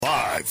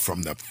Live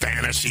from the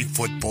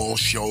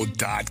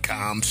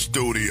FantasyFootballShow.com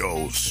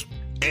studios.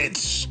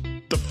 It's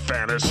the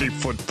Fantasy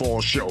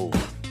Football Show.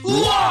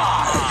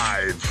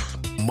 Live!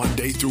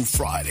 Monday through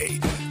Friday,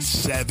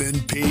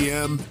 7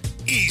 p.m.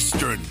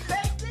 Eastern.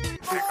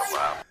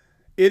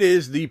 It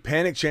is the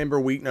Panic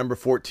Chamber week number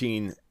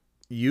 14,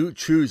 You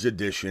Choose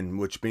edition,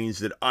 which means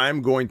that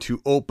I'm going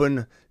to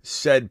open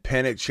said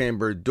Panic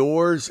Chamber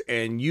doors,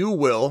 and you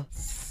will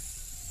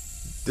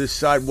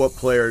decide what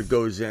player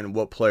goes in,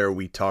 what player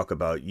we talk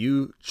about.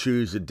 You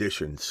Choose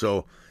edition.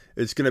 So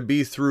it's going to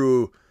be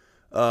through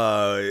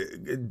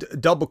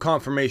double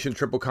confirmation,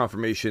 triple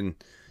confirmation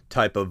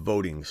type of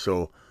voting.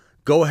 So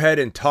go ahead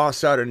and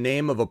toss out a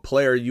name of a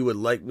player you would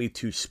like me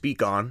to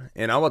speak on,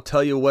 and I will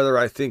tell you whether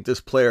I think this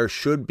player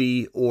should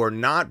be or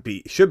not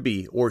be, should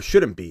be or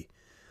shouldn't be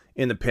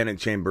in the Panic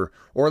Chamber,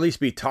 or at least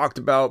be talked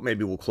about.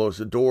 Maybe we'll close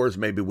the doors,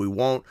 maybe we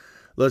won't.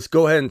 Let's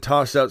go ahead and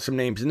toss out some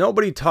names.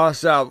 Let's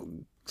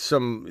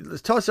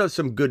toss out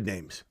some good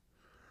names.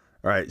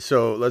 All right,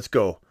 so let's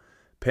go.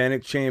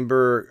 Panic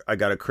Chamber, I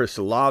got a Chris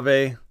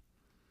Olave.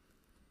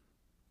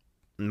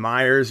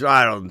 Myers,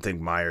 I don't think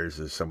Myers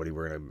is somebody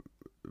we're going to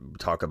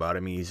talk about.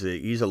 I mean,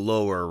 he's a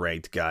lower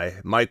ranked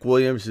guy. Mike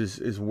Williams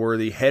is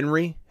worthy.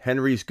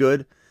 Henry's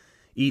good.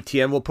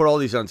 ETN, we'll put all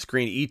these on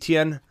screen.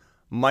 ETN,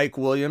 Mike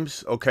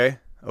Williams, okay.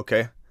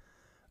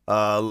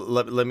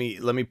 Let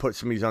me put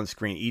some of these on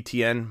screen.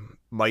 ETN,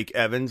 Mike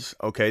Evans,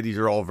 okay. These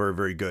are all very,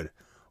 very good.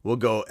 We'll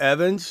go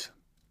Evans.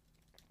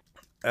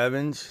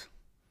 We'll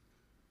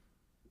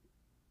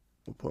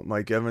put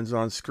Mike Evans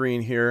on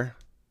screen here.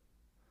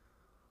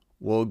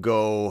 We'll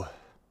go.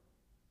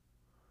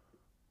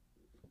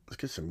 Let's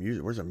get some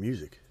music. Where's the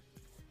music?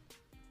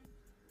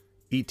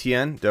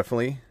 ETN,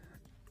 definitely.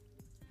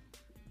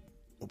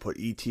 We'll put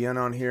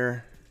ETN on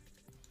here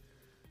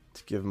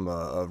to give him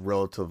a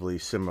relatively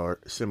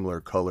similar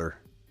color.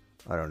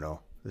 I don't know.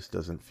 This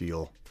doesn't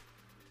feel.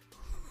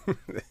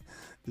 This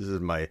is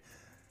my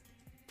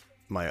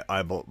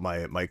eyeball,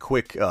 my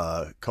quick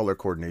color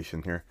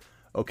coordination here.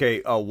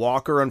 Okay,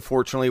 Walker.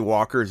 Unfortunately,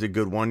 Walker is a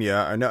good one.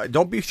 Yeah, I know.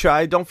 Don't be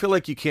shy. Don't feel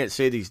like you can't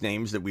say these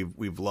names that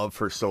we've loved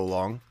for so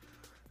long.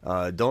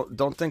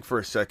 Don't think for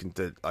a second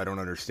that I don't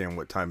understand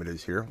what time it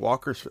is here.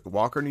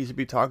 Walker needs to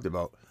be talked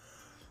about.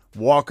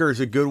 Walker is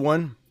a good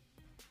one.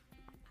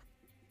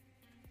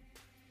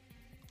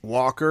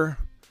 Walker.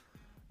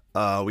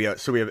 We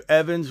have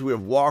Evans, we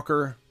have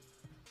Walker,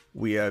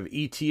 we have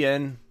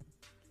ETN.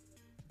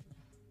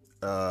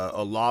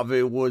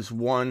 Olave was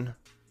one.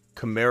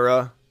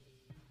 Kamara.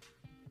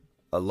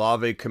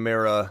 Olave,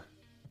 Kamara.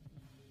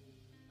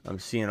 I'm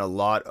seeing a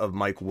lot of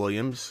Mike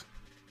Williams.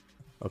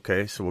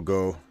 Okay, so we'll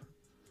go.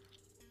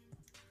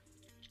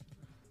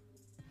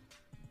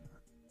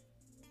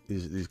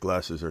 These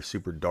glasses are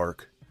super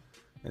dark,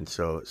 and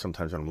so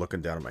sometimes when I'm looking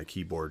down at my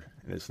keyboard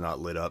and it's not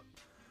lit up.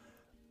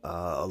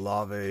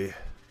 Olave.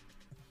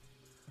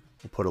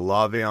 We'll put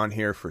Olave on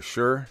here for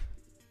sure.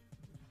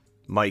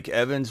 Mike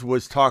Evans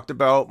was talked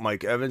about.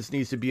 Mike Evans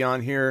needs to be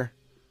on here.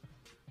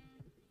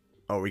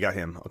 Oh, we got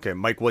him. Okay,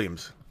 Mike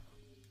Williams.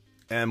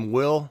 M.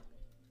 Will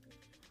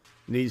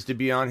needs to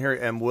be on here.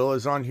 M. Will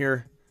is on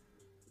here.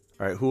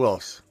 All right, who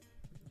else?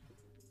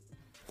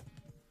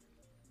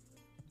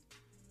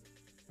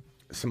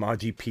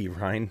 Samaji P.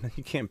 Ryan.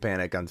 You can't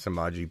panic on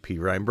Samaji P.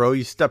 Ryan, bro.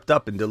 He stepped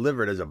up and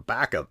delivered as a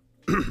backup.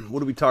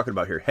 What are we talking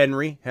about here?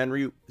 Henry,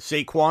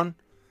 Saquon.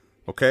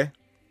 Okay.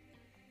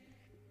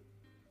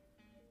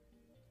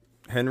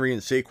 Henry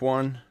and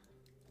Saquon.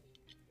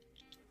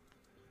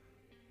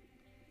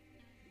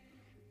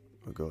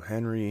 We'll go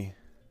Henry.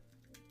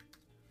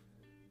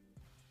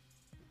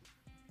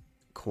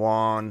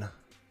 Quan.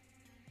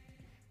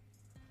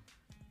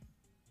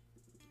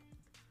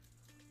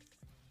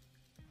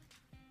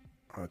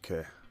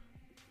 Okay.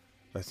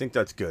 I think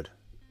that's good.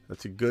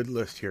 That's a good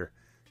list here.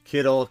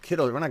 Kittle,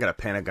 we're not going to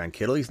panic on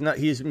Kittle. He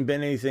hasn't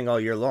been anything all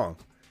year long.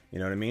 You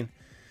know what I mean?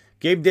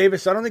 Gabe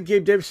Davis, I don't think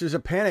Gabe Davis is a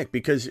panic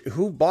because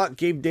who bought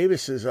Gabe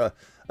Davis as a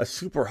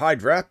super high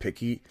draft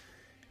pick?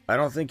 I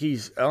don't think he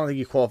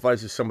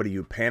qualifies as somebody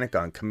you panic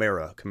on.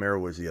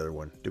 Kamara was the other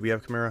one. Do we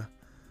have Kamara?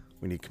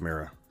 We need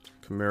Kamara.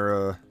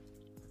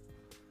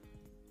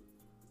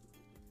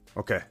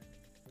 Okay.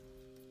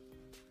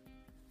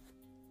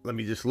 Let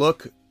me just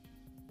look.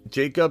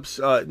 Jacobs,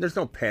 there's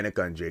no panic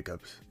on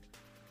Jacobs.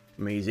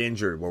 I mean, he's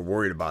injured. We're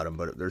worried about him,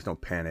 but there's no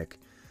panic.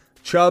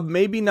 Chubb,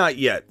 maybe not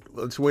yet.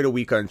 Let's wait a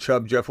week on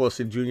Chubb. Jeff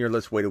Wilson Jr.,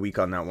 let's wait a week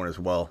on that one as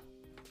well.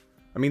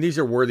 I mean, these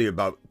are worthy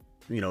about,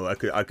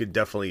 I could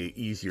definitely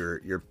ease your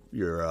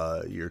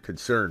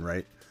concern,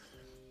 right?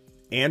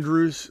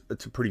 Andrews,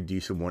 that's a pretty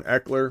decent one.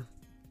 Eckler.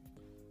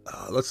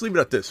 Let's leave it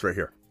at this right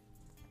here.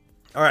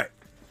 All right.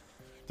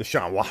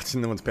 Deshaun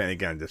Watson. No one's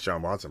panicking on Deshaun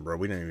Watson, bro.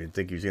 We didn't even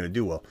think he was going to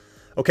do well.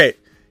 Okay,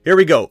 here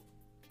we go.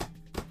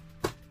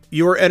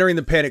 You are entering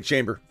the Panic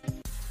Chamber.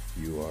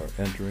 You are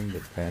entering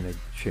the Panic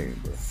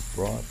Chamber,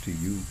 brought to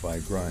you by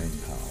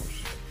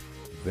Grindhouse,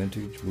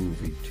 vintage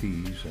movie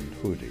tees and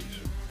hoodies.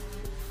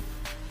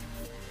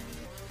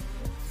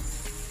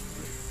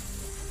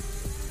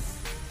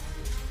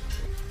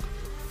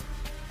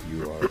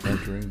 You are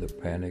entering the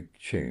panic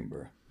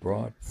chamber.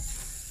 Brought.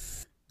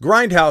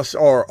 Grindhouse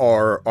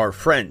are our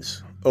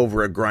friends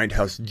over at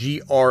Grindhouse.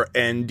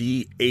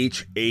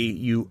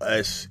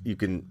 Grndhaus. You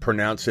can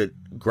pronounce it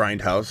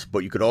Grindhouse,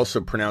 but you could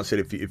also pronounce it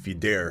if you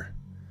dare.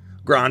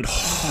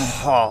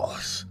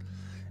 Grindhouse.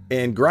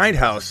 And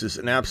Grindhouse is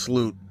an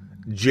absolute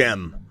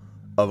gem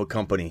of a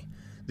company.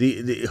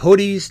 The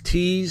hoodies,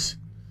 tees.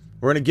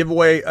 We're going to give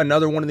away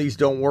another one of these,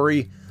 don't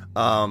worry.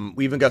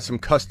 We even got some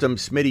custom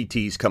Smitty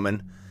tees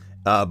coming.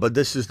 But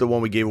this is the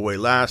one we gave away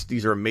last.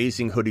 These are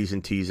amazing hoodies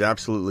and tees.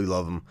 Absolutely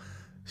love them.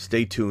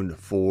 Stay tuned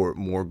for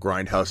more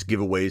Grindhouse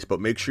giveaways.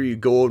 But make sure you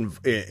go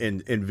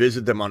and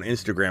visit them on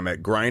Instagram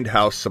at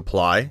Grindhouse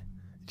Supply.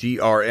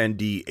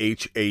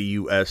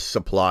 Grndhaus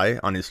Supply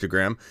on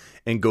Instagram.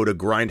 And go to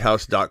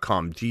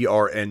grindhouse.com.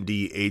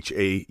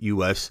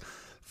 Grndhaus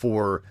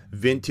for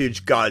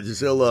vintage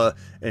Godzilla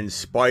and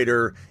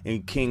Spider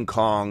and King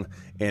Kong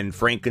and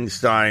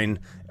Frankenstein.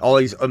 All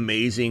these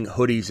amazing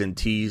hoodies and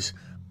tees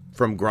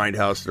from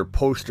Grindhouse. They're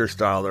poster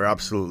style. They're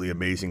absolutely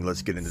amazing.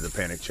 Let's get into the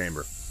panic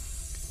chamber.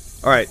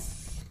 All right.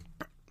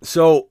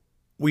 So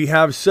we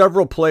have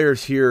several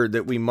players here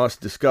that we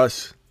must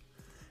discuss.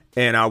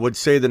 And I would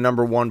say the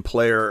number one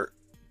player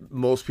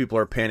most people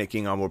are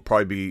panicking on would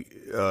probably be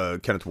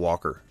Kenneth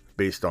Walker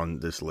based on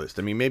this list.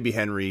 I mean, maybe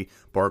Henry,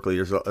 Barkley.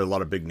 There's a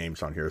lot of big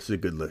names on here. This is a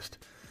good list.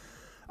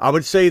 I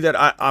would say that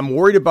I'm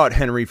worried about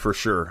Henry for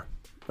sure.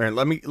 And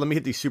let me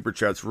hit these super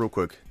chats real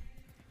quick.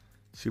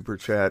 Super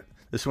chat.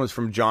 This one's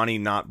from Johnny,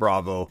 not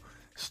Bravo.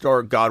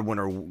 Start Godwin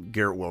or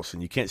Garrett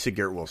Wilson. You can't sit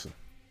Garrett Wilson.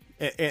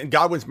 And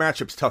Godwin's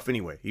matchup's tough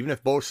anyway. Even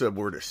if Bosa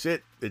were to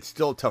sit, it's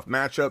still a tough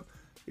matchup.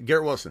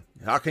 Garrett Wilson,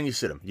 how can you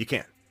sit him? You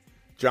can't.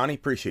 Johnny,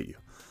 appreciate you.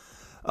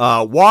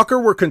 Walker,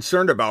 we're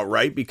concerned about,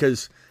 right?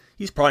 Because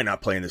he's probably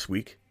not playing this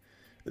week.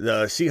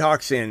 The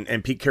Seahawks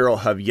and Pete Carroll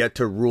have yet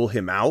to rule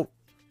him out.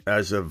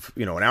 As of,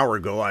 an hour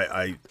ago,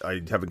 I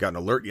haven't gotten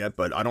an alert yet,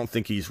 but I don't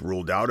think he's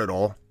ruled out at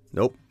all.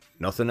 Nope.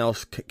 Nothing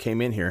else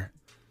came in here.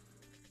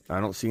 I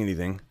don't see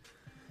anything.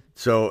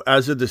 So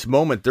as of this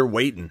moment, they're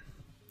waiting.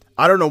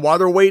 I don't know why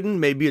they're waiting.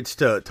 Maybe it's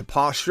to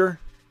posture.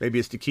 Maybe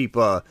it's to keep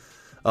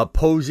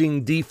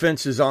opposing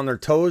defenses on their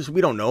toes.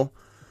 We don't know.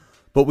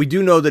 But we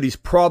do know that he's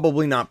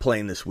probably not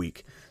playing this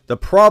week. The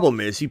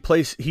problem is he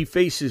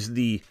faces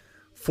the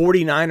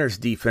 49ers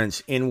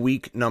defense in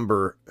week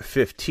number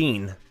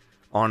 15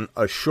 on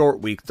a short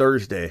week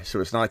Thursday.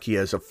 So it's not like he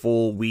has a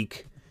full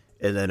week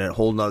and then a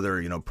whole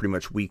nother, pretty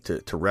much week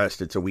to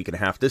rest. It's a week and a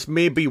half. This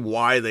may be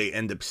why they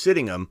end up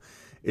sitting him,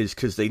 is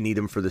because they need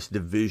him for this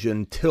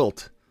division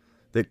tilt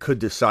that could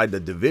decide the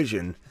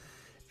division.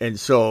 And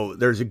so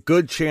there's a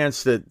good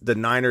chance that the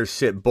Niners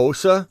sit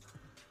Bosa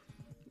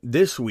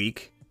this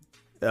week,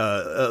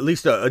 at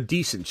least a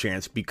decent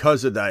chance,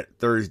 because of that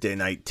Thursday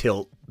night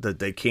tilt that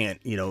they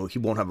can't, he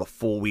won't have a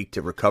full week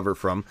to recover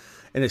from.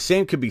 And the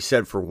same could be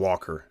said for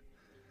Walker.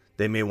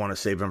 They may want to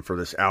save him for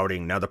this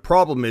outing. Now, the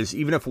problem is,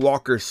 even if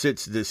Walker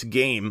sits this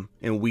game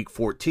in week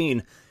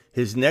 14,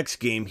 his next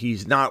game,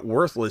 he's not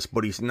worthless,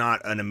 but he's not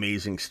an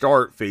amazing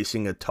start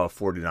facing a tough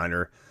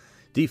 49er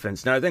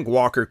defense. Now, I think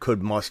Walker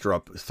could muster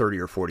up 30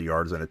 or 40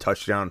 yards and a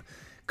touchdown.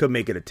 Could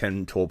make it a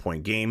 10,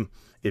 12-point game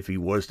if he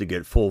was to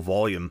get full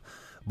volume.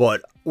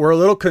 But we're a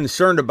little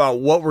concerned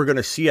about what we're going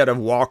to see out of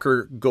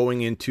Walker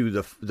going into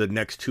the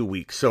next 2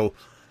 weeks. So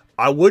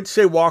I would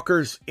say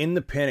Walker's in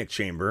the panic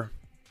chamber.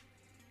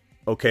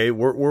 Okay,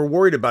 we're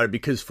worried about it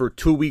because for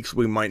 2 weeks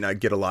we might not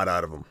get a lot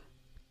out of him.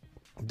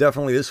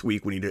 Definitely this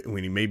week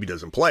when he maybe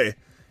doesn't play,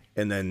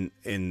 and then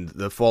in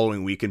the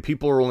following week, and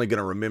people are only going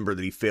to remember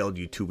that he failed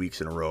you 2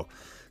 weeks in a row.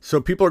 So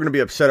people are going to be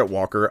upset at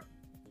Walker.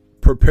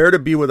 Prepare to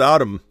be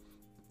without him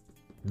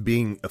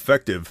being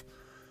effective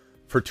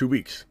for 2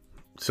 weeks.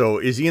 So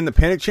is he in the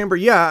panic chamber?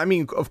 Yeah, I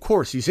mean, of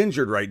course. He's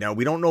injured right now.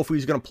 We don't know if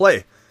he's going to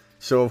play.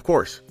 So, of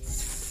course.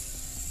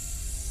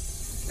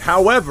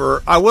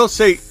 However, I will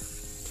say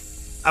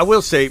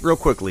real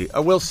quickly,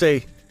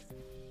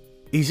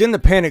 he's in the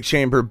panic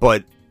chamber,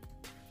 but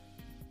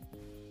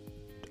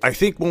I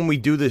think when we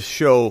do this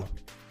show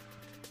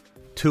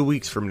 2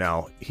 weeks from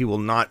now, he will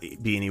not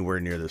be anywhere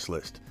near this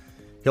list.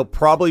 He'll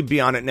probably be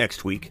on it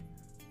next week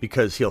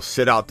because he'll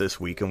sit out this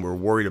week and we're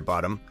worried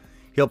about him.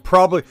 He'll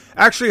probably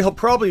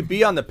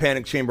be on the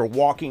panic chamber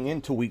walking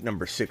into week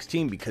number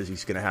 16 because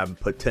he's going to have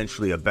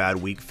potentially a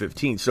bad week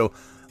 15. So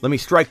let me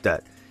strike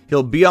that.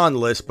 He'll be on the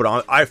list,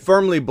 but I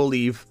firmly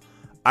believe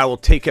I will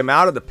take him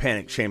out of the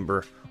panic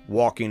chamber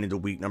walking into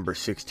week number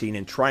 16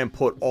 and try and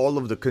put all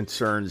of the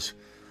concerns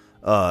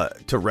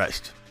to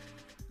rest.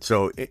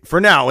 So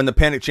for now in the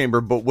panic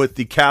chamber, but with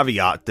the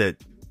caveat that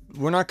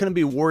we're not going to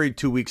be worried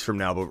 2 weeks from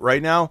now. But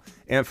right now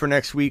and for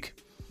next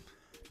week,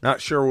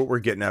 not sure what we're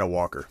getting out of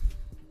Walker.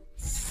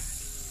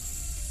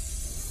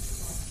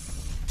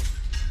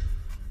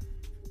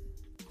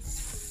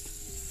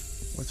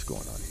 What's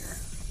going on here?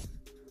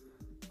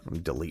 I'm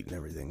deleting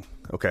everything.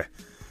 Okay.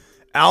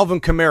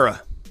 Alvin Kamara.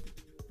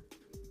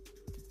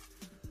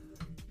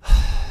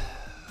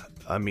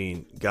 I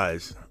mean,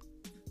 guys,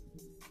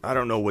 I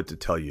don't know what to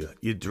tell you.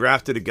 You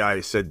drafted a guy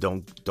who said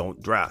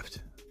don't draft.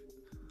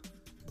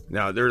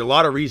 Now, there are a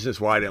lot of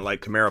reasons why I didn't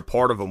like Kamara.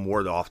 Part of them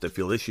were the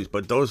off-the-field issues,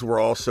 but those were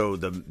also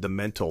the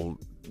mental,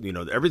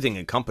 everything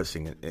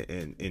encompassing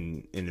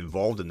and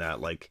involved in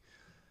that. Like,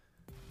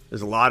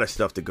 there's a lot of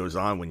stuff that goes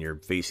on when you're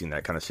facing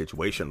that kind of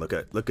situation. Look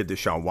at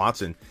Deshaun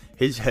Watson.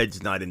 His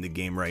head's not in the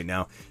game right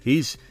now.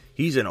 He's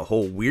in a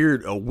whole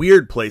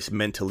weird place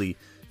mentally,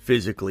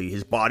 physically.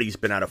 His body's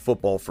been out of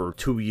football for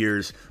 2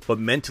 years, but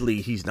mentally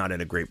he's not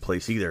in a great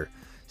place either.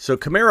 So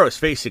Kamara is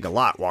facing a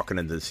lot walking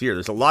into this year.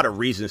 There's a lot of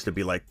reasons to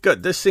be like,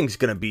 good, this thing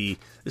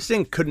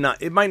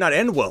might not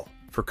end well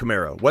for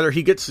Kamara. Whether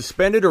he gets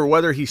suspended or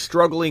whether he's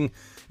struggling,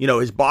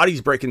 his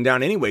body's breaking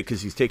down anyway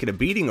because he's taken a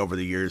beating over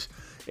the years.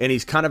 And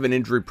he's kind of an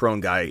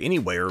injury-prone guy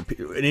anyway, or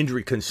an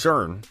injury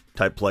concern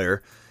type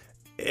player.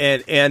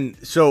 And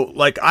so,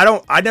 like,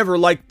 I never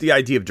liked the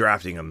idea of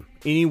drafting him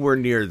anywhere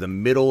near the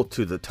middle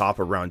to the top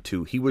of round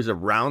 2. He was a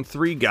round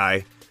 3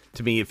 guy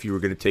to me if you were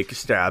going to take a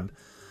stab.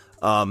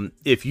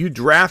 If you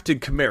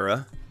drafted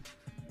Kamara,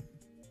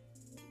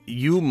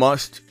 you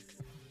must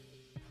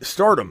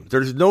start him.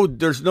 There's no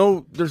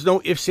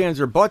ifs, ands,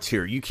 or buts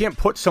here. You can't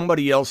put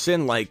somebody else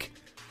in like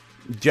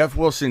Jeff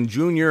Wilson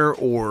Jr.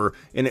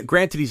 and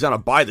granted he's on a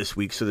bye this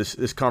week, so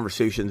this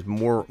conversation is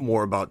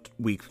more about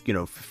week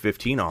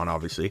 15 on,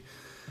 obviously.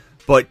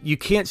 But you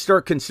can't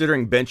start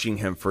considering benching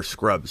him for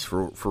scrubs,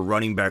 for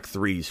running back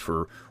threes,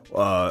 for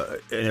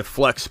in a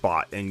flex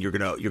spot, and you're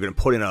gonna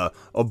put in a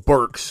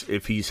Burks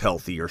if he's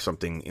healthy or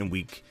something in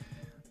week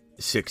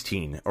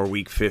 16 or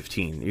week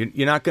 15.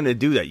 You're not gonna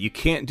do that. You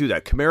can't do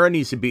that. Kamara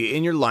needs to be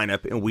in your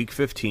lineup in week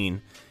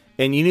 15,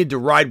 and you need to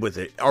ride with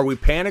it. Are we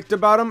panicked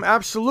about him?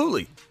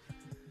 Absolutely.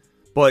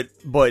 But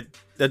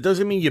that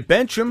doesn't mean you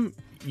bench him.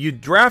 You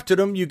drafted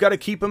him. You got to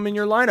keep him in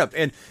your lineup.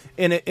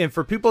 And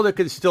for people that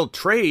can still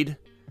trade,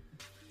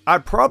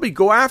 I'd probably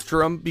go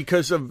after him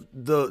because of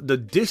the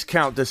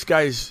discount this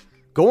guy's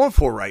going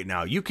for right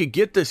now. You could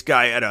get this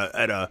guy at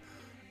a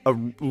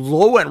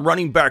low end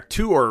running back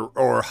 2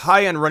 or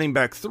high end running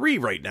back 3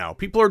 right now.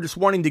 People are just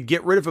wanting to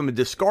get rid of him and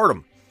discard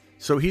him.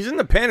 So he's in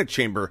the panic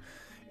chamber.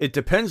 It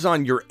depends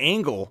on your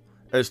angle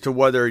as to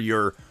whether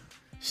you're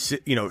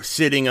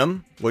sitting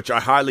him, which I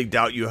highly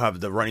doubt you have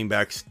the running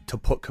backs to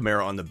put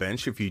Kamara on the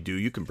bench. If you do,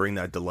 you can bring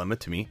that dilemma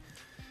to me.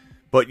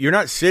 But you're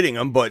not sitting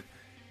him, but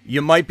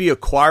you might be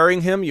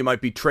acquiring him. You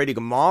might be trading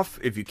him off.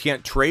 If you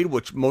can't trade,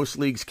 which most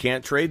leagues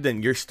can't trade,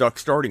 then you're stuck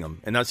starting him.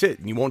 And that's it.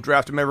 And you won't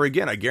draft him ever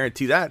again. I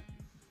guarantee that.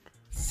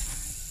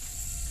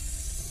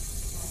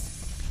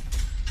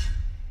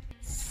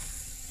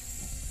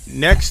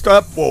 Next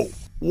up,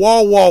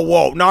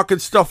 whoa, knocking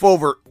stuff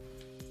over.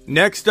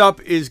 Next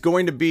up is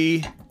going to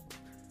be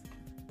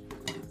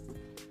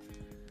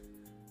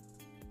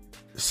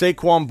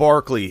Saquon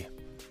Barkley.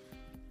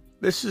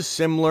 This is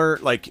similar.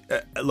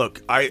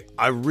 Look, I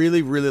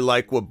really, really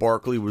like what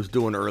Barkley was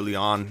doing early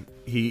on.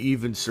 He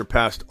even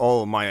surpassed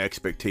all of my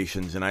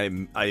expectations, and I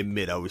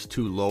admit I was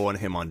too low on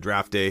him on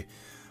draft day.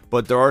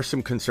 But there are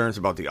some concerns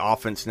about the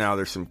offense now.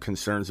 There's some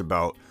concerns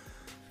about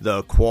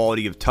the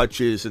quality of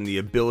touches and the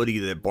ability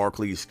that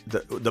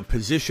the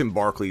position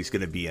Barkley's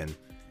going to be in.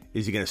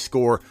 Is he going to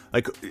score?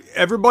 Like,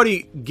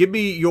 everybody, give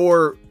me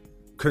your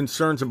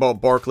concerns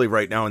about Barkley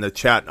right now in the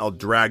chat. I'll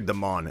drag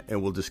them on,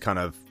 and we'll just kind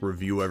of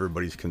review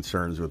everybody's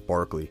concerns with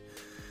Barkley.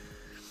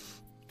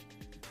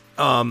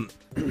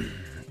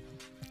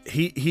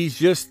 He's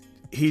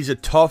a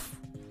tough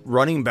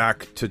running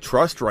back to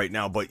trust right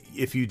now, but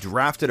if you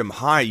drafted him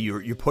high,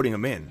 you're putting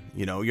him in.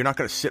 You're not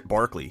going to sit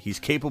Barkley. He's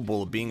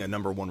capable of being a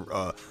number one,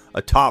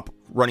 a top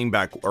running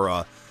back or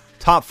a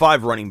top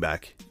 5 running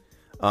back.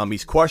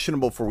 He's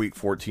questionable for week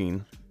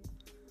 14.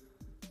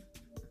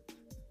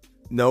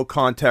 No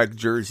contact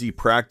jersey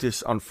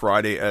practice on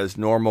Friday as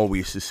normal.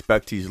 We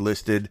suspect he's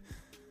listed,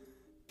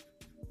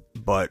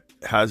 but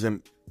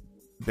hasn't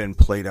been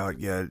played out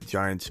yet.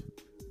 Giants,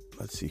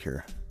 let's see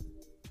here.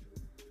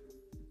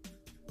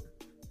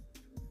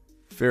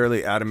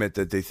 Fairly adamant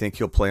that they think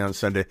he'll play on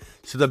Sunday.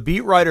 So the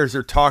beat writers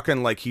are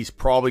talking like he's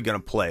probably going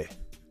to play.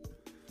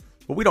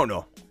 But we don't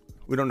know.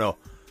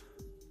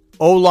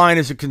 O-line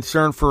is a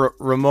concern for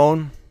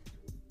Ramon.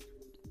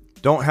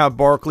 Don't have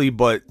Barkley,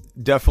 but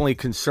definitely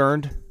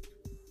concerned.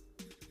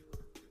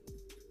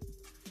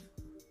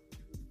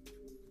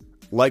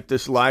 Like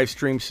this live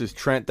stream, says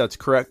Trent. That's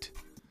correct.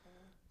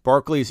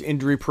 Barkley is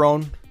injury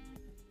prone.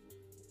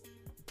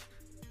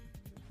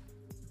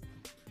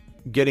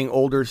 Getting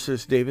older,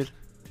 says David.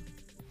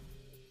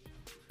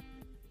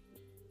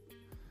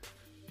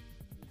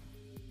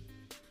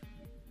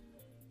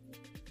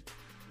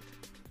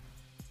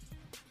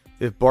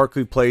 If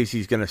Barkley plays,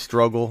 he's going to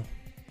struggle.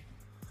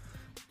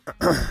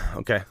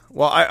 Okay.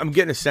 Well, I'm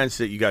getting a sense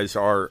that you guys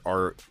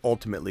are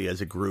ultimately,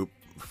 as a group,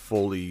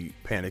 fully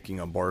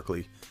panicking on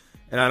Barkley.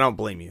 And I don't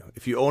blame you.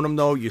 If you own him,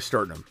 though, you're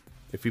starting him.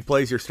 If he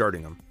plays, you're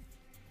starting him.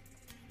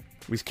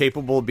 He's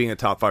capable of being a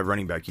top 5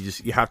 running back.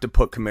 You have to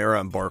put Kamara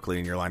and Barkley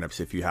in your lineups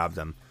if you have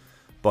them.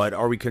 But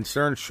are we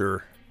concerned?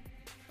 Sure.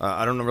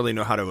 I don't really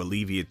know how to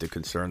alleviate the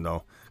concern,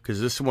 though, because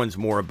this one's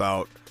more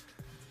about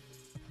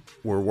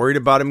We're worried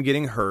about him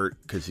getting hurt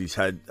because he's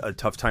had a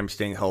tough time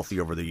staying healthy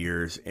over the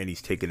years, and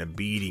he's taken a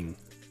beating,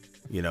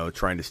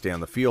 trying to stay on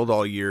the field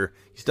all year.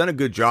 He's done a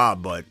good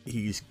job, but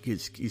he's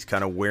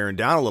kind of wearing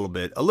down a little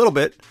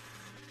bit.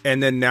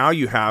 And then now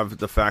you have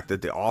the fact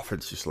that the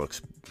offense just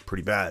looks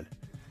pretty bad.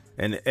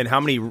 And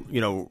how many,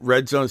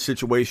 red zone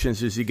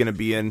situations is he going to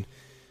be in?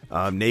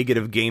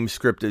 Negative game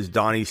script, as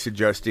Donnie's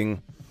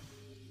suggesting.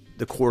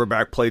 The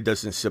quarterback play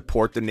doesn't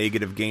support the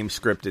negative game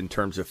script in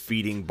terms of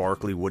feeding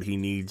Barkley what he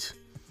needs.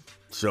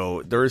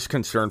 So there is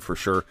concern for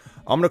sure.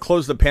 I'm going to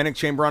close the panic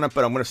chamber on it,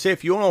 but I'm going to say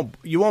if you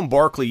own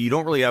Barkley, you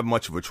don't really have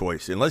much of a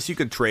choice. Unless you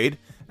could trade.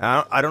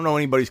 I don't know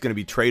anybody's going to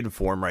be trading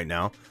for him right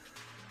now.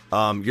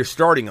 You're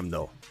starting him,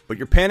 though. But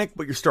you're panicked,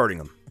 but you're starting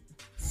him.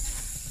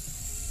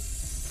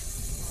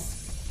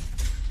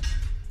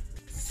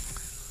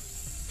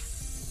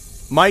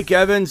 Mike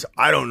Evans,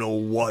 I don't know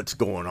what's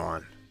going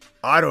on.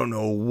 I don't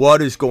know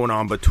what is going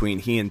on between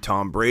he and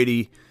Tom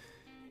Brady.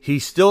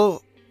 He's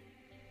still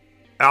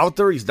out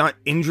there. He's not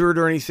injured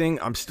or anything.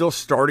 I'm still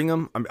starting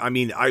him.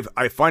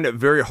 I find it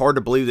very hard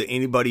to believe that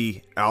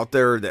anybody out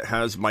there that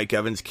has Mike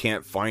Evans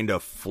can't find a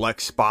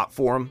flex spot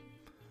for him.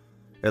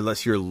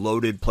 Unless you're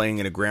loaded playing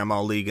in a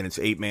grandma league and it's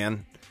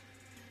 8-man.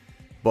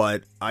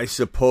 But I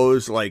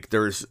suppose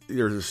there's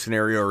a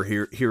scenario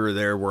here or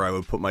there where I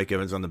would put Mike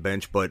Evans on the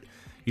bench. But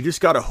you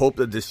just got to hope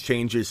that this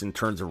changes and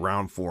turns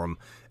around for him.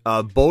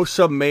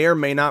 Bosa may or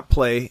may not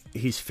play.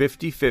 He's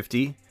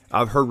 50-50.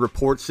 I've heard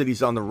reports that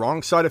he's on the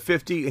wrong side of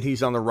 50 and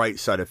he's on the right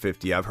side of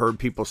 50. I've heard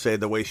people say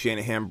the way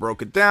Shanahan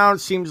broke it down,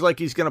 seems like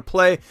he's going to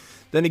play.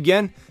 Then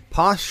again,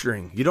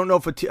 posturing. You don't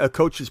know if a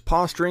coach is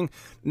posturing.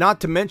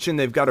 Not to mention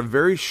they've got a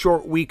very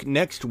short week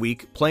next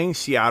week playing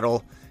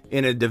Seattle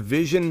in a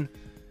division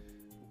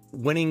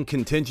winning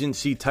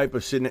contingency type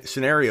of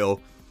scenario.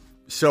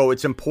 So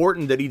it's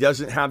important that he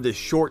doesn't have this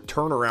short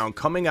turnaround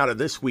coming out of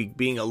this week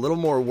being a little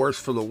more worse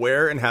for the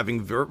wear and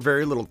having very,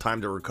 very little time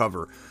to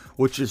recover,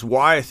 which is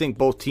why I think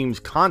both teams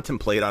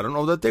contemplate, I don't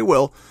know that they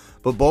will,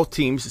 but both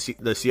teams,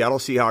 the Seattle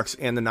Seahawks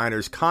and the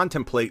Niners,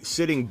 contemplate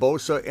sitting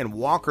Bosa and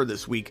Walker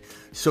this week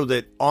so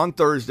that on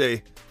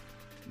Thursday,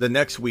 the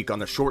next week on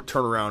the short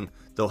turnaround,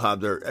 they'll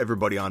have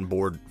everybody on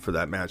board for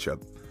that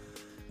matchup.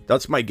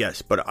 That's my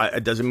guess, but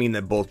it doesn't mean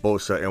that both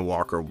Bosa and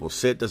Walker will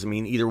sit. Doesn't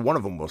mean either one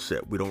of them will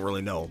sit. We don't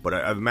really know, but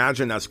I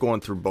imagine that's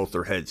going through both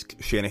their heads,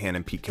 Shanahan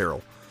and Pete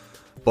Carroll.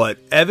 But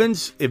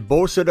Evans, if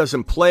Bosa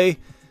doesn't play,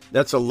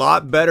 that's a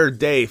lot better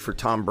day for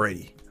Tom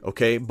Brady.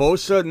 Okay,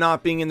 Bosa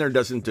not being in there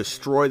doesn't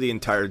destroy the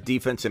entire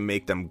defense and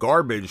make them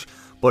garbage,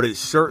 but it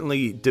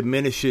certainly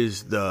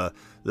diminishes the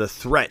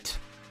threat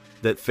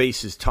that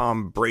faces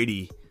Tom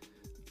Brady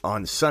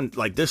on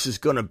Sunday. This is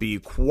going to be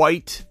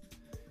quite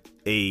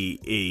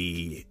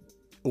a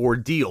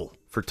ordeal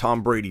for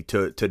Tom Brady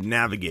to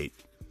navigate.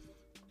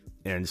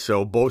 And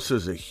so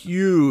Bosa's a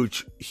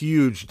huge,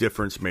 huge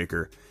difference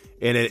maker.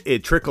 And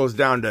it trickles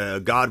down to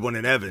Godwin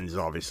and Evans,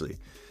 obviously.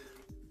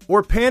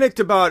 We're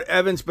panicked about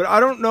Evans, but I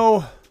don't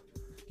know.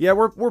 Yeah,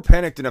 we're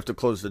panicked enough to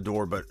close the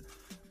door, but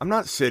I'm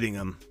not sitting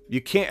him.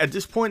 You can't, at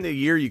this point in the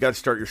year, you got to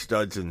start your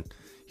studs, and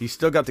he's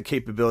still got the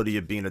capability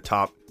of being a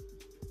top,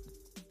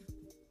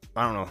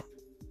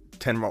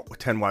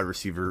 10 wide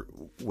receiver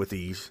with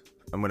ease.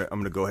 I'm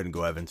gonna go ahead and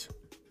go Evans.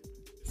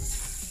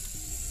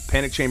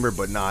 Panic chamber,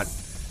 but not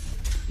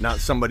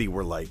somebody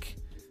we're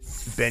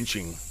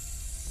benching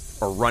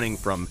or running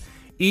from.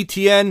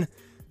 ETN,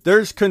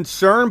 there's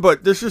concern,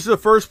 but this is the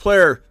first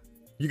player.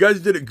 You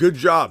guys did a good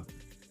job.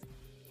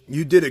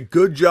 You did a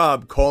good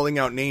job calling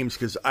out names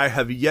because I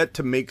have yet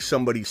to make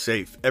somebody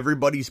safe.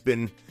 Everybody's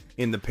been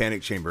in the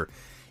panic chamber.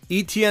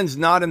 ETN's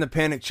not in the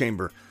panic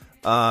chamber.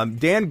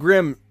 Dan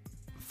Grimm,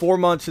 4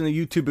 months in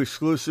the YouTube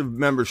exclusive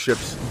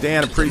memberships.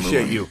 Dan,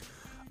 appreciate you.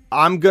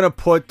 I'm gonna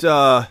put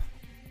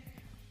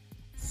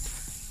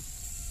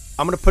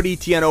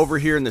ETN over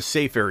here in the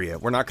safe area.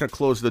 We're not gonna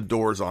close the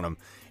doors on him.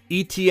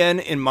 ETN,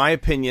 in my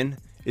opinion,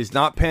 is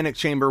not panic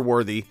chamber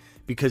worthy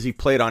because he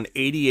played on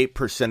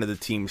 88% of the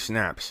team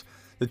snaps.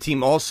 The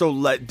team also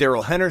let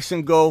Darrell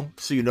Henderson go,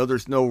 so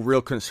there's no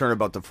real concern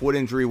about the foot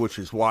injury, which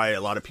is why a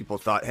lot of people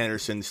thought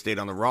Henderson stayed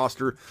on the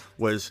roster,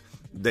 was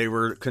they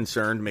were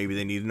concerned maybe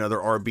they need another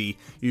RB.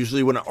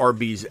 Usually when an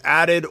RB's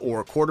added or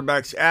a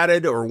quarterback's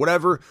added or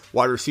whatever,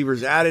 wide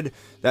receivers added,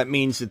 that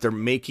means that they're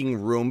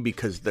making room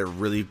because they're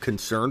really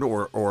concerned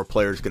or a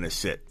player's going to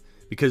sit.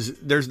 Because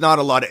there's not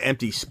a lot of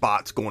empty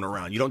spots going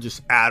around. You don't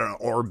just add an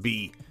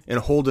RB and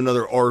hold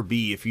another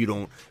RB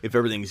if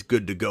everything's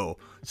good to go.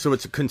 So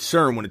it's a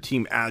concern when a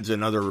team adds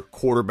another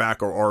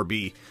quarterback or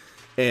RB.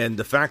 And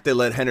the fact they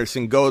let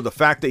Henderson go, the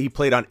fact that he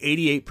played on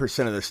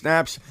 88% of the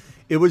snaps,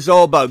 it was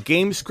all about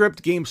game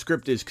script. Game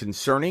script is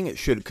concerning. It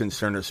should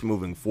concern us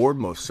moving forward,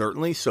 most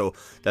certainly. So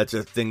that's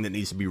a thing that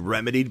needs to be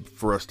remedied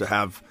for us to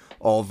have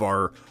all of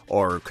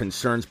our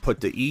concerns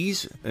put to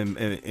ease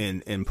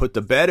and put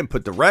to bed and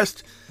put to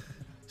rest.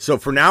 So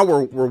for now,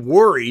 we're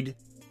worried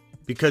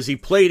because he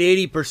played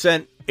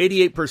 88%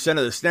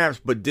 of the snaps,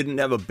 but didn't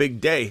have a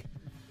big day.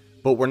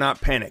 But we're not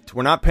panicked.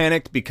 We're not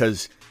panicked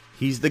because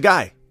he's the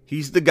guy.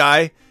 He's the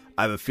guy.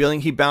 I have a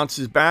feeling he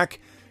bounces back.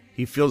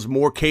 He feels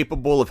more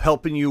capable of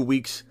helping you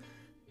weeks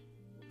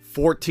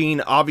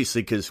 14,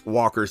 obviously, because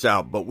Walker's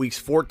out, but weeks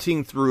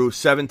 14 through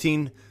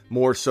 17,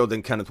 more so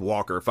than Kenneth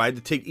Walker. If I had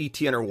to take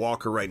ETN or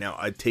Walker right now,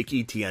 I'd take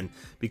ETN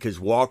because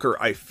Walker,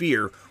 I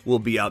fear, will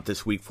be out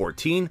this week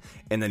 14,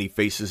 and then he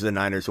faces the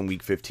Niners in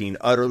week 15,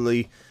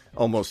 utterly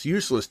almost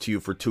useless to you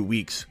for 2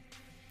 weeks.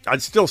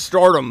 I'd still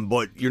start him,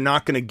 but you're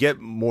not going to get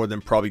more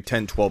than probably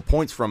 10, 12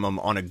 points from him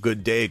on a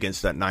good day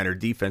against that Niner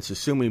defense,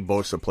 assuming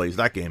Bosa plays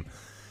that game.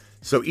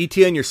 So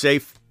ETN, you're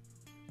safe.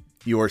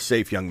 You are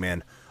safe, young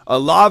man.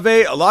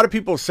 Olave, a lot of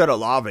people said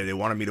Olave. They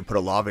wanted me to put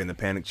Olave in the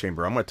panic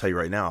chamber. I'm going to tell you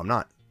right now, I'm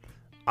not.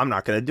 I'm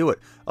not going to do it.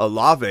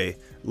 Olave,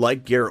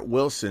 like Garrett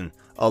Wilson,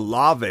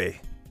 Olave,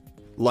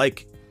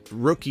 like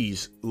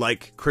rookies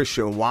like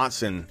Christian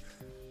Watson,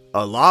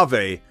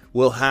 Olave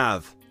will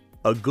have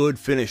a good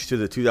finish to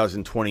the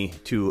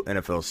 2022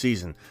 NFL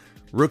season.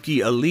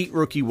 Elite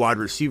rookie wide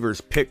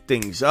receivers pick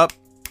things up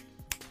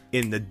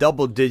in the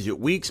double-digit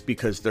weeks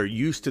because they're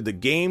used to the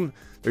game,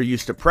 they're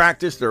used to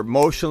practice, they're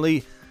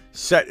emotionally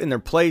set in their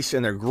place,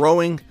 and they're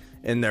growing,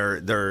 and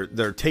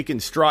they're taking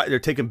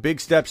big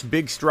steps,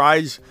 big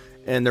strides,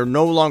 and they're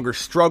no longer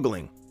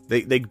struggling.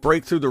 They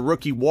break through the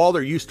rookie wall.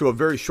 They're used to a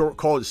very short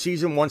college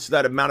season. Once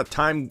that amount of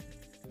time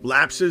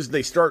lapses,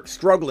 they start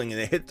struggling and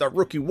they hit the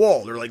rookie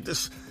wall. They're like,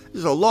 this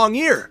is a long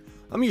year.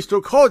 I'm used to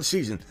a college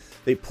season.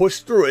 They push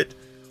through it.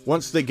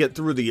 Once they get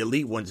through, the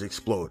elite ones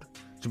explode.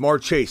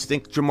 Jamar Chase.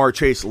 Think Jamar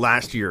Chase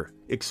last year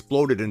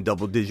exploded in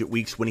double-digit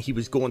weeks when he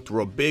was going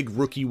through a big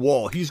rookie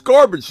wall. He's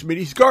garbage, Smith.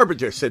 He's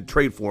garbage. I said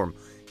trade for him.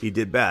 He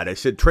did bad. I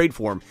said trade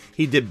for him.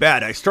 He did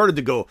bad. I started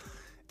to go,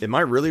 am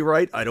I really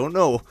right? I don't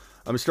know.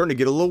 I'm starting to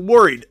get a little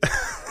worried.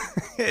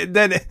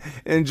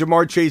 and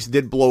Jamar Chase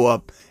did blow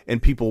up,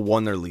 and people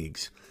won their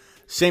leagues.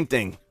 Same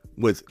thing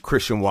with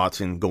Christian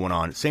Watson going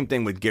on. Same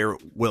thing with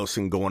Garrett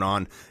Wilson going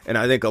on. And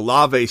I think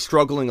Olave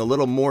struggling a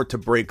little more to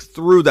break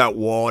through that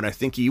wall, and I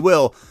think he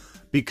will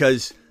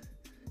because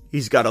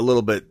he's got a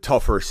little bit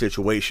tougher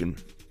situation.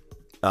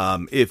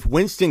 If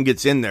Winston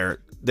gets in there,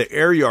 the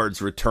air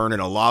yards return,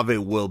 and Olave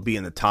will be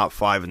in the top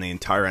 5 in the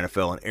entire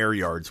NFL in air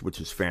yards, which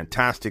is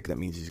fantastic. That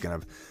means he's going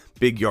to have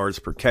big yards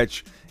per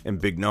catch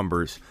and big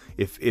numbers.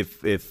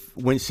 If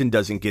Winston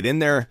doesn't get in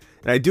there,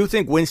 and I do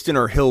think Winston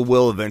or Hill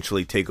will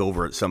eventually take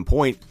over at some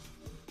point,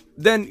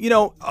 then,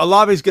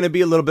 Olave is going to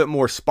be a little bit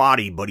more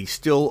spotty, but he's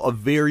still a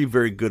very,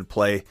 very good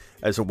play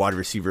as a wide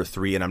receiver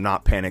 3, and I'm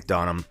not panicked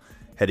on him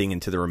heading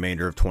into the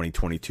remainder of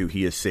 2022.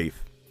 He is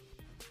safe.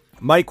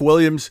 Mike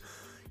Williams,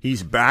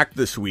 he's back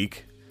this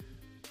week.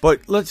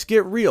 But let's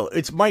get real.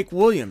 It's Mike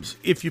Williams.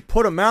 If you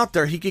put him out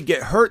there, he could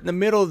get hurt in the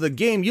middle of the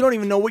game. You don't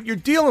even know what you're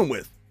dealing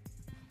with.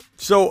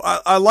 So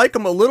I like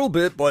him a little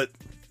bit, but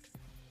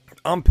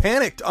I'm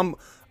panicked. I'm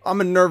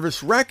a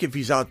nervous wreck if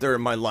he's out there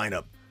in my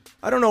lineup.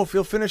 I don't know if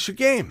he'll finish a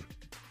game.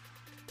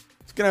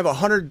 He's going to have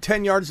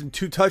 110 yards and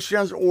 2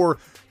 touchdowns or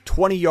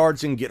 20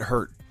 yards and get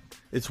hurt.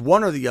 It's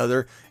one or the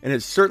other, and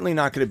it's certainly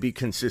not going to be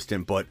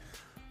consistent. But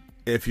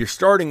if you're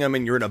starting him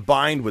and you're in a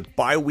bind with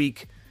bye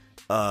week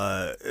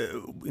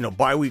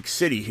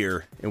city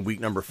here in week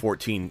number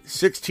 14,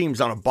 6 teams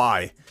on a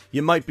bye,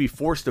 you might be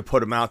forced to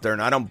put him out there,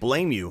 and I don't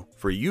blame you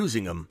for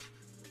using him,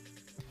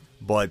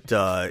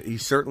 but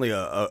he's certainly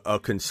a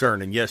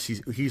concern, and yes,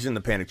 he's in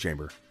the panic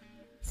chamber.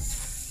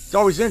 He's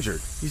always injured.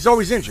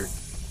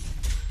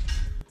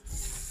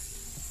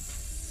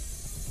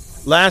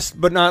 Last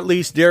but not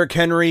least, Derrick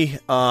Henry,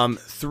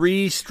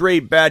 3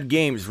 straight bad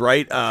games,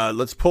 right?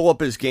 Let's pull up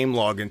his game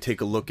log and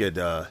take a look at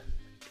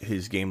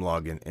his game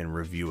log and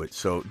review it.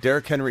 So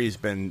Derrick Henry has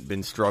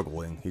been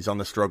struggling. He's on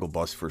the struggle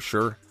bus for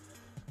sure.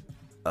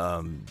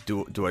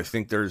 Do I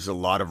think there's a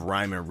lot of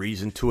rhyme and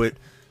reason to it?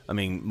 I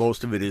mean,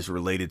 most of it is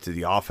related to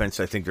the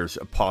offense. I think there's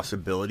a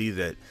possibility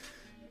that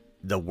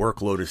the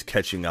workload is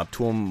catching up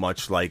to him,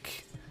 much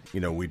like,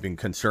 we've been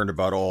concerned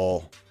about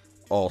all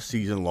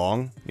season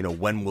long.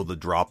 When will the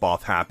drop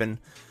off happen?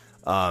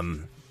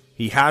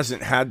 He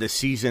hasn't had the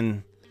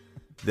season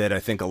that I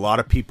think a lot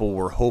of people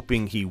were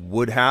hoping he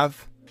would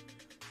have.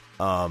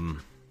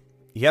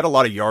 He had a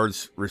lot of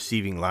yards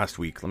receiving last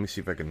week. Let me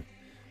see if I can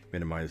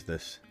minimize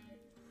this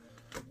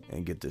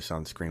and get this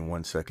on screen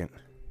 1 second.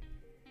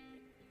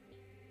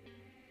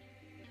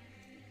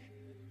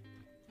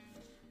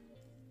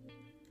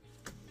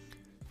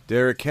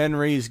 Derrick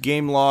Henry's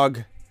game log.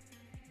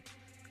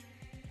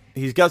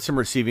 He's got some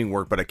receiving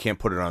work, but I can't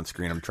put it on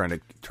screen. I'm trying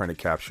to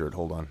capture it.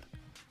 Hold on.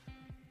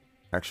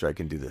 Actually, I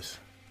can do this.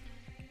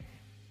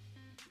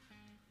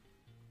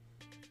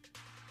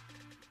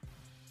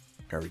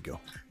 There we go.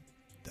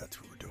 That's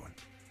what we're doing.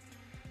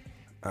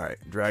 All right,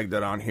 drag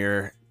that on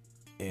here,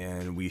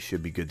 and we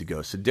should be good to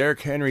go. So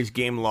Derrick Henry's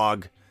game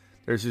log,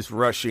 there's his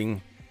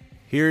rushing.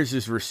 Here's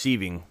his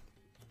receiving.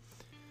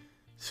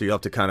 So you'll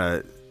have to kind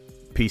of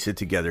piece it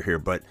together here.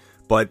 But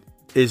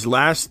his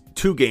last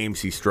 2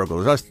 games, he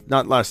struggled.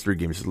 Not last 3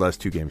 games, his last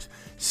 2 games.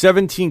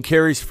 17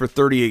 carries for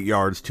 38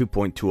 yards,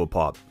 2.2 a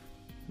pop.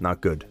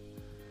 Not good.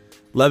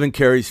 11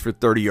 carries for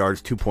 30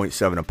 yards,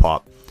 2.7 a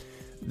pop.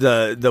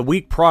 The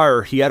week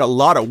prior, he had a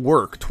lot of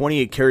work,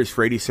 28 carries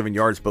for 87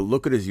 yards, but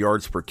look at his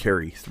yards per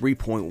carry,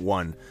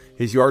 3.1.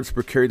 His yards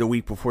per carry the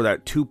week before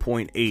that,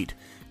 2.8.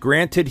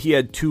 Granted, he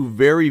had two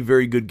very,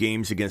 very good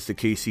games against the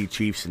KC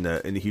Chiefs and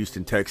the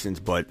Houston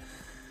Texans, but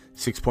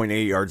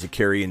 6.8 yards a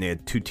carry, and they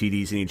had 2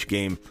 TDs in each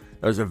game.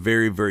 That was a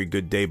very, very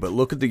good day, but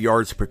look at the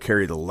yards per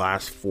carry the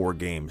last 4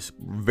 games.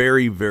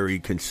 Very, very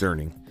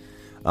concerning.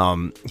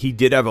 He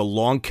did have a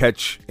long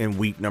catch in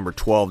week number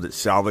 12 that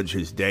salvaged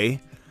his day.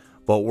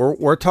 But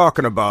we're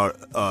talking about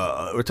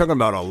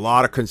a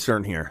lot of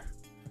concern here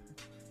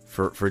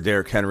for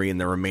Derrick Henry in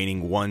the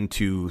remaining 1,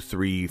 2,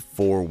 3,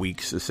 4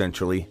 weeks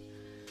essentially.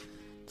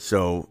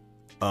 So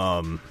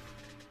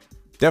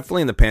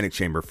definitely in the panic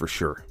chamber for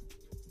sure.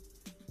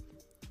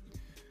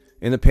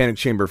 In the panic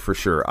chamber for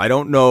sure. I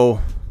don't know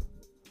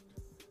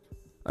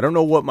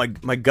what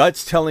my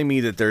gut's telling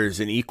me that there's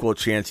an equal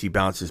chance he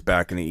bounces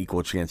back and an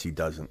equal chance he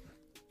doesn't.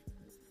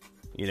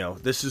 You know,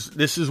 this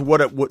is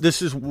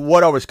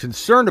what I was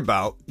concerned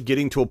about,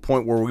 getting to a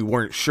point where we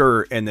weren't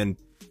sure, and then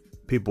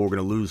people were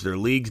going to lose their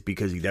leagues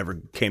because he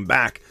never came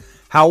back.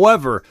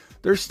 However,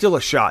 there's still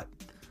a shot.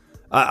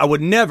 I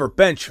would never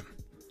bench him.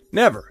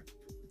 Never.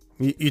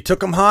 You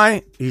took him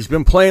high. He's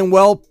been playing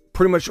well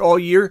pretty much all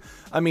year.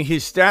 I mean,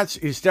 his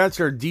stats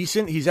are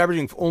decent. He's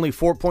averaging only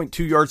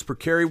 4.2 yards per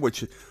carry,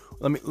 which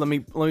let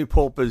me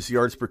pull up his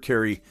yards per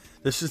carry.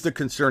 This is the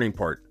concerning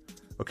part.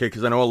 Okay,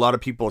 because I know a lot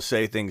of people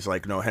say things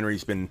like, no,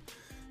 Henry's been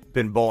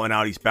balling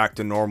out. He's back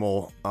to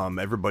normal.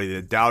 Everybody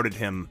that doubted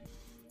him,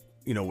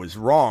 was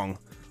wrong.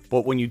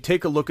 But when you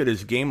take a look at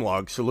his game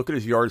log, so look at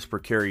his yards per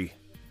carry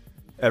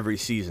every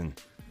season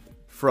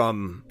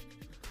from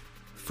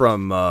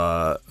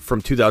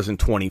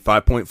 2020,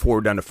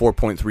 5.4 down to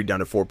 4.3 down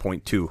to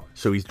 4.2.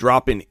 So he's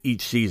dropping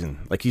each season.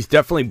 Like, he's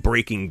definitely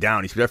breaking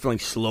down. He's definitely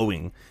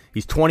slowing.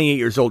 He's 28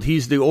 years old.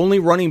 He's the only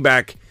running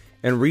back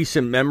in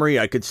recent memory,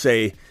 I could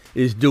say,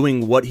 is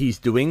doing what he's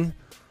doing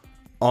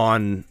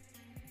on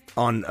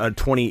a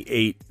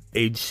 28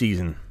 age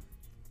season.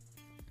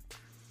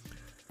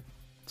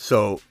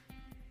 So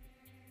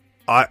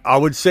I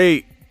would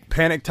say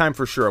panic time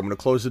for sure. I'm going to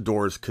close the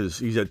doors because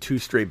he's had 2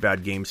 straight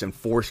bad games and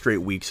 4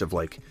 straight weeks of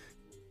like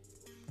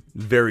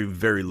very,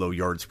 very low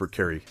yards per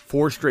carry.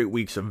 4 straight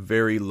weeks of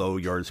very low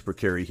yards per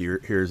carry.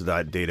 Here's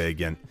that data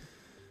again.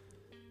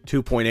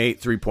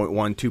 2.8,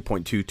 3.1,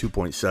 2.2,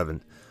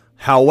 2.7.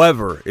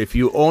 However, if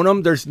you own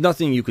him, there's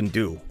nothing you can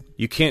do.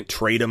 You can't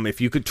trade him.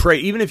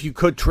 Even if you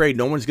could trade,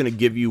 no one's going to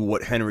give you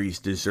what Henry's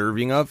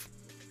deserving of.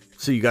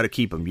 So you got to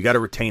keep him. You got to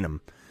retain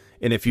him.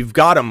 And if you've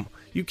got him,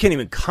 you can't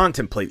even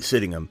contemplate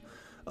sitting him.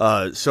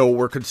 So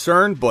we're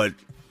concerned, but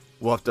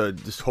we'll have to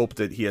just hope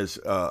that he has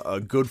a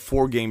good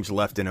 4 games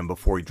left in him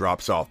before he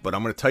drops off. But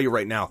I'm going to tell you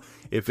right now,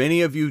 if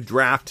any of you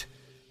draft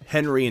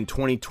Henry in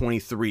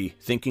 2023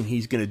 thinking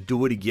he's going to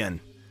do it again,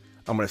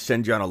 I'm going to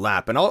send you on a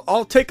lap. And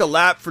I'll take a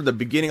lap for the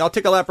beginning. I'll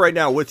take a lap right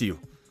now with you.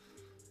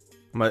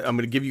 I'm going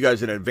to give you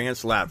guys an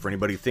advanced lap for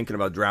anybody thinking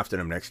about drafting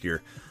him next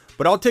year.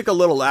 But I'll take a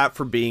little lap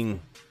for being,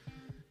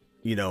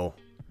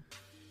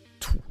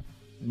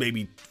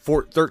 maybe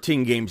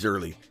 13 games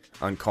early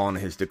on calling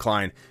his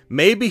decline.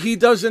 Maybe he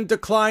doesn't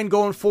decline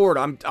going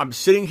forward. I'm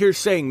sitting here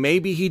saying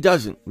maybe he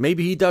doesn't.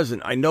 Maybe he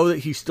doesn't. I know that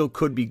he still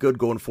could be good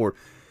going forward.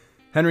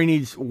 Henry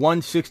needs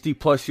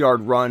 160-plus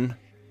yard run.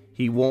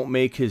 He won't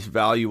make his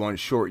value on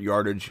short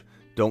yardage.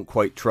 Don't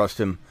quite trust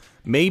him.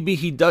 Maybe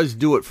he does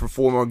do it for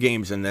 4 more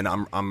games, and then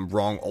I'm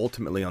wrong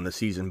ultimately on the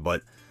season.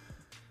 But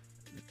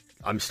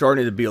I'm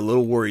starting to be a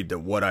little worried that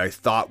what I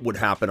thought would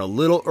happen a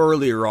little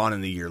earlier on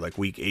in the year, like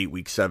week 8,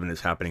 week 7,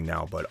 is happening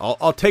now. But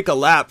I'll take a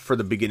lap for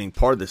the beginning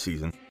part of the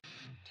season.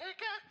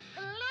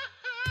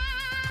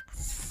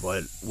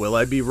 But will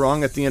I be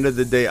wrong at the end of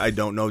the day? I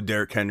don't know.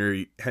 Derrick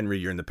Henry,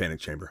 you're in the panic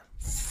chamber.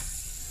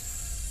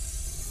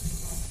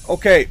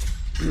 Okay.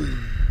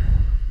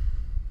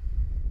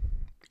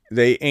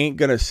 They ain't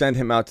going to send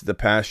him out to the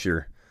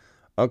pasture.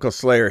 Uncle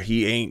Slayer,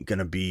 he ain't going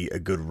to be a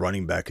good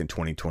running back in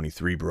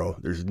 2023, bro.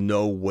 There's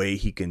no way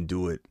he can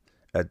do it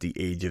at the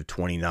age of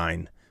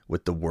 29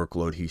 with the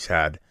workload he's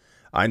had.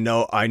 I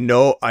know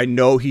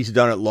he's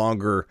done it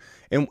longer.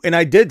 And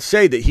I did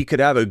say that he could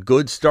have a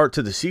good start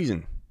to the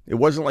season. It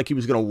wasn't like he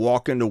was going to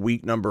walk into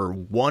week number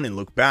 1 and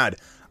look bad.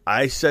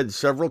 I said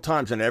several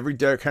times in every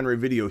Derrick Henry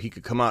video he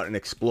could come out and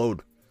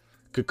explode.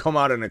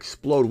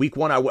 Week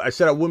 1, I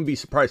said I wouldn't be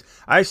surprised.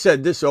 I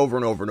said this over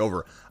and over and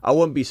over. I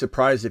wouldn't be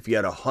surprised if he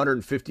had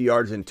 150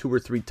 yards and 2 or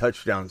 3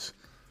 touchdowns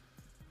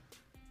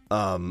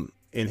in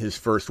his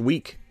first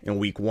week, in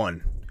week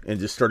 1, and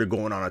just started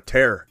going on a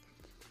tear.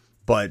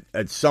 But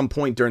at some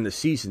point during the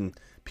season,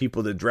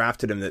 people that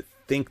drafted him that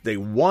think they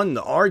won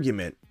the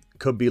argument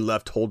could be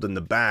left holding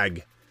the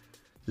bag.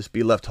 Just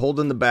be left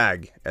holding the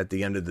bag at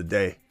the end of the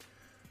day.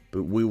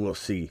 But we will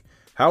see.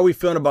 How are we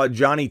feeling about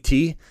Johnny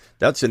T?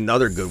 That's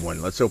another good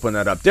one. Let's open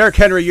that up. Derrick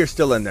Henry, you're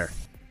still in there.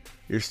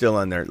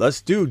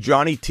 Let's do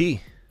Johnny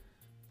T.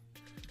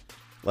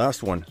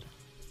 Last one.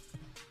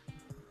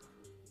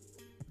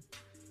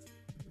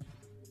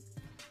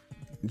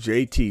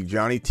 JT,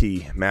 Johnny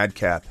T,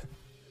 Madcap.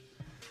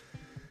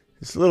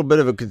 It's a little bit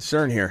of a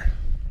concern here.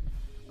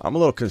 I'm a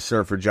little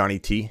concerned for Johnny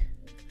T.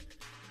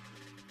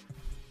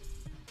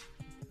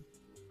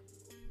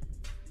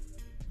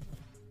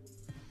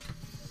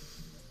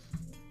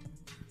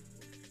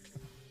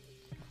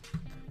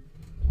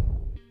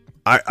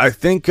 I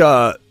think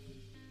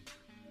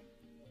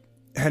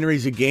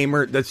Henry's a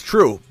gamer. That's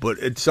true, but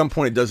at some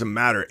point it doesn't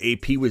matter.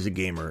 AP was a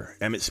gamer.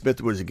 Emmitt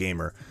Smith was a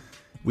gamer.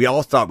 We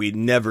all thought we'd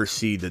never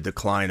see the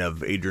decline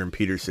of Adrian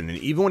Peterson. And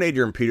even when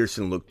Adrian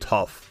Peterson looked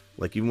tough,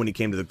 like even when he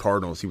came to the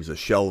Cardinals, he was a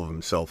shell of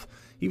himself.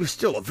 He was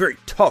still a very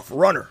tough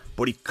runner,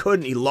 but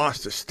he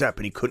lost a step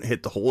and he couldn't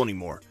hit the hole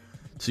anymore.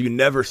 So you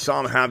never saw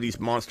him have these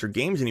monster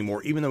games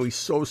anymore, even though he's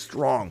so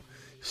strong.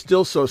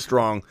 Still so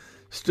strong,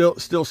 still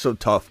so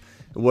tough.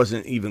 It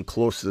wasn't even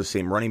close to the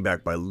same running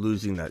back by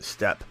losing that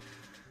step.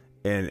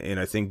 And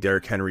I think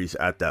Derrick Henry's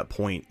at that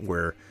point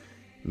where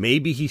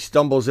maybe he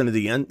stumbles into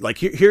the end. Like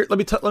here, let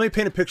me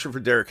paint a picture for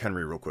Derrick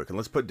Henry real quick, and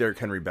let's put Derrick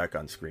Henry back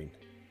on screen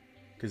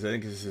because I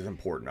think this is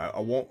important. I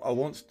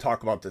won't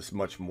talk about this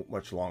much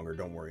longer.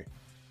 Don't worry.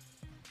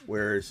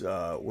 Where's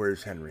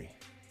Henry?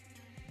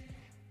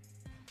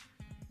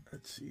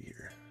 Let's see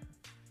here.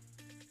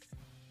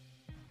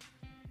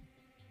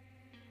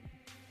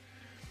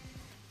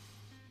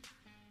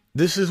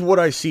 This is what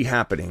I see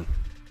happening.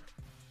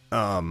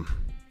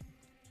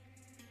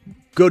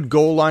 Good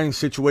goal line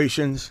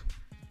situations.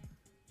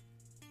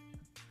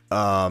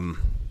 The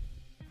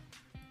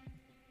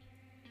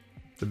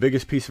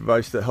biggest piece of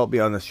advice that helped me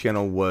on this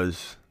channel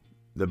was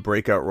the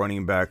breakout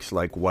running backs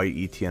like White,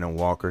 Etienne, and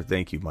Walker.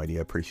 Thank you, Mighty.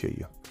 I appreciate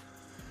you.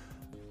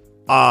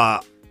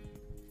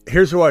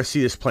 Here's how I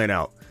see this playing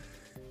out.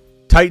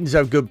 Titans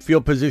have good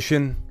field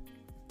position.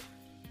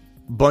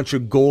 Bunch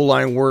of goal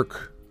line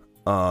work.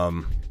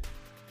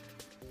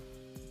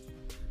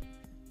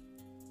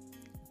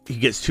 He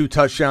gets 2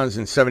 touchdowns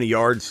and 70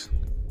 yards.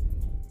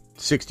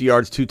 60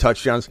 yards, 2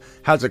 touchdowns.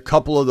 Has a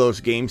couple of those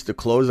games to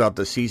close out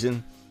the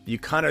season. You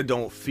kind of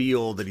don't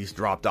feel that he's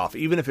dropped off.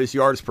 Even if his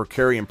yards per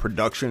carry and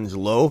production is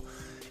low,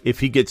 if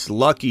he gets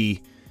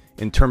lucky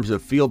in terms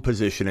of field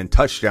position and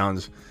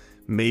touchdowns,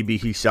 maybe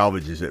he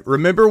salvages it.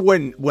 Remember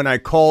when I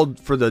called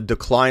for the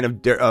decline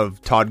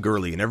of Todd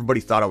Gurley and everybody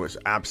thought I was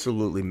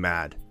absolutely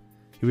mad?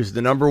 He was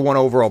the number 1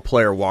 overall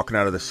player walking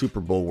out of the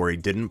Super Bowl where he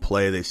didn't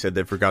play. They said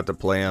they forgot to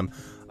play him.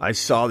 I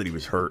saw that he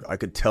was hurt. I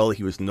could tell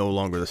he was no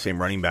longer the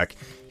same running back.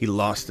 He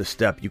lost a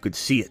step. You could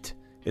see it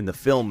in the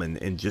film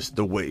and just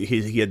the way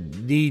he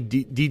had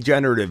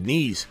degenerative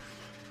knees.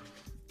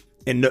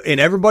 And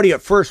everybody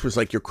at first was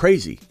like, you're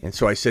crazy. And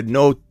so I said,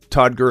 no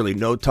Todd Gurley,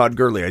 no Todd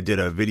Gurley. I did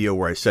a video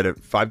where I said it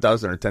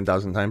 5,000 or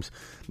 10,000 times.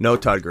 No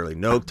Todd Gurley,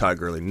 no Todd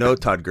Gurley, no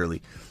Todd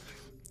Gurley.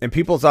 And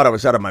people thought I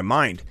was out of my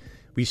mind.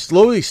 We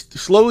slowly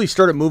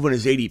started moving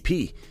his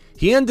ADP.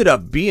 He ended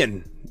up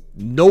being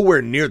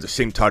nowhere near the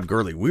same Todd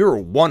Gurley. We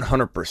were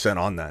 100%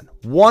 on that.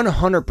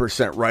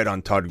 100% right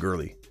on Todd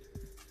Gurley.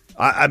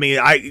 I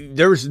mean,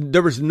 there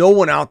was no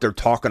one out there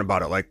talking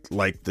about it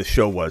like the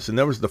show was. And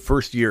that was the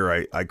first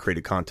year I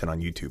created content on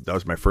YouTube. That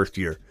was my first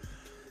year.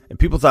 And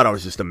people thought I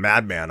was just a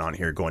madman on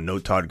here going, no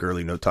Todd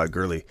Gurley, no Todd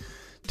Gurley.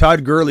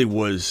 Todd Gurley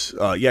was,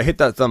 hit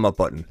that thumb up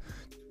button.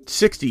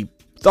 60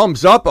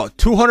 thumbs up,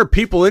 200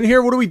 people in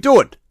here. What are we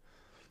doing?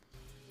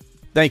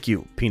 Thank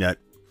you, Peanut.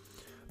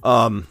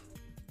 But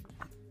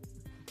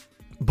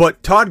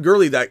Todd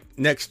Gurley that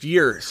next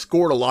year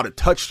scored a lot of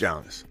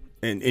touchdowns.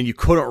 And you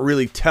couldn't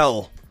really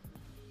tell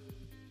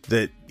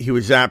that he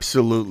was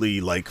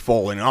absolutely like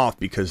falling off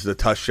because the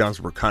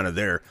touchdowns were kind of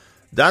there.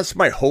 That's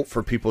my hope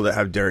for people that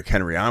have Derrick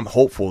Henry. I'm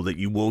hopeful that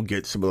you will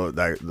get some of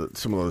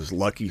those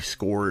lucky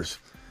scores,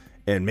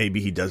 and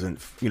maybe he doesn't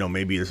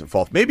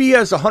fall. Maybe he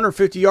has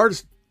 150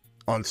 yards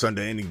on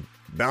Sunday and he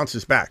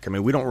bounces back. I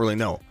mean, we don't really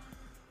know.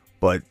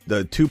 But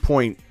the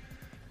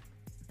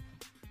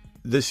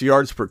this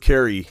yards per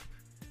carry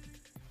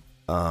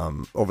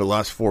over the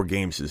last 4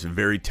 games is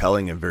very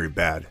telling and very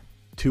bad.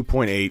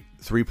 2.8,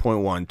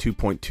 3.1,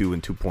 2.2,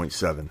 and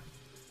 2.7.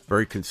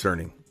 Very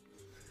concerning.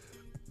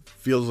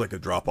 Feels like a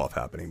drop-off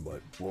happening,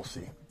 but we'll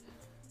see.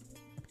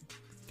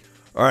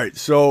 All right,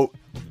 so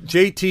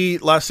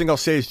JT, last thing I'll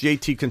say is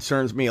JT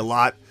concerns me a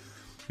lot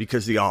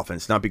because of the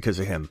offense, not because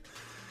of him.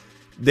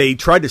 They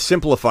tried to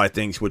simplify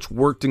things, which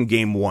worked in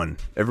game 1.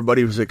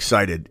 Everybody was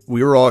excited.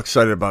 We were all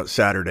excited about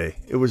Saturday.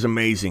 It was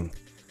amazing.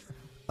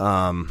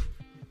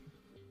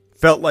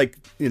 Felt like,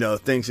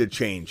 things had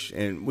changed,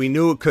 and we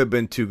knew it could have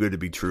been too good to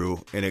be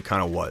true, and it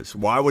kind of was.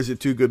 Why was it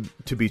too good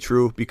to be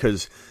true?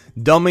 Because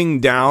dumbing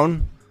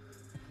down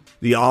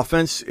the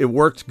offense, it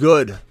worked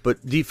good,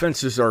 but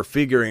defenses are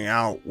figuring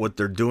out what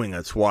they're doing.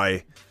 That's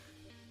why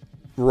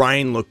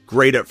Ryan looked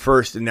great at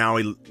first, and now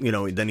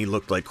then he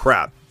looked like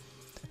crap.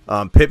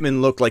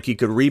 Pittman looked like he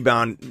could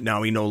rebound.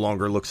 Now he no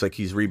longer looks like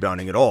he's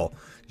rebounding at all.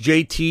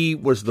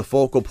 JT was the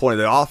focal point of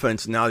the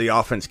offense. Now the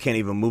offense can't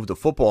even move the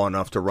football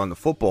enough to run the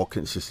football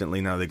consistently.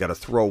 Now they got to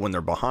throw when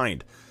they're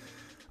behind.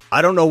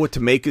 I don't know what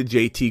to make of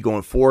JT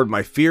going forward.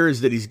 My fear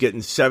is that he's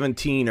getting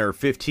 17 or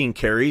 15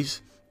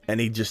 carries and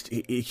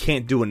he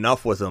can't do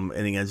enough with them,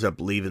 and he ends up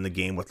leaving the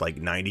game with like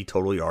 90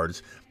 total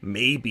yards,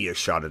 maybe a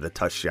shot at a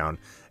touchdown,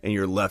 and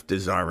you're left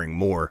desiring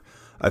more.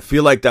 I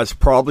feel like that's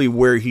probably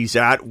where he's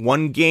at.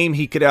 One game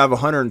he could have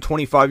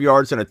 125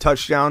 yards and a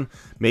touchdown,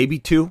 maybe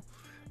 2,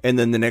 and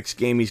then the next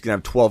game he's going to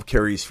have 12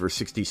 carries for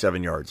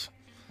 67 yards.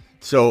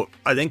 So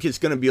I think it's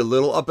going to be a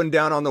little up and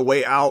down on the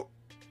way out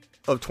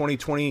of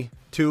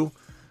 2022.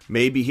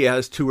 Maybe he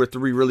has 2 or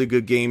 3 really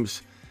good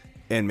games,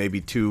 and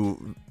maybe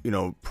 2,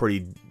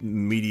 pretty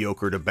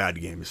mediocre to bad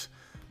games.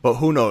 But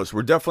who knows?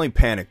 We're definitely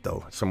panicked,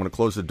 though, so I'm going to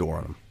close the door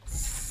on him.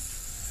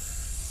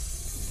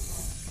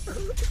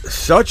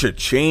 Such a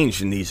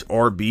change in these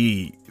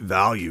RB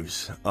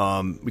values.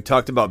 We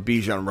talked about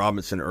Bijan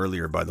Robinson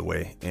earlier, by the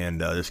way,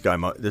 and this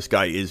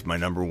guy is my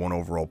number 1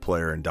 overall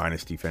player in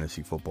Dynasty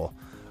Fantasy Football.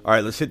 All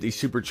right, let's hit these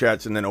super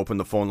chats and then open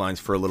the phone lines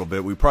for a little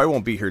bit. We probably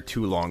won't be here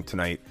too long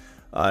tonight.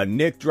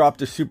 Nick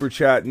dropped a super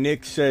chat.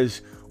 Nick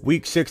says,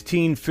 Week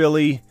 16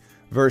 Philly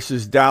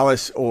versus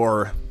Dallas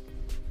or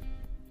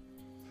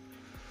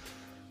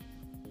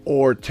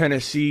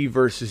Tennessee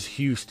versus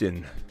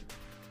Houston.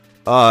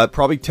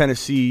 Probably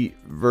Tennessee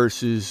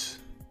versus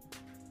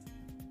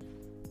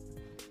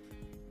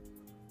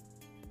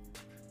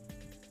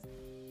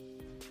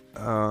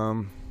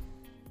probably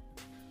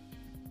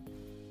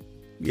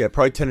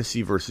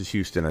Tennessee versus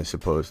Houston, I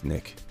suppose,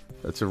 Nick.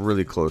 That's a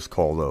really close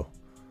call, though.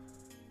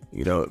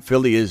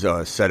 Philly is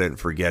set it and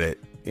forget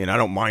it, and I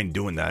don't mind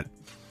doing that.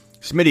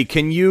 Smitty,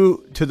 can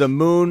you to the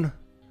moon?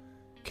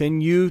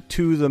 Deonta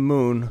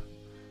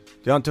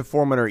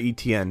Foreman or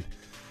ETN?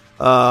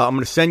 I'm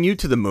going to send you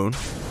to the moon.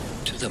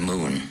 To the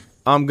moon.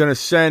 I'm going to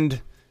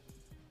send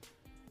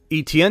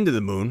ETN to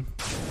the moon.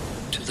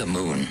 To the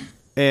moon.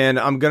 And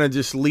I'm going to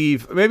just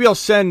leave. Maybe I'll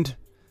send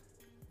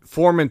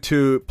Foreman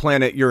to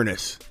planet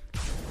Uranus.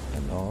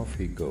 And off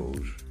he goes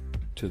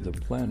to the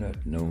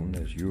planet known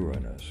as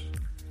Uranus.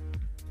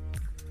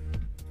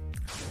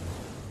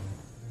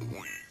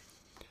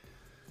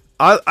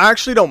 I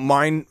actually don't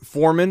mind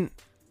Foreman,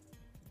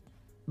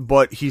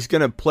 but he's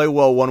going to play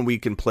well one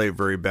week and play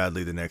very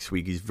badly the next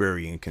week. He's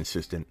very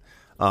inconsistent.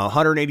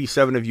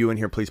 187 of you in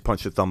here, please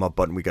punch the thumb up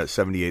button. We got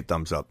 78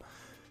 thumbs up.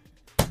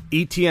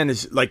 ETN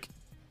is like,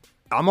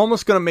 I'm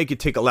almost going to make it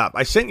take a lap.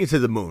 I sent you to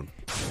the moon.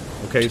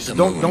 Okay, so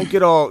don't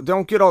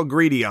get all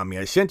greedy on me.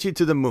 I sent you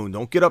to the moon.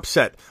 Don't get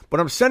upset. But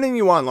I'm sending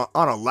you on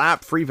a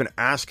lap for even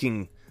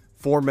asking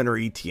Foreman or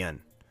ETN.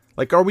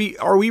 Like, are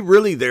we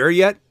really there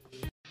yet?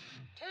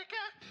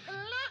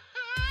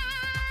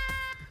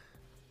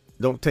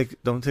 Don't take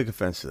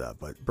offense to that,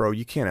 but bro,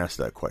 you can't ask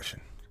that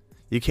question.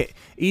 You can't.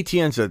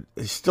 ETN's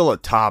is still a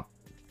top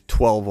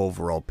 12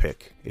 overall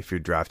pick if you're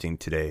drafting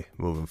today,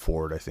 moving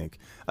forward. I think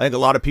a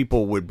lot of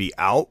people would be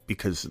out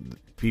because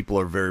people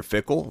are very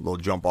fickle. They'll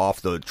jump off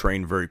the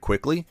train very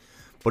quickly,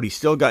 but he's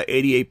still got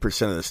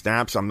 88% of the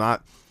snaps. I'm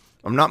not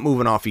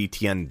moving off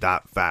ETN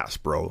that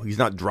fast, bro. He's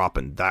not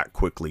dropping that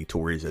quickly to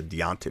where he's a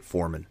Deonta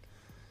Foreman.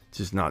 It's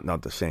just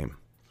not the same.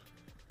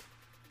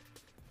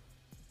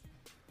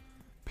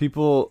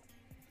 People.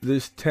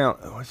 This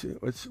talent,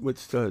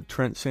 what's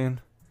Trent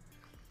saying?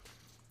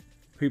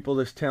 People,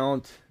 this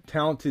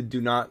talented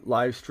do not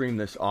live stream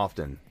this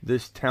often.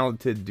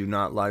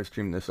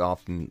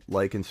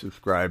 Like and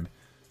subscribe.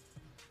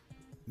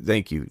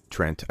 Thank you,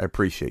 Trent. I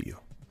appreciate you.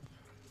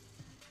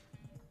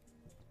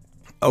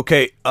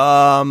 Okay,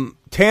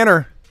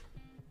 Tanner.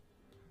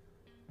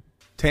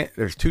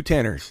 There's 2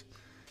 Tanners.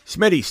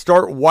 Smitty,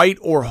 start White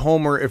or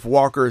Homer if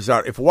Walker is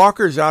out. If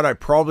Walker is out,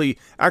 let me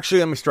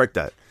strike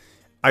that.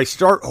 I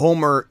start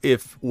Homer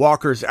if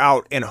Walker's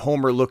out and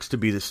Homer looks to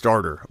be the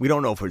starter. We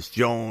don't know if it's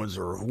Jones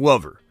or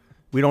whoever.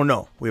 We don't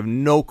know. We have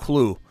no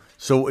clue.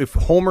 So if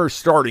Homer's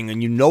starting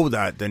and you know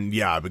that, then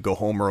yeah, I would go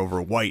Homer over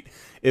White.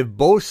 If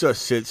Bosa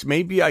sits,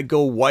 maybe I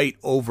go White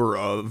over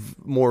a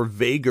more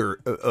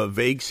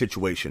vague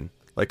situation,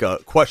 like a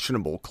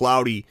questionable,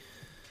 cloudy.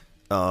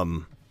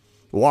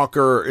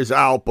 Walker is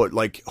out, but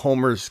like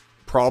Homer's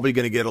probably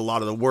going to get a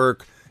lot of the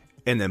work,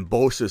 and then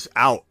Bosa's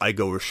out. I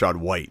go Rachaad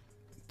White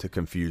to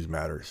confuse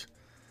matters,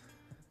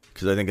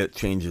 because I think it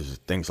changes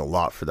things a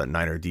lot for that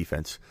Niner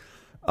defense.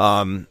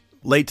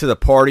 Late to the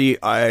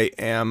party, I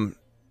am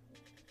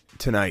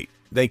tonight.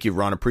 Thank you,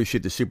 Ron.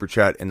 Appreciate the super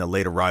chat and the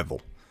late arrival.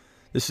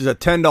 This is a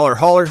 $10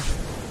 hauler.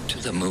 To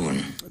the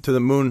moon. To the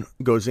moon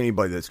goes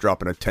anybody that's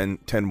dropping a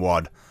 10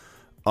 wad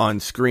on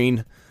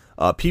screen.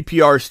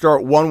 PPR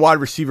start 1 wide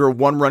receiver,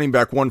 1 running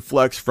back, 1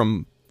 flex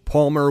from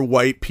Palmer,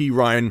 White, P.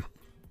 Ryan,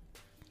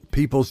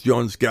 Peoples,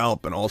 Jones,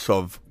 Gallup, and also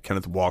of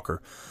Kenneth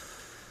Walker.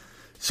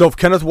 So if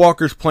Kenneth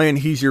Walker's playing,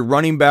 he's your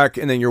running back,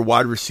 and then your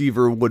wide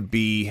receiver would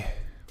be,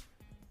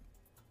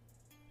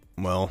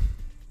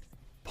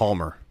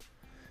 Palmer.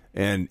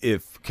 And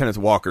if Kenneth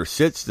Walker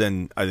sits,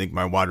 then I think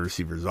my wide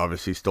receiver is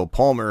obviously still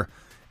Palmer,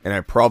 and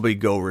I probably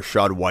go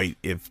Rachaad White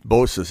if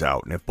Bosa's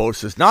out. And if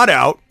Bosa's not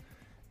out,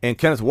 and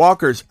Kenneth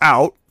Walker's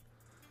out,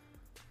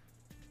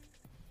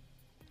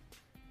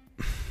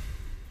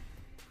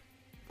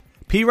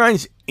 P.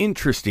 Ryan's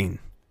interesting,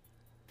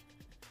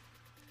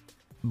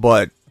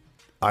 but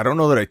I don't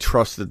know that I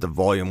trust that the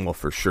volume will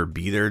for sure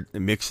be there.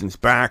 Mixon's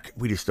back.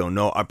 We just don't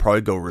know. I'd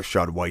probably go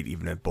Rashad White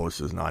even if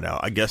Bosa's not out.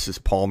 I guess it's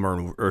Palmer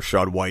and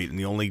Rashad White, and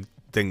the only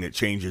thing that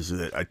changes is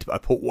that I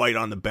put White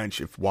on the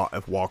bench if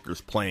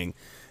Walker's playing,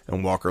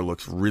 and Walker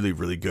looks really,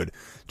 really good.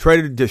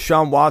 Traded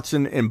Deshaun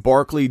Watson and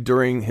Barkley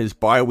during his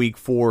bye week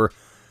for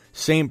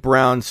St.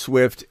 Brown,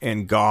 Swift,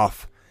 and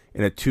Goff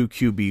in a 2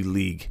 QB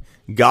league.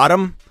 Got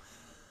him.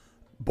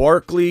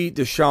 Barkley,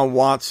 Deshaun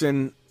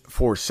Watson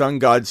for Sun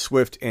God,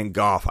 Swift, and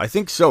Goff. I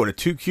think so. In a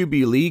 2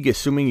 QB league,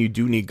 assuming you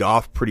do need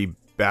Goff pretty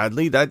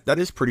badly, that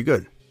is pretty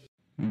good.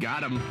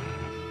 Got him.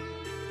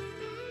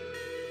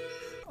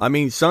 I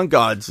mean, Sun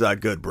God's that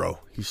good, bro.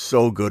 He's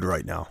so good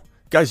right now.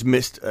 Guy's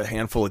missed a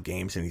handful of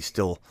games, and he's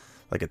still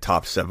like a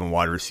top 7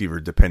 wide receiver,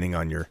 depending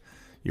on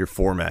your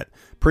format.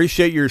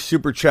 Appreciate your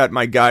super chat,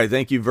 my guy.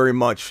 Thank you very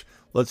much.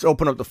 Let's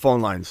open up the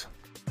phone lines.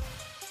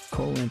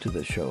 Call into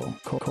the show.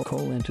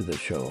 Call into the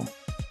show.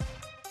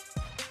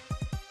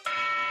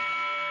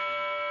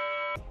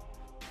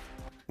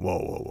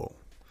 Whoa.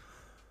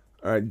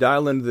 All right,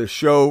 dial into the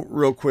show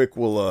real quick.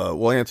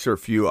 We'll answer a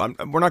few.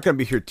 We're not going to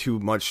be here too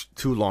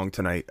long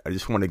tonight. I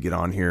just want to get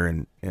on here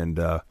and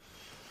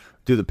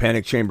do the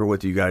Panic Chamber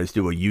with you guys.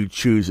 Do a You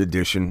Choose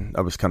edition.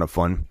 That was kind of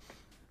fun.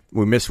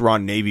 We missed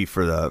Ron Navy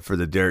for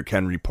the Derrick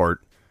Henry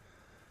part.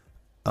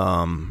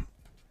 Ron,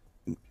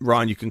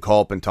 you can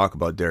call up and talk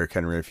about Derrick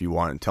Henry if you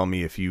want, and tell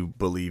me if you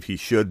believe he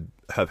should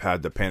have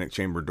had the Panic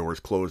Chamber doors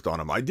closed on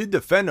him. I did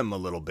defend him a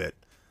little bit.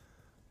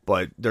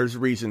 But there's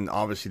reason,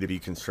 obviously, to be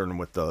concerned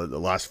with the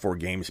last 4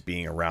 games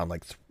being around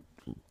like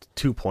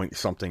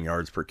 2-point-something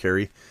yards per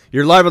carry.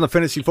 You're live on the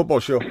Fantasy Football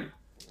Show.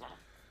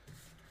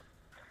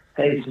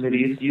 Hey,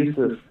 Smitty, it's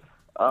Yusuf.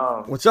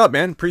 What's up,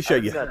 man?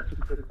 Appreciate you. I got 2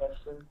 quick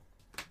questions.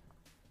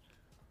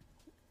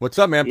 What's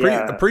up, man?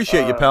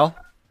 Appreciate you, pal.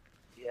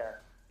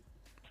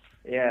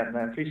 Yeah,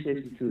 man.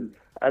 Appreciate you, too.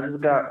 I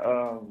just got...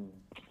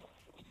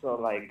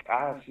 I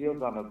have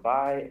Fields on a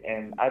bye,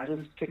 and I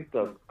just picked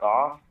up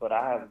Goff, but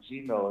I have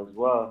Geno as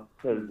well,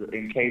 because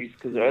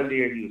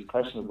earlier he was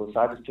questionable, so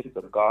I just picked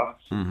up Goff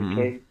in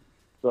case.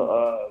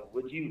 So,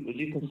 would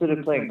you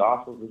consider playing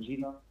Goff over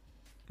Geno?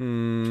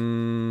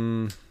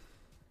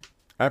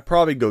 I'd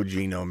probably go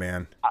Geno,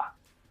 man.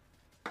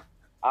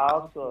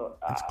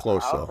 It's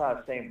close, I also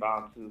have St.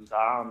 Brown, too, so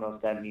I don't know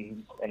if that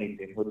means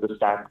anything with the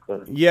stack.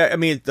 Yeah, I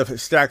mean, the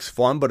stack's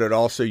fun, but it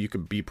also, you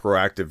could be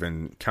proactive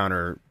and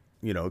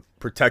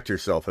protect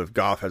yourself if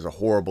Goff has a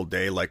horrible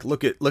day. Like,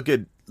 look at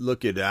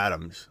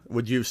Adams.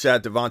 Would you have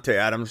sat Devontae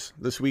Adams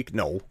this week?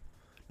 No,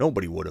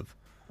 nobody would have.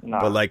 No.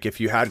 But like,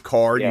 if you had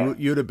Carr,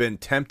 you'd have been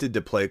tempted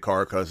to play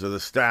Carr because of the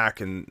stack,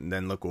 and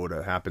then look what would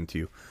have happened to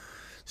you.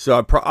 So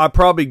I'd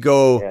probably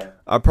go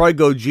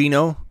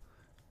Geno,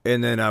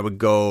 and then I would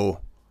go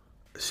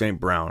St.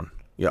 Brown.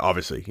 Yeah,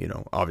 obviously.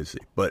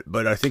 But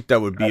I think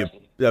that would be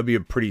that'd be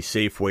a pretty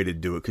safe way to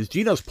do it, because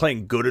Geno's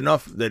playing good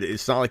enough that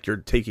it's not like you're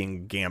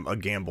taking a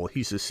gamble.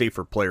 He's a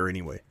safer player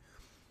anyway.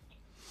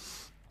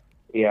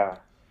 Yeah.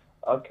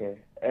 Okay.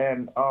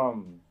 And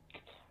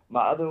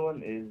my other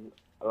one is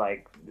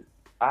like,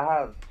 I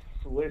have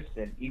Swift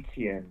and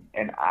Etienne,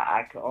 and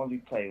I can only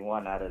play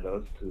one out of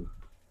those 2.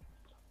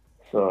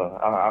 So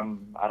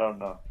I don't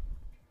know.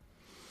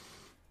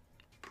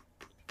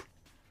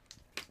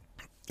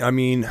 I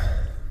mean,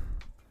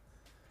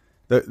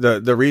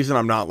 the reason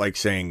I'm not like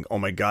saying, oh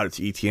my God, it's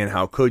Etienne,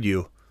 how could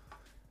you,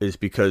 is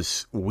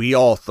because we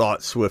all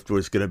thought Swift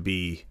was going to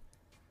be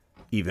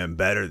even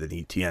better than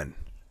Etienne.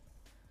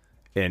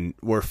 And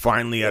we're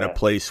finally at a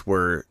place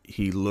where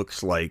he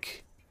looks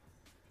like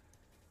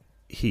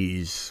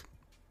he's...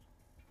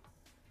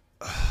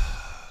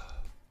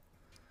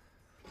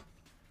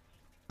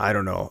 I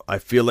don't know. I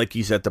feel like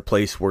he's at the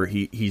place where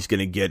he's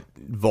going to get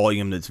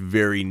volume that's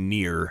very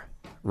near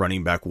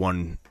running back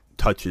 1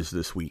 touches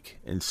this week.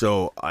 And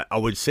so I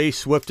would say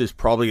Swift is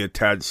probably a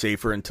tad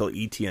safer until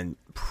Etienne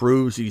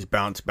proves he's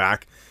bounced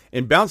back.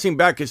 And bouncing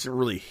back isn't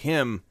really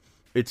him,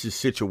 it's his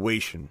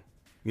situation.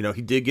 He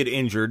did get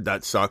injured.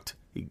 That sucked.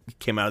 He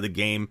came out of the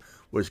game,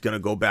 was going to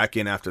go back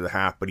in after the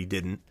half, but he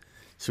didn't.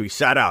 So he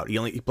sat out.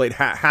 He played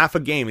half a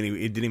game, and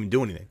he didn't even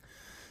do anything.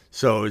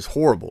 So it was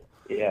horrible.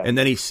 Yeah. And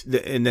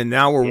then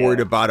now we're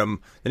worried about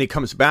him. Then he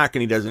comes back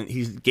and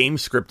he's game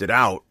scripted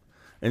out.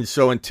 And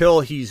so until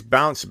he's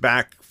bounced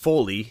back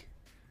fully,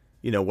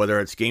 whether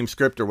it's game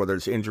script or whether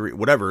it's injury,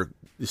 whatever,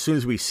 as soon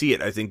as we see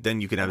it, I think then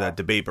you can have that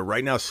debate. But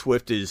right now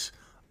Swift is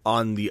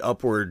on the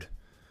upward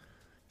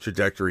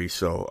trajectory,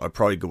 so I'd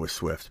probably go with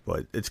Swift,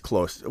 but it's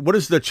close. What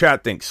does the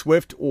chat think?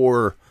 Swift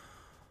or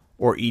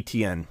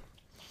Etienne?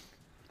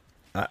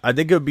 I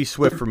think it would be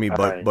Swift for me,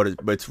 but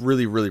it's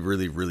really, really,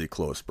 really, really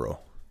close, bro.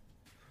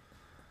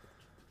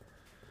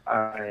 All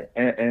right,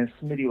 and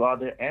Smitty, while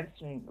they're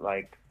answering,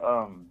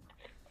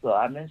 so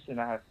I mentioned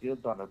I have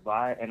Fields on a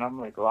bye, and I'm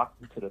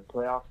locked into the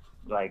playoffs.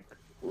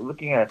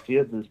 Looking at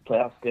Fields'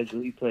 playoff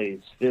schedule, he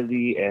plays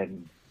Philly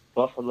and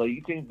Buffalo.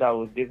 You think that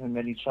would give him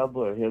any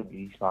trouble, or he'll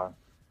be fine?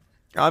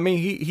 I mean,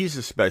 he's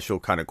a special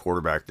kind of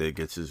quarterback that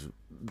gets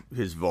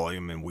his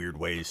volume in weird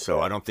ways.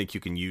 So I don't think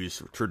you can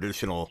use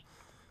traditional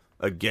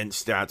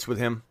against stats with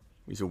him.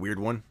 He's a weird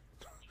one.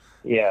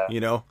 Yeah. You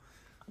know?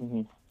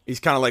 Mhm. He's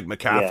kind of like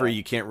McCaffrey. Yeah.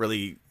 You can't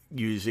really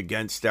use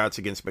against stats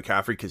against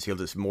McCaffrey because he'll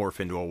just morph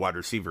into a wide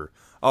receiver.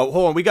 Oh,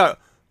 hold on. We got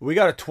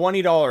a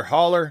 $20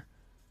 hauler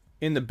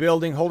in the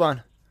building. Hold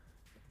on.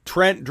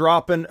 Trent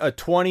dropping a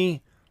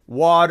 20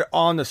 wad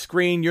on the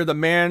screen. You're the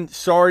man.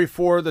 Sorry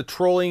for the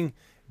trolling.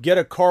 Get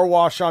a car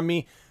wash on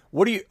me.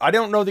 I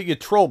don't know that you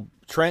trolled,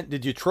 Trent.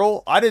 Did you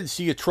troll? I didn't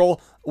see you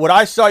troll. What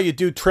I saw you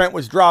do, Trent,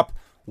 was drop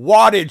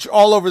wattage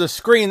all over the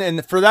screen.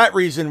 And for that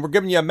reason, we're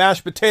giving you a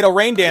mashed potato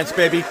rain dance,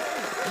 baby.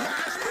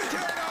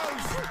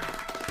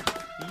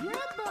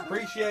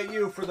 Appreciate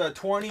you for the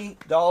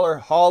 $20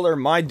 hauler,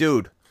 my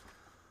dude.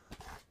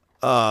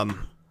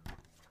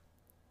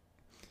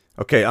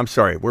 Okay, I'm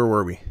sorry. Where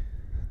were we?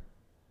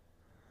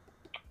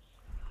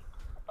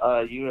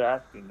 You were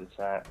asking the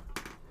chat.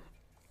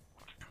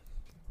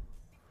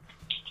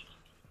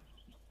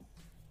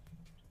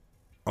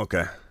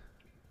 Okay.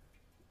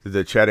 Did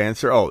the chat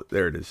answer? Oh,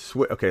 there it is.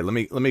 Okay, let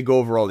me go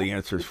over all the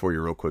answers for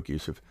you real quick,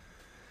 Yusuf.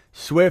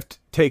 Swift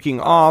taking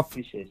off.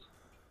 Appreciate it.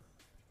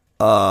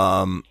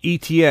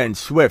 ETN,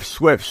 Swift.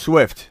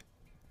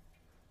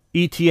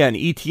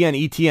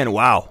 ETN.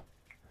 Wow.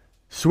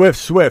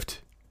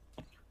 Swift.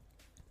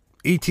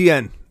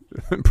 ETN.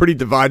 Pretty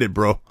divided,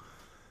 bro.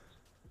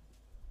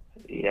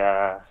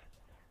 Yeah,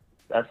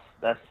 that's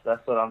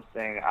what I'm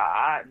saying.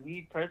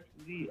 Me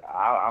personally,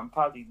 I'm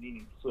probably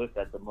leaning Swift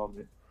at the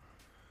moment.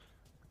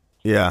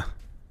 Yeah.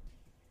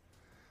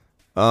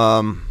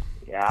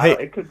 Yeah, Hey,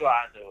 it could go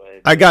either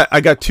way.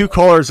 I got two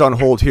callers on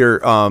hold here.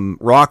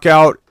 Rock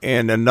Out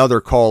and another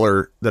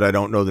caller that I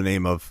don't know the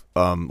name of.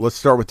 Let's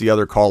start with the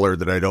other caller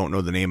that I don't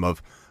know the name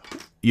of.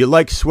 You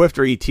like Swift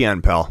or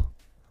ETN, pal?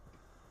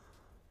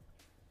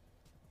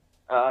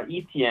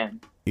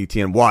 ETN.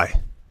 ETN. Why?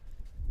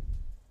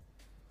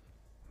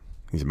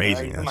 He's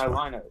amazing. He's in That's my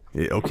why. lineup.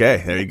 Yeah,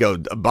 okay, there you go.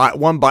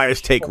 One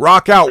biased take.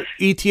 Rock Out.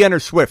 ETN or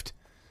Swift?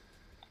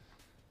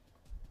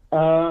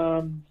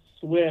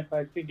 Swift.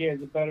 I think he has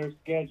a better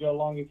schedule as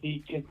long as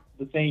he gets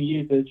the same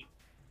usage.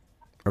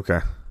 Okay.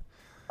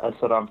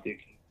 That's what I'm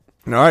thinking.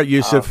 All right,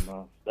 Yusuf.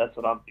 That's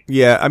what I'm thinking.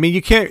 Yeah, I mean,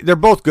 you can't. They're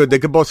both good. They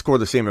could both score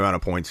the same amount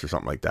of points or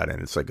something like that,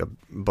 and it's like a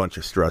bunch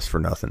of stress for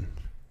nothing.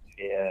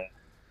 Yeah.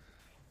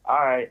 All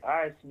right,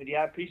 Smitty.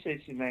 I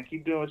appreciate you, man.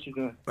 Keep doing what you're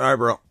doing. All right,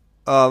 bro.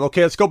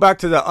 Okay, let's go back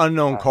to the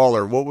unknown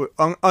caller.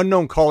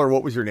 Unknown caller?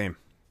 What was your name?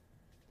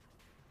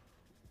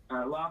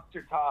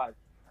 Lobster Todd.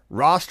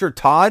 Roster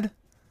Todd?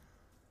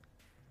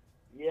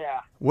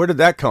 Yeah. Where did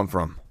that come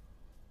from?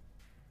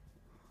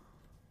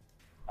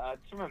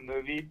 It's from a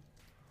movie.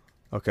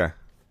 Okay.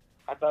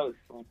 I thought it was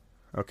fun.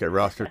 Okay,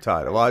 Roster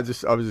Todd. Well, I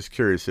was just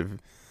curious if.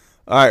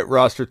 All right,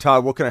 Roster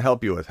Todd. What can I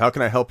help you with? How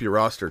can I help you,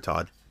 Roster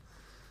Todd?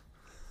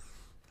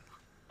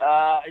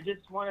 I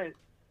just want to.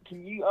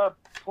 Can you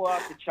pull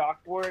out the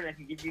chalkboard and I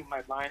can give you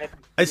my lineup?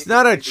 It's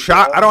not a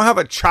chalk. I don't have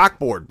a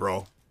chalkboard,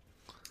 bro.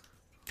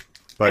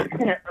 But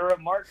or a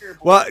marker board.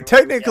 well,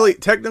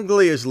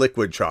 technically is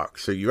liquid chalk,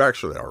 so you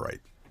actually are right.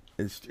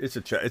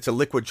 It's a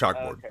liquid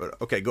chalkboard. Okay.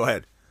 But okay, go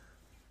ahead.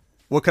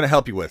 What can I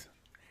help you with?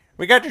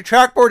 We got your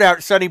chalkboard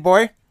out, Sonny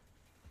boy.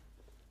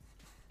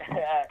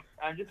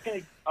 I'll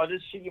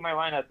just shoot you my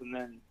lineup and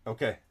then.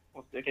 Okay.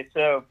 Okay,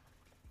 so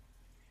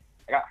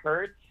I got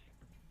Hurts,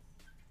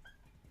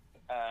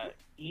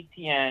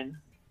 ETN.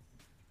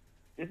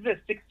 This is a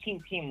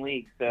 16-team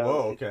league, so.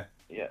 Whoa. Okay.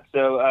 Yeah.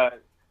 So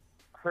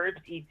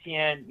Hurts,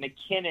 ETN,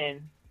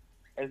 McKinnon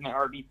as my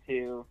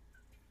RB2,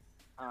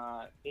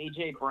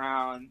 AJ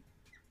Brown,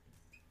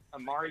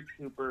 Amari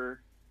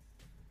Cooper,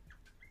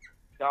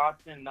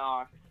 Dawson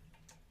Knox,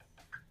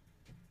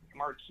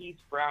 Marquise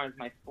Brown is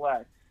my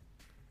flex.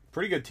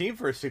 Pretty good team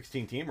for a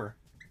 16-teamer.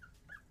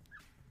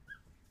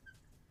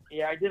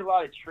 Yeah, I did a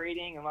lot of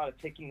trading, a lot of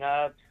picking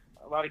up.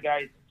 A lot of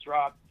guys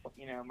dropped,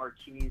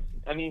 Marquise.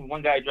 I mean,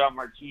 one guy dropped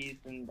Marquise,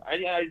 and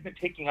I've been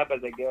picking up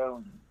as I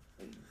go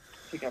and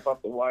picking up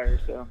off the wire.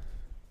 So,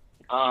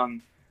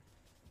 and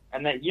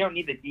then you don't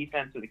need the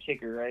defense or the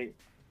kicker, right?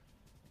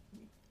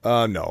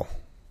 No.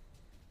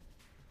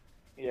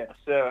 Yeah.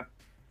 So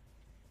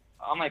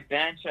on my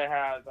bench, I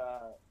have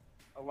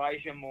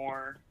Elijah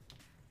Moore,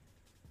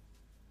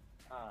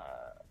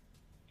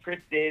 Chris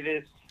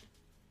Davis,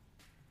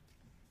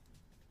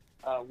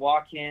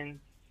 Watkins,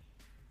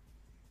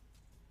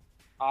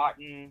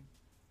 Otten,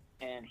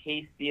 and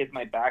Hasty as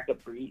my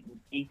backup for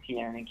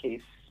ETN in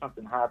case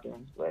something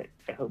happens, but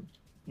I hope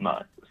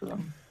not. So.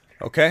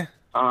 Okay.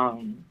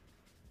 And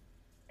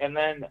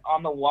then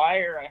on the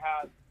wire, I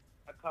have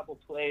a couple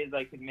plays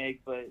I could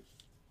make, but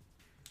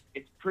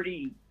it's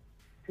pretty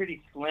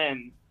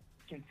slim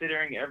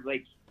considering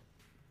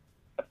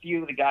a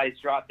few of the guys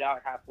dropped out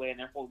halfway and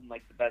they're holding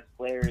the best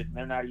players and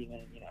they're not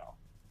even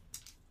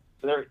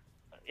so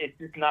it's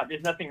just not,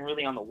 there's nothing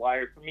really on the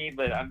wire for me,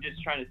 but I'm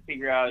just trying to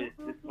figure out if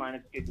this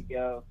lineup's good to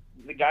go.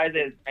 The guys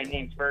that I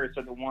named first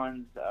are the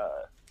ones.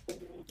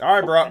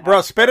 All right,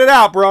 bro, spit it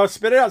out, bro.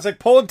 Spit it out. It's like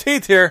pulling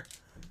teeth here.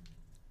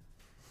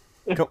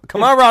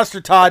 Come on,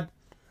 Roster Todd.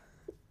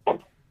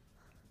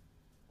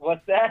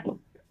 What's that?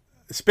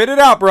 Spit it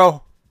out,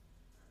 bro.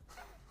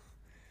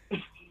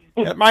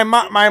 My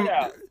mom,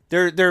 Yeah.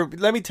 they're.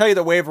 Let me tell you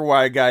the waiver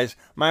wire, guys.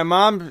 My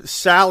mom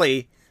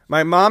Sally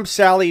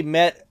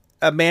met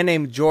a man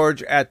named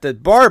George at the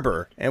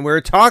barber, and we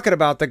were talking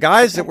about the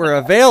guys that were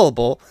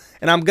available.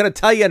 And I'm going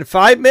to tell you in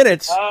 5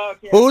 minutes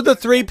Okay. who the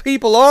 3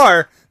 people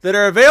are that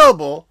are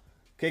available.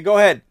 Okay, go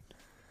ahead.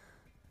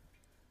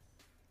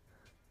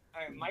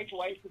 All right, Mike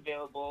White's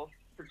available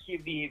for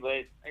QB,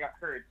 but I got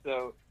hurt.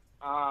 So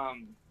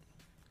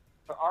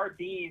for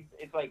RBs,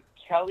 it's like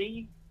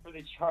Kelly for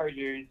the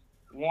Chargers,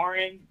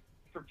 Warren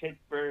for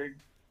Pittsburgh,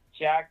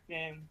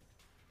 Jackson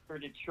for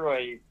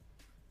Detroit.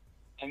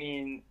 I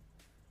mean,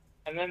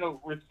 and then the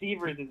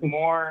receivers is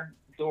Moore,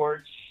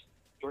 Dortch,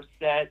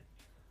 Dorsett,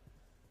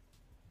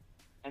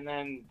 and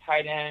then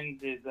tight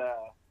ends is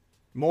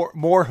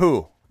More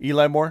who?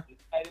 Eli Moore?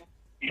 tight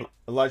end-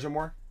 Elijah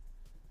Moore?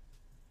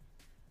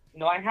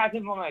 no, I have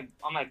him on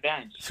my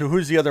bench. So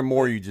who's the other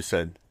Moore you just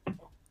said?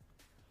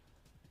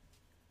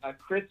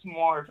 Chris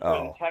Moore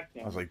for the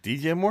Texans. I was like,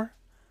 DJ Moore?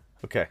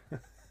 Okay.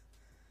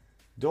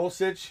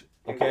 Dulcich.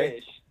 I Okay.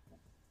 wish.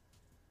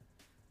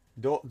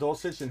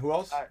 Dulcich and who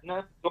else?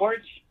 No,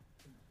 Dortch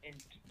and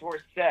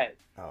Dorsett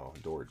Oh,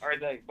 Dortch. are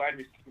the wide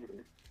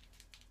receivers.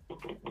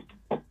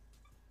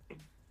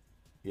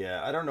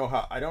 Yeah, I don't know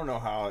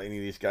how any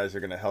of these guys are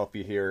going to help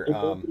you here.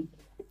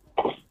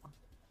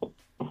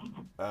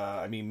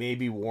 I mean,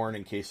 maybe Warren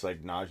in case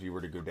like Najee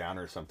were to go down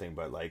or something,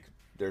 but like,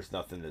 there's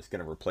nothing that's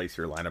going to replace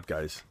your lineup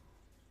guys.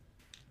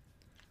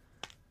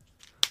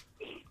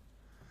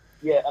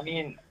 Yeah, I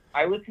mean,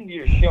 I listen to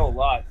your show a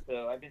lot,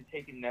 so I've been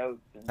taking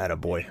notes and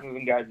Attaboy.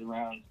 moving guys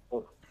around.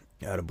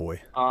 Attaboy.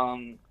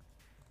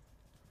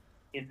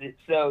 Is it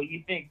so?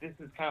 You think this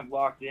is kind of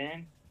locked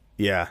in?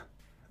 Yeah,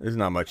 there's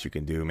not much you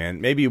can do,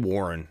 man. Maybe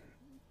Warren.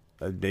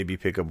 I'd maybe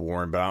pick up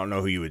Warren, but I don't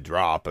know who you would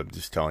drop. I'm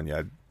just telling you,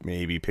 I'd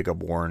maybe pick up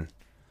Warren.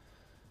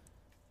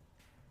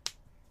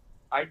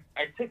 I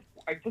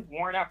took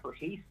Warren out for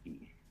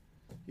Hasty.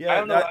 Yeah, I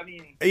don't know. I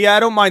mean, yeah, I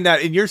don't mind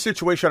that. In your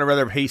situation, I'd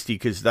rather have Hasty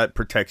because that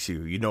protects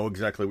you. You know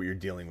exactly what you're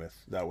dealing with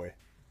that way.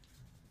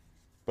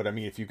 But, I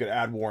mean, if you could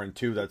add Warren,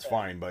 too, that's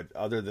fine. But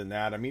other than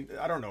that, I mean,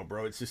 I don't know,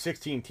 bro. It's a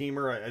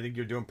 16-teamer. I think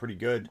you're doing pretty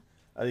good.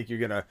 I think you're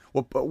going to...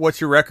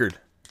 What's your record?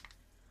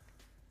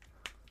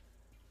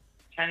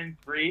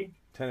 10-3.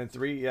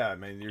 10-3? Yeah, I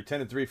mean, you're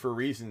 10-3 for a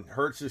reason.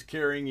 Hurts is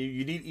carrying you.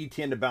 You need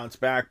ETN to bounce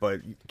back,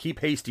 but keep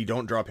Hasty.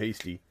 Don't drop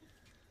Hasty.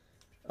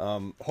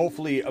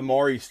 Hopefully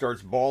Amari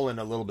starts balling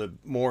a little bit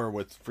more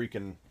with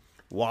freaking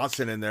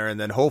Watson in there, and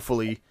then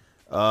hopefully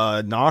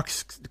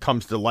Knox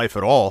comes to life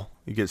at all.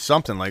 You get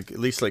something like at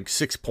least like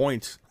 6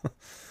 points.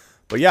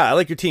 But yeah, I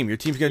like your team. Your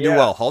team's gonna do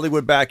well.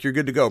 Hollywood back, you're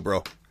good to go,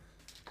 bro.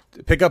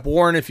 Pick up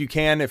Warren if you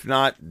can. If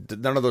not,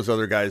 none of those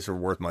other guys are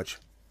worth much.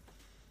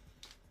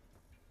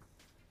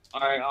 All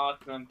right,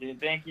 awesome,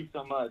 dude. Thank you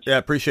so much. Yeah,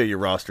 appreciate your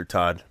roster,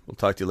 Todd. We'll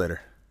talk to you later.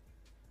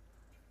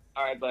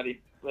 All right, buddy.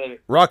 Later.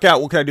 Rock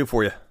out. What can I do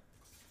for you?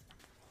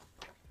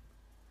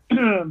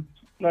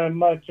 Not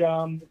much.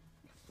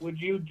 Would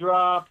you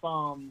drop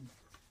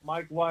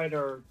Mike White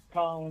or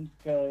Collins?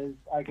 Because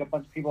I got a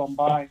bunch of people on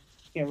buy.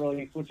 Can't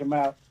really switch them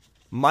out.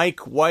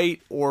 Mike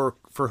White or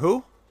for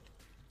who?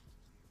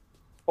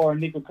 Or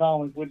Nico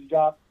Collins. Would you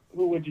drop?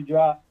 Who would you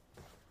drop?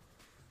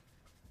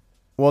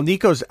 Well,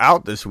 Nico's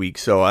out this week,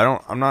 so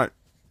I'm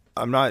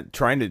not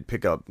trying to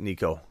pick up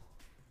Nico.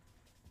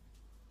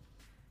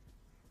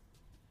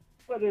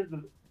 But here's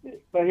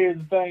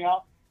the thing.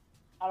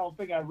 I don't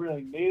think I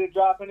really need to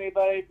drop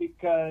anybody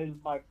because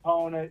my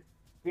opponent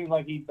seems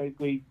like he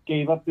basically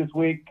gave up this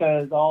week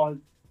because all his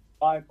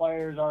 5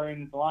 players are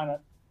in his lineup.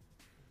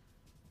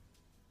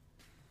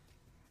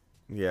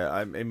 Yeah,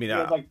 I mean, He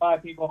has like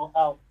 5 people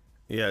out.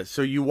 yeah.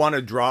 So you want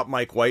to drop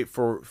Mike White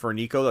for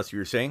Nico? That's what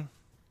you're saying?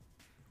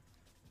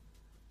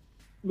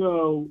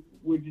 No,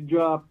 would you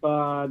drop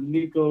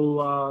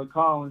Nico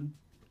Collins?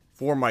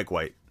 For Mike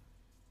White.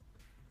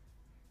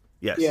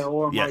 Yes. Yeah,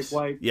 or yes. Mike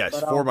White. Yes,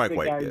 but I for don't Mike think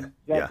White. I Yeah.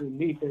 exactly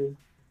need to.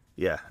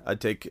 Yeah, I'd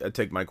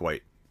take Mike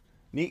White.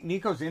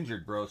 Nico's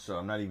injured, bro, so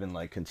I'm not even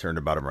like concerned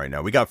about him right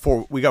now. We got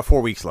 4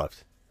 weeks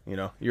left. You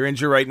know, you're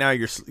injured right now.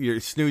 You're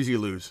snooze, you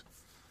lose.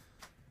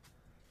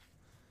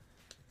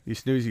 You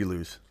snooze, you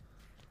lose.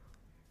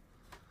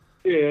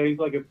 Yeah, he's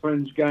like a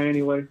fringe guy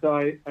anyway, so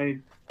I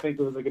think it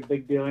was like a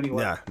big deal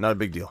anyway. Yeah, not a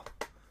big deal.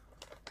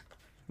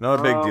 Not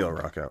a big deal,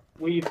 Rockout.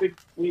 What do you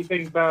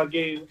think about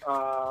getting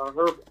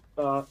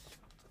Chuba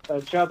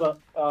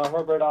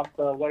Herbert off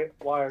the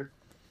wire?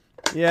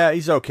 Yeah,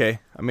 he's okay.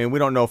 I mean, we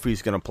don't know if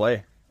he's going to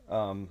play,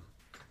 you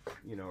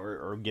know,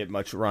 or get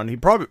much run. He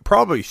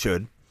probably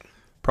should.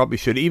 Probably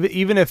should.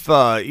 Even if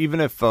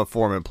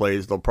Foreman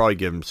plays, they'll probably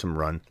give him some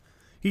run.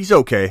 He's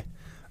okay.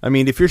 I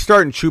mean, if you're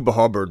starting Chuba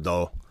Hubbard,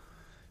 though,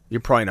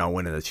 you're probably not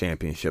winning the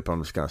championship.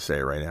 I'm just going to say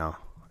it right now.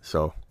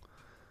 So,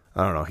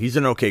 I don't know. He's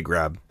an okay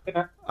grab.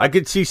 Yeah. I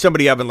could see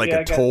somebody having like Yeah,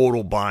 a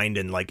total bind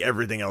and like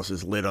everything else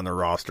is lit on the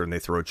roster and they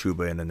throw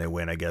Chuba in and they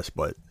win, I guess,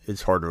 but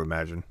it's hard to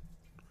imagine.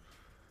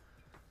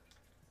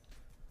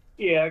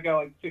 Yeah, I got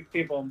like 6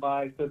 people on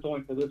buy, so it's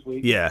only for this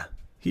week. Yeah.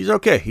 He's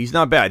okay. He's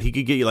not bad. He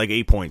could get you like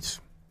 8 points.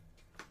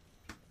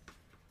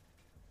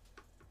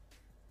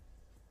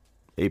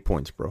 8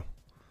 points, bro.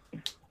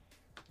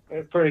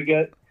 It's pretty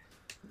good.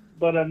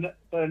 But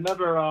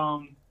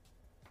another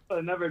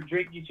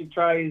drink you should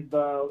try is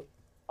the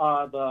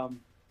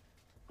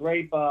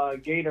grape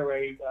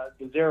Gatorade,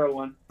 the zero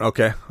one.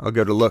 Okay, I'll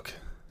go to look.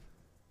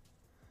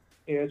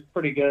 Yeah, it's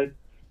pretty good.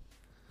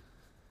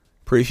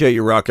 Appreciate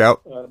you, Rock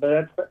Out. But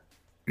that's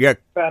Yeah.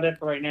 about it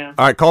for right now.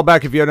 All right, call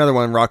back if you have another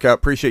one, Rock Out.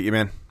 Appreciate you,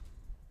 man.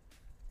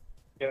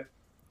 Yeah.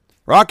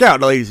 Rock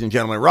Out, ladies and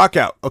gentlemen. Rock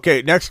Out.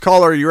 Okay, next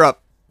caller, you're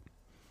up.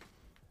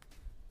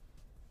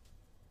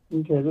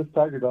 Okay, this is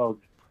Tiger Dog.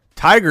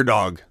 Tiger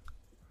Dog.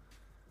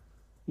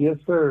 Yes,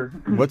 sir.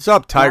 What's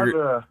up,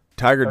 Tiger?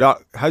 Tiger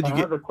Dog. I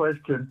have a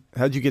question.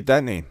 How'd you get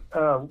that name?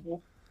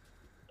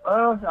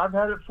 I've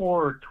had it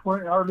for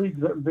 20. Our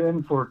league's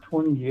been for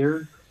 20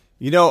 years.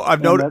 You know,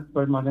 I've noticed. That's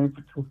been my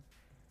name for.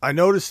 I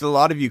noticed a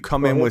lot of you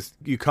come in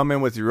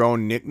with your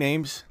own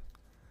nicknames,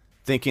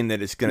 thinking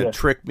that it's going to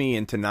trick me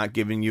into not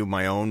giving you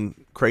my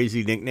own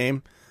crazy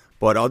nickname.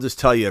 But I'll just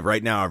tell you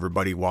right now,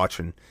 everybody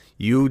watching,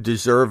 you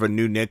deserve a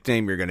new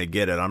nickname. You're going to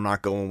get it. I'm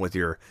not going with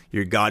your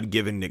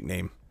God-given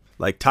nickname.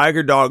 Like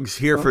Tiger Dog's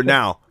here for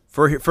now,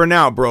 for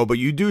now, bro. But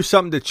you do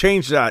something to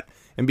change that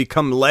and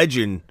become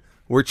legend.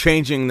 We're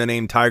changing the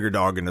name Tiger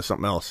Dog into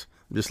something else.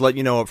 I'm just letting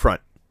you know up front.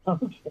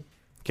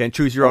 Can't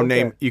choose your own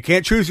name. You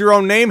can't choose your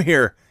own name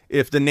here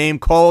if the name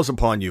calls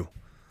upon you.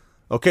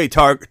 Okay,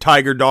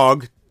 Tiger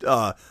Dog,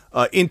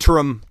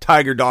 interim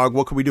Tiger Dog.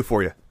 What can we do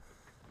for you?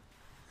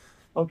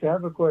 Okay, I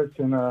have a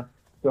question.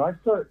 Do I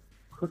start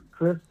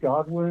Chris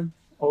Godwin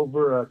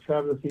over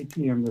Travis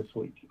Etienne this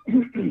week?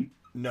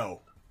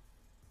 No.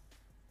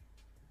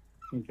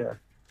 Okay.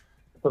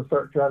 So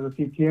start Travis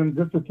Etienne.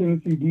 Just the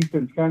Tennessee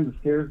defense kind of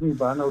scares me,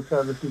 but I know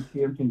Travis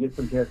Etienne can get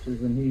some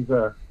catches, and he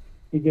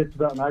gets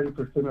about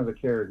 90% of the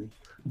carries.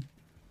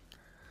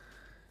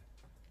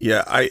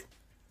 Yeah,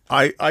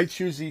 I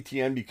choose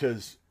Etienne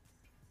because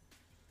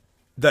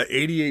the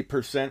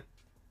 88%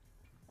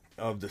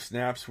 of the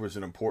snaps was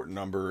an important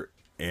number,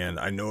 and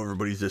I know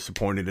everybody's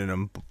disappointed in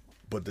him,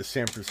 but the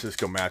San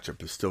Francisco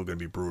matchup is still going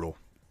to be brutal.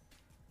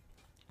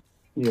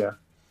 Yeah.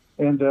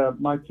 And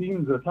my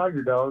team's the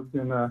Tiger Dogs,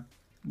 and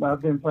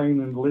I've been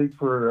playing in the league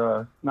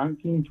for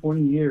 19,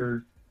 20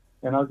 years,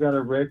 and I've got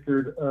a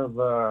record of,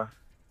 let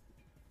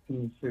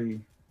me see,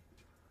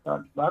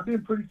 I've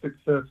been pretty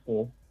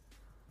successful.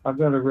 I've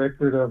got a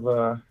record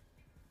of,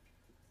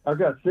 I've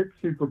got 6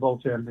 Super Bowl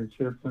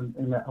championships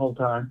in that whole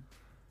time.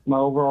 My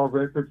overall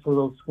record for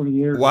those 20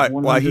 years.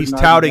 Why he's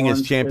touting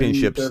his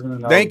championships.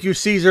 Thank you,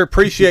 Caesar.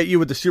 Appreciate you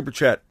with the super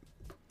chat.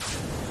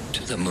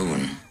 To the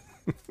moon.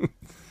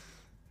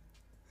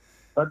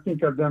 I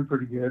think I've done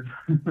pretty good.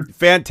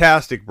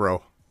 Fantastic,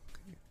 bro.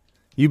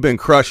 You've been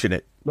crushing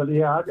it. But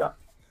yeah,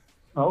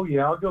 I'll go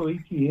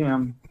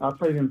ETM. I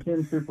played in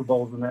 10 Super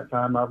Bowls in that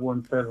time. I've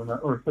won 7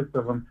 or 6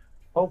 of them.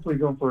 Hopefully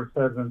going for a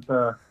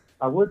 7th.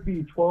 I would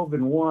be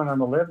 12-1. I'm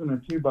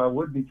 11-2, but I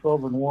would be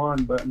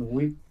 12-1. But in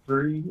week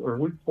 3 or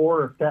week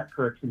 4, a stat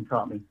correction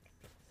caught me.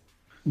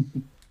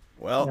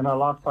 Well, and I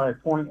lost by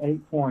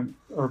 0.8 points,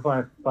 or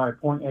by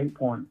 0.8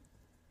 points.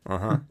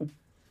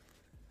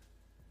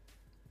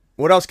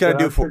 What else can I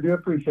do for? I do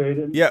appreciate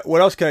it. Yeah.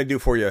 What else can I do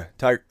for you,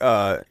 Tiger?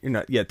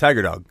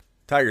 Tiger Dog.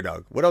 Tiger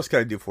Dog. What else can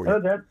I do for you?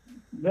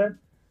 That's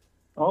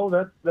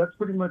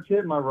pretty much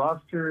it. My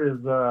roster is.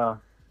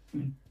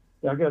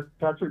 I got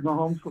Patrick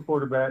Mahomes for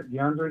quarterback,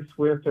 DeAndre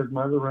Swift as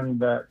my other running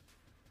back.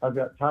 I've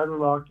got Tyler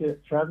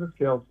Lockett, Travis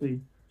Kelce,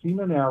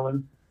 Keenan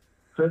Allen,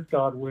 Chris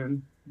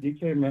Godwin,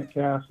 DK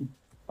Metcalf.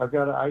 I've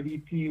got an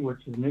IDP,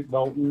 which is Nick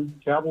Bolton,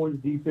 Cowboys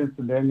defense,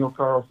 and Daniel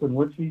Carlson,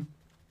 which he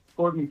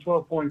scored me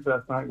 12 points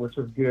last night, which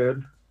was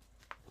good.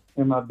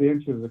 And my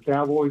bench is the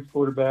Cowboys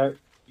quarterback,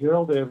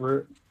 Gerald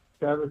Everett,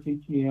 Travis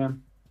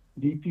Etienne,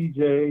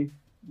 DPJ,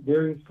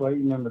 Darius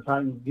Slayton, and the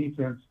Titans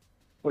defense,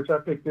 which I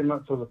picked them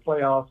up for the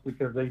playoffs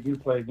because they do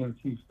play against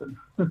Houston.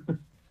 But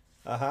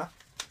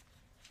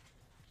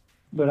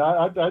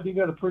I do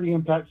got a pretty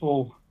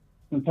impactful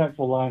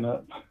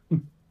lineup.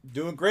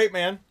 Doing great,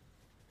 man.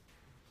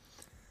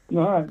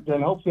 All right,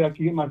 then hopefully I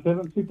can get my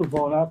 7th Super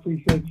Bowl, and I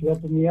appreciate you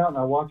helping me out, and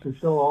I watch your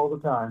show all the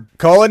time.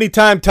 Call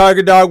anytime,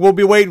 Tiger Dog. We'll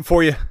be waiting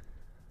for you.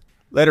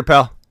 Later,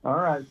 pal. All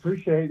right,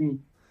 appreciate it.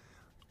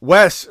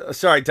 Wes,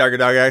 sorry, Tiger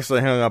Dog. I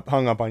actually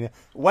hung up on you.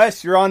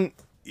 Wes, you're on.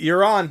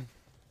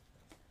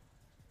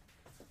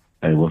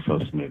 Hey, what's up,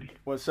 Smitty?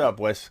 What's up,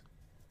 Wes?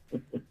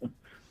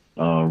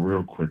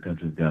 Real quick, I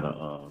just got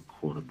a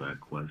quarterback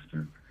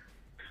question.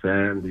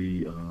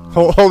 Sadly,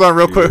 hold on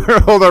real quick.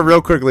 Hold on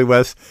real quickly,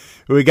 Wes.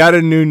 We got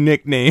a new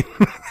nickname.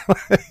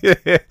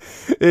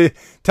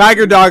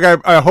 Tiger Dog,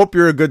 I hope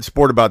you're a good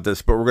sport about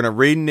this, but we're going to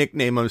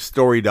re-nickname him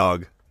Story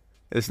Dog.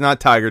 It's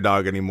not Tiger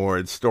Dog anymore.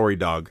 It's Story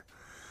Dog.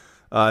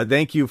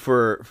 Thank you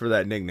for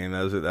that nickname.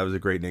 That was a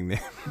great nickname.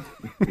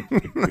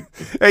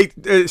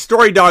 Hey,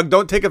 Story Dog,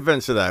 don't take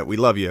offense to that. We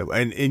love you.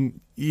 And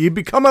you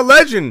become a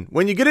legend.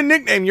 When you get a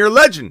nickname, you're a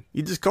legend.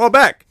 You just call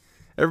back.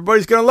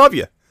 Everybody's going to love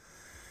you.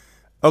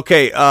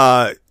 Okay,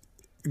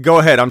 go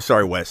ahead. I'm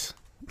sorry, Wes.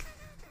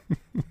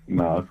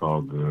 No, it's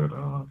all good.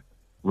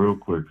 Real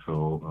quick,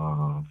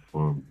 so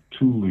for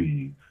 2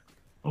 leagues,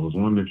 I was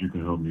wondering if you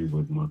can help me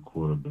with my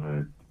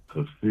quarterback,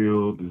 because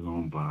Field is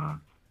on bye.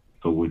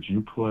 So would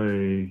you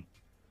play,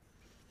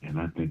 and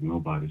I think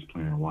nobody's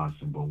playing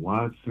Watson, but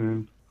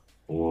Watson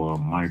or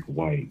Mike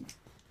White?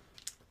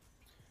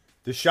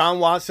 Deshaun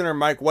Watson or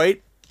Mike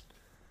White?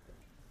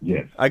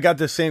 Yes. I got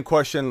the same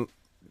question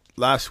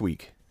last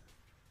week.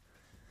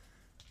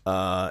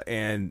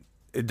 And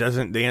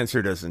the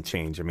answer doesn't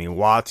change. I mean,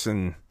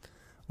 Watson,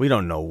 we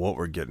don't know what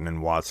we're getting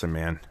in Watson,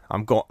 man.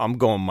 I'm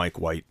going Mike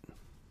White.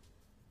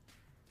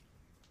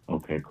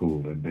 Okay,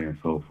 cool. And then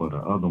so for the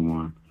other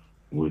one,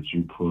 would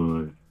you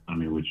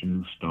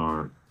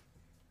start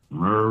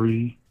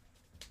Murray,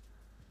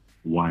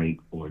 White,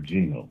 or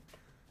Geno?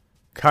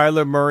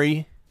 Kyler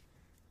Murray,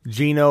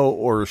 Geno,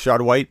 or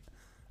Rashad White?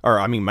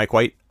 Mike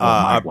White.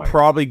 I'd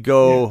probably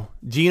go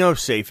Geno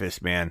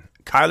safest, man.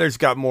 Kyler's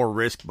got more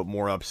risk but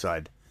more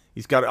upside.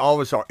 He's got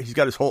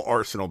his whole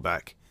arsenal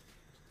back.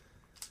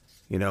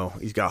 You know,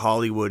 he's got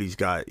Hollywood, he's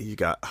got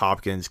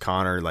Hopkins,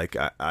 Connor. Like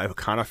I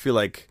kind of feel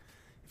like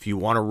if you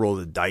want to roll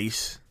the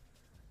dice,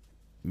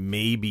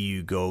 maybe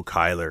you go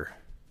Kyler.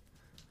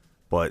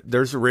 But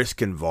there's a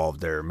risk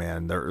involved there,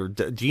 man.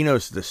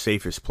 Geno's the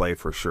safest play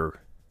for sure.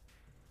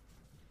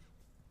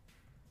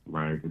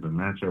 Right, the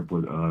matchup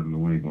with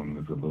New England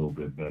is a little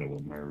bit better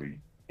with Murray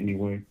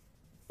anyway.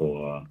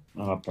 So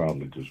I'll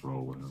probably just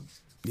roll with him.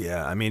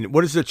 Yeah, I mean,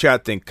 what does the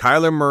chat think?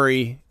 Kyler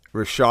Murray,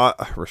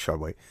 Rashad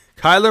White.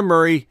 Kyler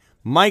Murray,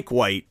 Mike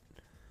White,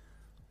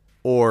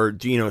 or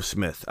Geno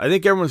Smith? I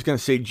think everyone's going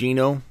to say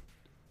Geno.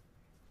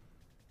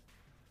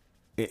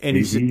 And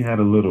he had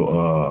a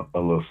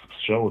little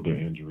shoulder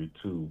injury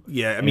too.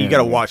 Yeah, I mean, you got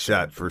to watch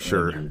that for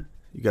sure. You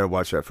got to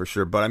watch that for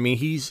sure. But I mean,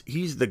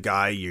 he's the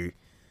guy you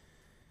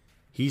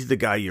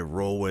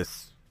roll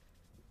with,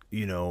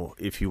 you know,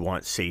 if you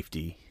want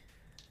safety.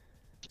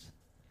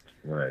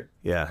 Right.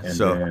 Yeah. And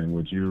so then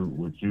would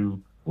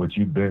you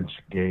bench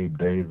Gabe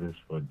Davis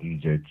for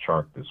DJ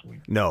Chark this week?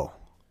 No.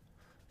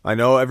 I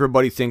know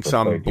everybody thinks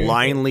I'm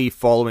blindly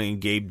following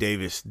Gabe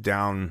Davis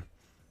down,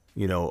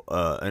 you know,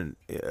 a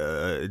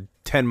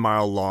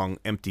 10-mile long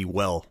empty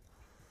well.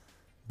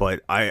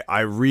 But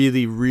I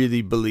really,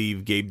 really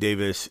believe Gabe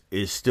Davis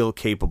is still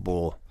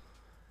capable.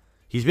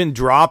 He's been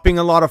dropping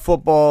a lot of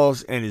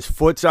footballs, and his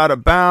foot's out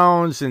of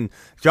bounds, and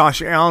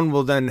Josh Allen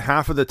will then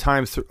half of the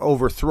time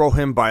overthrow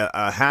him by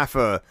a half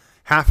a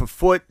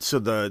foot, so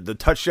the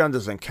touchdown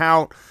doesn't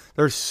count.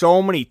 There's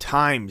so many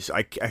times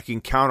I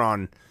can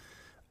count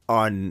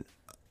on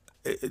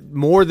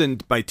more than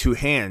by two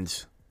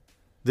hands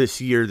this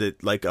year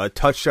that like a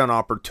touchdown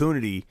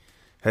opportunity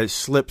has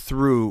slipped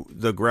through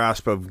the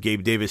grasp of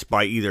Gabe Davis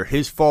by either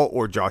his fault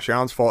or Josh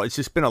Allen's fault. It's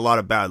just been a lot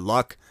of bad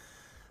luck.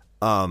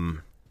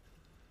 I'm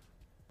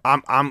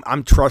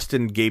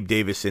trusting Gabe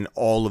Davis in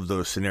all of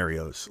those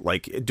scenarios.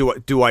 Like,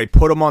 do I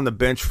put him on the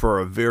bench for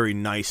a very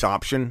nice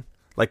option?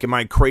 Like, am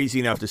I crazy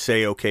enough to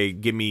say, okay,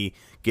 give me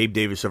Gabe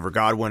Davis over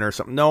Godwin or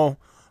something? No,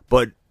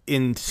 but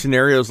in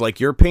scenarios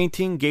like you're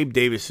painting, Gabe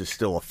Davis is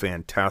still a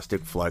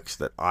fantastic flex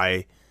that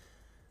I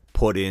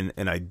put in,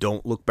 and I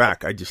don't look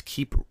back. I just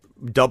keep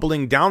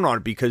doubling down on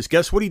it because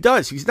guess what he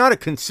does? He's not a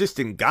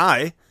consistent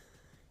guy.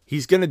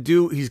 He's gonna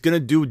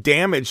do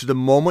damage the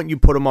moment you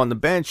put him on the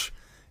bench.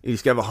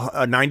 He's got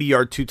a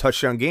 90-yard,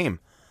 2-touchdown game.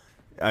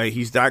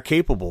 He's that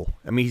capable.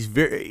 I mean, he's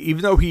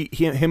even though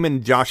him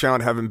and Josh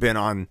Allen haven't been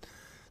on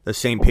the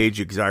same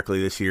page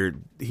exactly this year,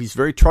 he's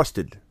very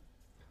trusted.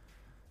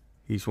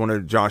 He's one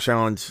of Josh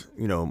Allen's,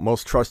 you know,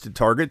 most trusted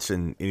targets,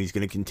 and he's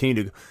going to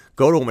continue to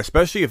go to him,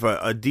 especially if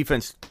a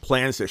defense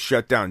plans to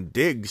shut down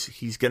Diggs.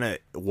 He's going to,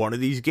 one of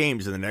these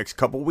games in the next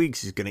couple of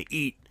weeks, he's going to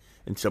eat,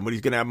 and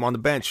somebody's going to have him on the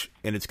bench,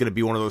 and it's going to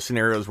be one of those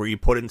scenarios where you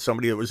put in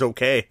somebody that was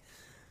okay.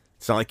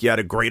 It's not like you had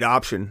a great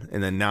option,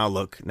 and then now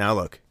look,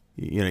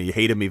 you know, you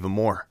hate him even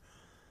more.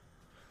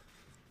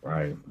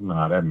 Right.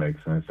 Nah, that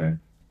makes sense. And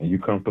you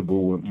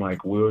comfortable with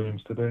Mike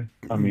Williams today?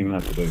 I mean,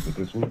 not today, but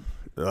this week?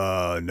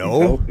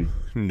 No.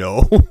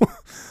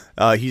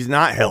 He's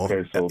not healthy.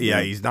 Okay, so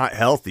he's not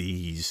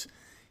healthy.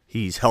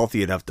 He's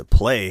healthy enough to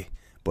play,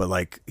 but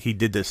like he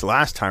did this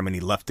last time and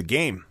he left the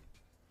game.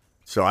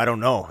 So I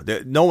don't know.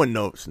 No one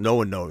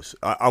knows.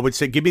 I would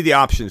say give me the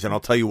options and I'll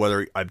tell you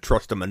whether I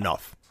trust him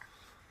enough.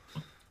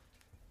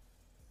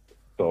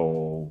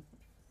 So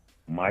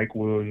Mike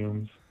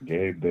Williams,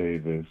 Gabe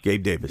Davis,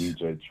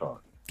 DJ Chark.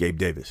 Gabe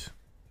Davis.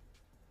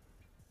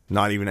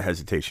 Not even a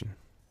hesitation.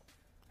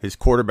 His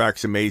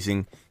quarterback's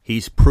amazing.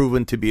 He's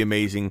proven to be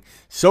amazing.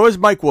 So is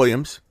Mike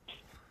Williams,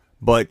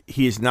 but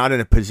he is not in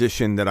a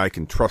position that I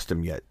can trust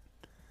him yet.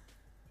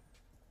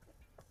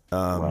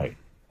 Right.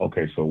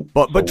 Okay. So,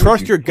 but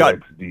trust your gut.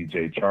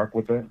 DJ Chark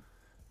with that.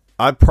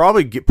 I'd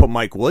probably put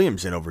Mike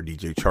Williams in over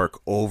DJ Chark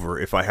over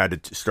if I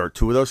had to start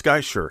two of those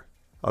guys. Sure,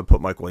 I'd put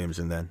Mike Williams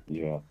in then.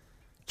 Yeah.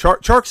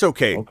 Chark's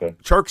okay. Okay.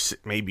 Chark's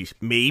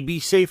maybe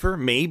safer.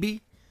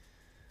 Maybe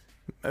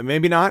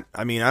not.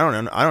 I mean, I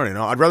don't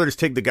know. I'd rather just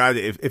take the guy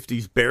that if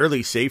he's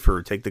barely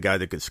safer, take the guy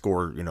that could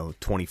score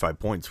 25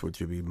 points, which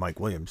would be Mike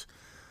Williams.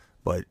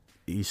 But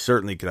he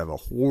certainly could have a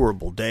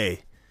horrible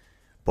day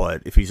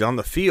But if he's on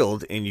the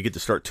field and you get to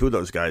start 2 of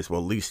those guys,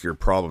 well, at least your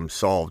problem's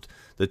solved.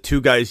 The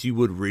 2 guys you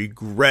would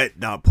regret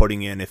not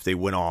putting in if they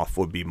went off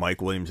would be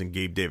Mike Williams and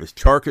Gabe Davis.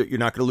 Chark, you're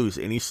not going to lose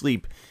any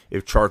sleep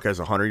if Chark has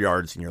 100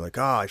 yards and you're like,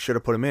 I should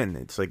have put him in.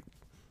 It's like,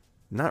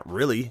 not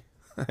really.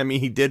 I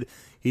mean, he did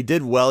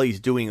well. He's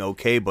doing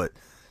okay, but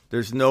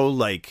there's no,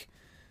 like,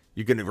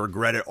 you're going to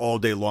regret it all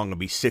day long and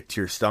be sick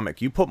to your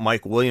stomach. You put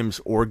Mike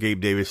Williams or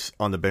Gabe Davis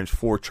on the bench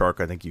for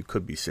Chark, I think you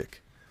could be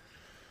sick.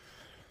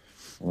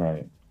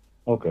 Right.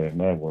 Okay,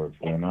 that works.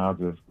 And I'll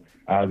just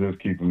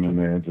keep him in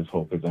there and just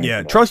hope it.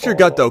 Yeah, trust your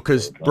gut though,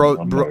 because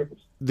bro,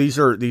 these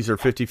are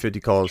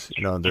 50-50 calls.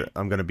 You know,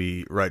 I'm going to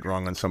be right and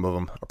wrong on some of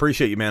them.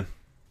 Appreciate you, man.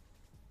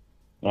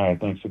 All right,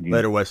 thanks again.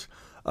 Later, Wes.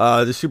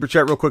 The super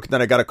chat real quick.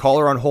 Then I got a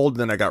caller on hold.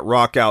 Then I got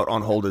Rock Out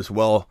on hold as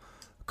well.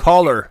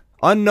 Caller,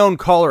 unknown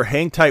caller,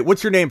 hang tight.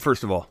 What's your name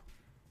first of all?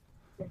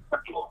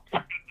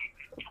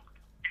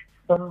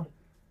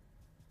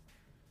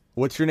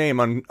 What's your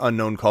name,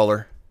 unknown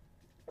caller?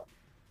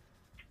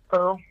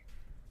 Earl.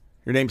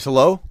 Your name's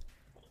Hello?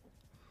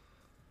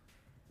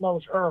 No,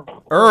 it's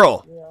Earl.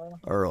 Earl. Yeah.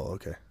 Earl,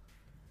 okay.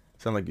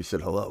 Sound like you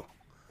said hello.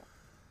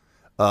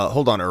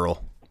 Hold on,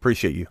 Earl.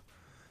 Appreciate you.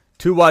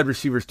 2 wide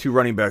receivers, 2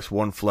 running backs,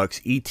 1 flex.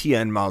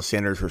 ETN, Miles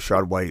Sanders,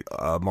 Rashad White,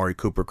 Amari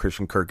Cooper,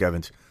 Christian Kirk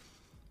Evans.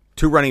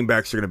 2 running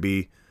backs are going to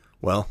be,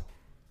 well,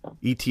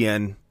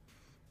 ETN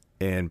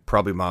and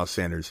probably Miles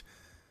Sanders.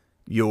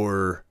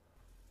 Your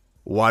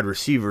wide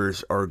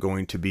receivers are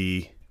going to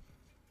be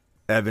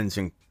Evans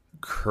and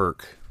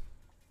Kirk.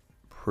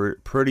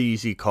 Pretty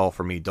easy call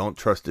for me. Don't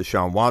trust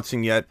Deshaun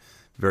Watson yet.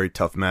 Very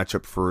tough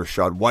matchup for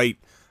Rashad White.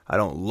 I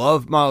don't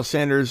love Miles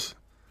Sanders,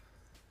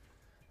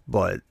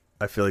 but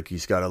I feel like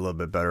he's got a little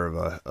bit better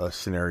of a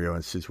scenario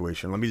and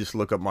situation. Let me just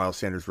look up Miles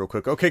Sanders real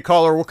quick. Okay,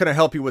 caller, what can I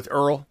help you with,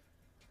 Earl?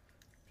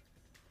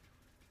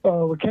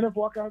 With Kenneth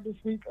Walker out this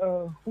week,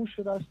 who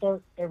should I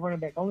start at running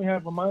back? I only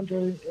have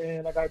Ramondre,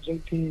 and I got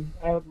JT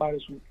out by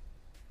this week.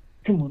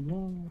 Come on,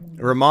 man.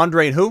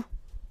 Ramondre and who?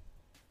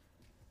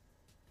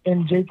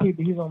 And JT,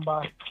 but he's on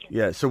bye.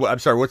 Yeah, so I'm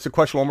sorry, what's the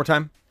question one more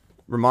time?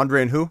 Ramondre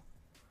and who?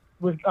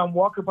 With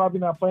Walker probably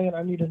not playing,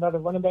 I need another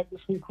running back this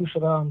week. Who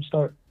should I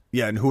start?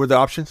 Yeah, and who are the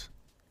options?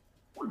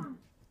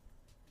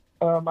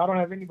 I don't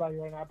have anybody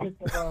right now. I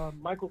picked up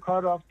Michael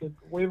Carter off the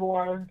waiver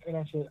wire, and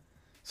that's it.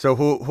 So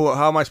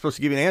how am I supposed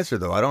to give you an answer,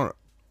 though? I don't.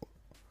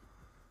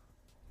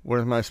 What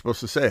am I supposed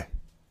to say?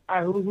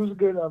 Who's a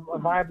good, a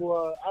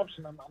viable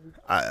option?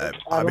 I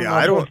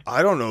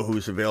don't know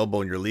who's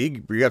available in your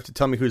league. You have to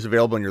tell me who's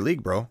available in your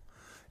league, bro.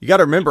 You got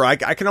to remember, I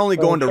can only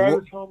go into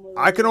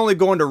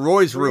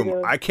Roy's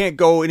room. I can't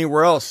go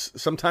anywhere else.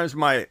 Sometimes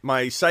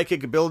my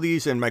psychic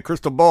abilities and my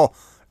crystal ball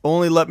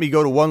only let me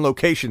go to one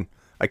location.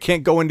 I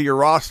can't go into your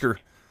roster.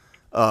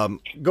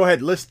 Go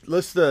ahead, list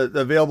the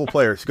available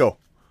players. Go.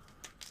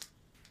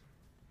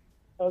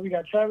 We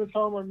got Travis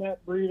Homer,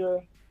 Matt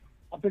Breida.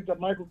 I picked up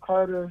Michael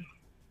Carter.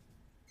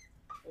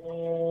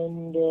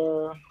 And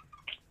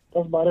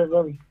that's about it,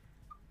 really.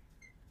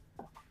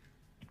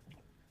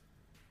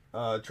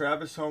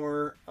 Travis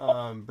Homer,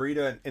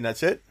 Breida, and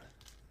that's it?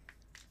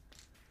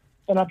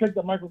 And I picked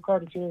up Michael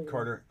Carter, too.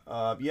 Carter.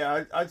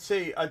 Yeah, I'd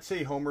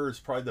say Homer is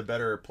probably the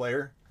better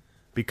player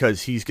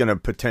because he's going to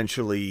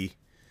potentially,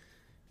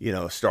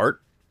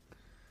 start.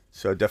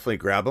 So definitely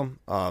grab him.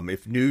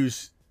 If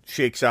news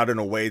shakes out in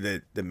a way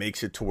that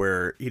makes it to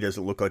where he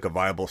doesn't look like a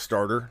viable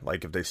starter.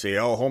 Like if they say,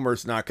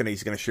 Homer's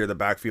he's going to share the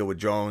backfield with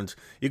Jones.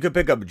 You could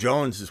pick up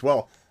Jones as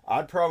well.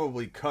 I'd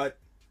probably cut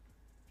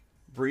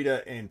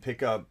Breida and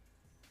pick up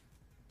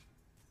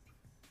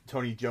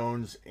Tony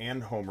Jones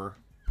and Homer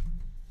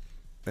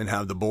and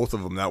have the both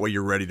of them. That way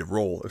you're ready to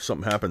roll. If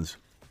something happens,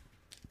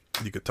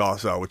 you could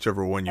toss out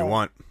whichever one you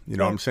want. You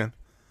know what I'm saying?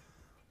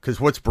 Because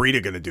what's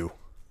Breida going to do?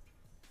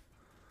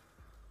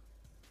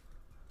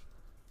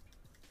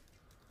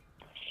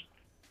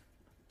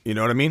 You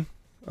know what I mean?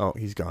 Oh,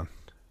 he's gone.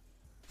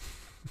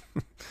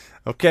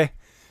 Okay.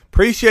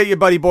 Appreciate you,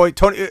 buddy boy.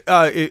 Tony,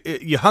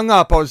 you hung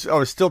up. I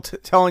was still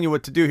telling you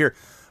what to do here.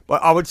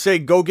 But I would say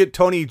go get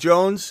Tony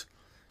Jones,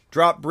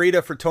 drop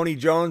Breida for Tony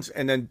Jones,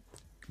 and then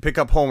pick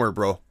up Homer,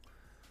 bro.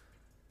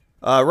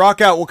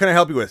 Rock Out, what can I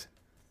help you with?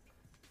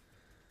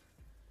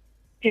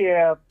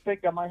 Yeah, I think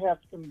I might have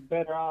some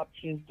better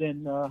options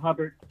than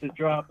Hubbard to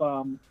drop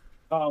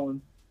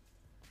Collins.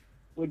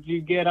 Would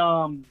you get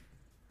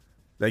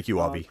Thank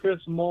you, Avi. Chris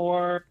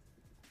Moore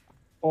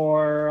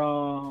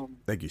or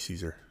thank you,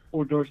 Caesar.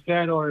 Or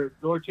Dorsett or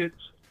Dorchich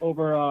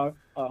over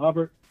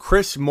Hubbard?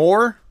 Chris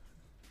Moore?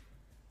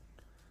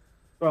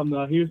 From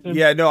Houston?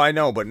 Yeah, no, I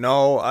know, but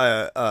no.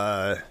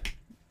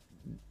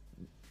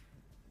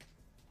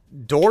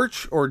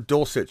 Dortch or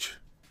Dulcich?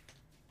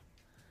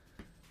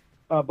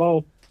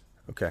 Both.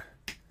 Okay.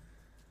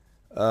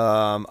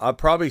 I'd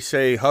probably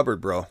say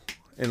Hubbard, bro.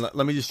 And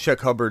let me just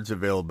check Hubbard's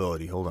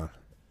availability. Hold on.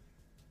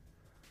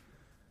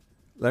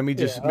 Let me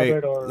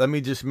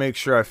just make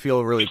sure I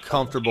feel really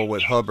comfortable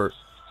with Hubbard.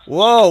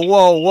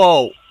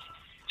 Whoa.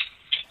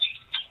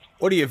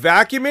 What are you,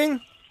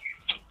 vacuuming?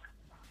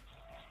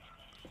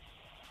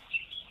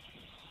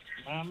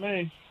 Not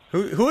me.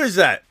 Who is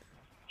that?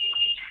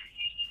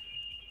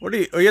 Are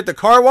you at the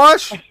car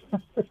wash?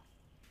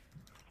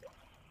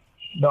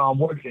 No, I'm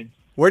working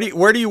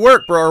Where do you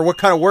work, bro? Or what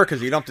kind of work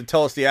is it? You don't have to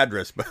tell us the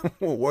address, but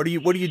what do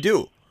you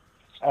do?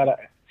 at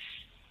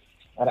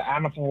an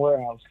Amazon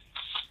warehouse.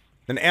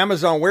 An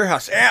Amazon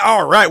warehouse.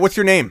 All right. What's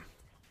your name?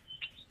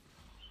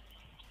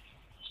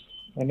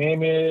 My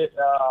name is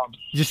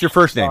Just your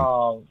first name.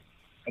 my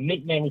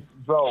nickname is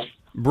Bro.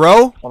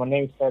 Bro? My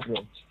name is Pedro.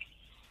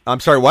 I'm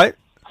sorry, what?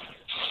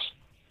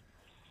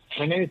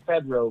 My name is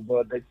Pedro,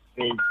 but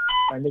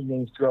my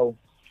nickname is Bro.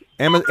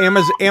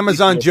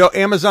 Amazon Joe.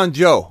 Amazon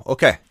Joe.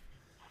 Okay.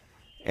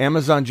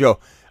 Amazon Joe.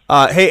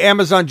 Hey,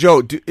 Amazon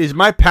Joe, is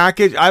my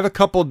package... I have a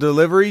couple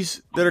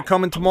deliveries that are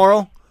coming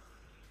tomorrow.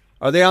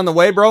 Are they on the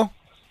way, bro?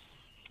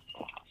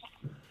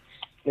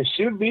 It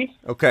should be.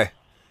 Okay.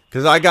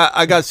 Because I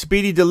got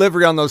speedy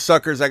delivery on those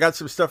suckers. I got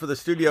some stuff for the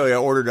studio I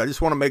ordered. I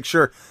just want to make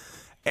sure.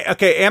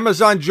 Okay,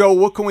 Amazon Joe,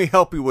 what can we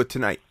help you with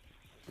tonight?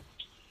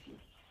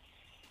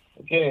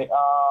 Okay.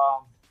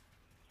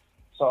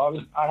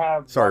 So I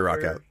have. Sorry,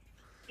 Rock Out.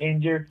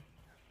 Injured.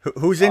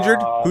 Who's injured?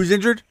 Who's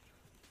injured?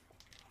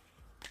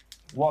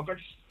 Walker.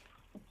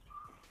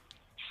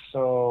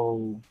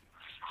 So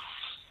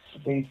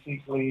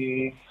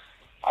basically,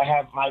 I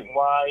have Mike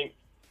White,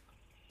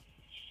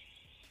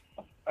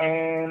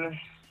 and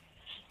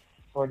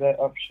for that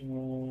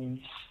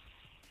option,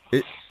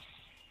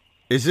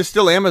 Is this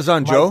still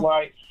Amazon Mike Joe?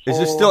 White Is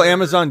this still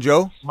Amazon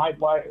Joe? Mike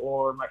White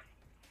or Mike?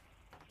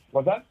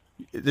 What's that?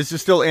 This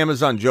is still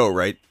Amazon Joe,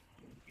 right?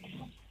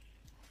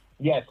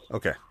 Yes.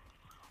 Okay.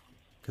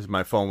 Because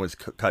my phone was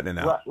cutting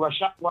out.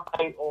 Rashad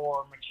White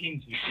or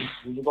McKenzie?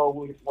 Will you go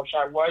with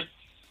Rashad White?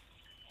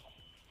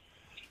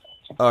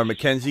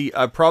 Mackenzie,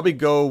 I'd probably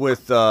go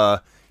with,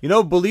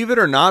 believe it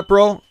or not,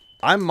 bro,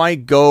 I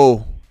might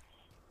go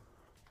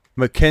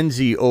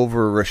Mackenzie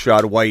over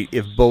Rashad White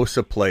if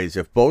Bosa plays.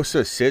 If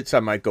Bosa sits, I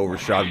might go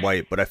Rashad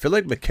White. But I feel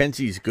like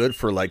Mackenzie's good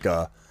for like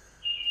a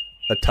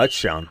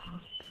touchdown.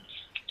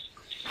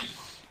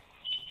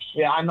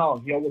 Yeah, I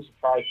know. He always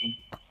surprises me.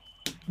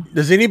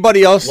 Does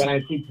anybody else? When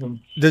I see him.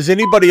 Does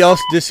anybody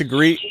else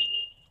disagree?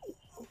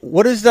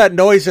 What is that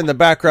noise in the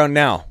background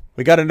now?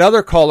 We got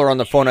another caller on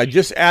the phone. I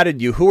just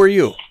added you. Who are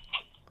you?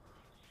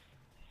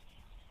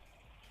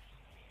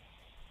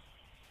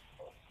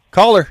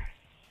 Caller.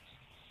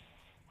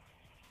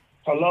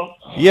 Hello?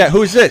 Yeah,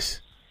 who's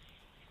this?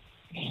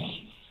 This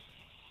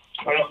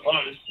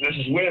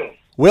is Will.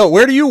 Will,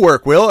 where do you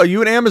work, Will? Are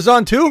you in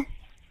Amazon too?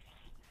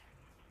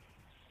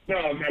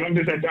 No, man, I'm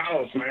just at the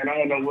house, man.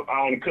 I don't know.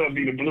 It could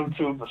be the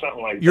Bluetooth or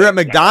something like that. You're at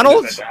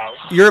McDonald's?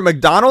 You're at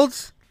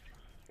McDonald's?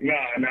 No,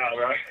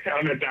 right?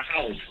 I'm at the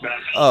house.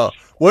 Oh,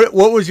 what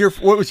was your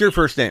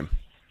first name?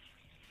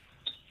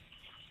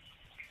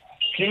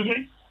 Excuse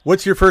me?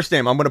 What's your first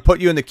name? I'm going to put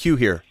you in the queue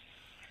here.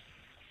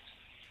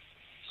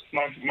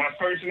 My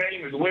first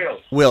name is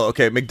Will. Will,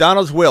 okay.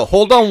 McDonald's Will.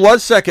 Hold on 1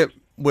 second,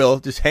 Will.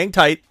 Just hang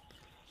tight.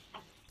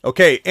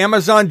 Okay,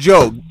 Amazon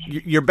Joe,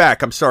 you're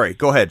back. I'm sorry.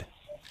 Go ahead.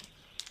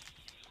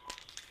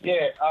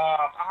 Yeah,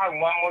 I have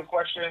one more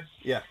question.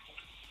 Yeah.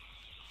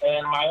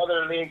 And my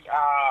other league,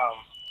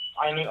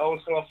 I need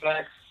also a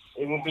flex.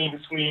 It will be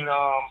between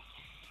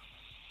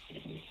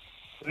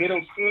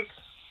Little Cook.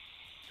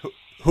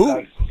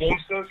 Who?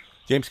 James Cook.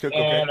 James Cook,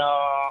 okay. And,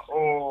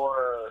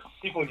 or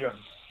People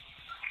Jones.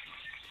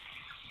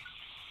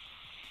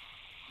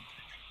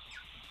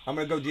 I'm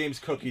going to go James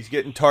Cook. He's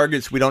getting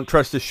targets. We don't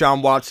trust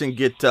Deshaun Watson.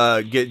 Get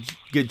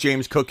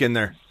James Cook in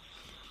there.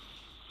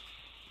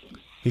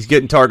 He's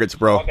getting targets,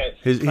 bro. Okay.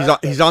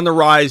 He's on the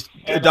rise.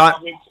 And,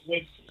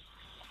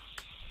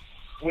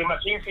 with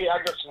McKenzie,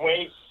 I just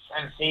wait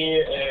and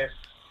see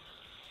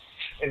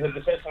if the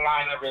defensive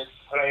lineup is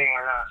playing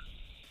or not.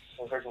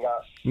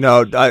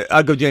 No,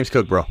 I'll go James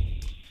Cook, bro.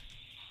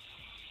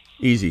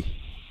 Easy.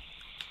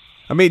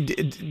 I mean,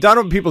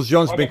 Donovan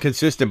Peoples-Jones has been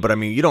consistent, but I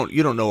mean, you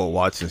don't know what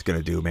Watson's going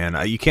to do, man.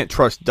 You can't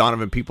trust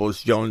Donovan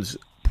Peoples-Jones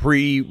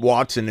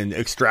pre-Watson and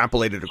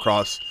extrapolate it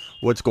across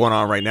what's going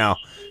on right now.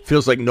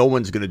 Feels like no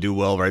one's going to do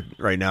well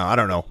right now. I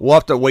don't know. We'll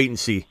have to wait and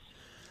see.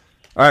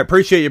 All right,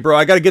 appreciate you, bro.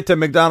 I got to get to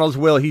McDonald's.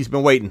 Will, he's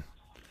been waiting.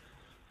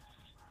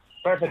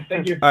 Perfect,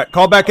 thank you. All right,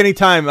 call back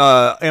anytime,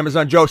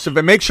 Amazon Joseph,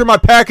 and make sure my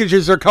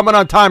packages are coming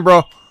on time,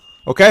 bro.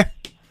 Okay?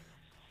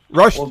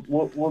 Rush.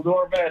 We'll do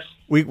our best.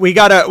 We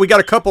got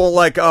a couple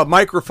like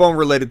microphone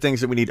related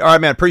things that we need. All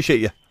right, man. Appreciate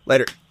you.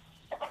 Later.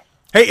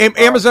 Hey,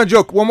 Amazon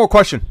Joe. One more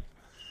question.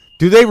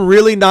 Do they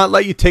really not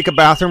let you take a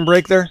bathroom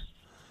break there?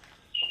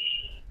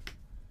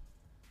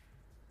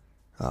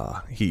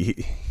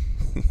 He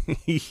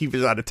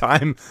was out of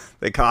time.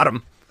 They caught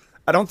him.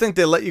 I don't think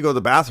they let you go to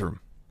the bathroom.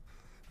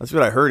 That's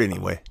what I heard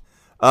anyway.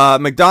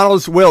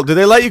 McDonald's Will. Do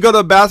they let you go to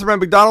the bathroom at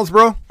McDonald's,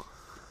 bro?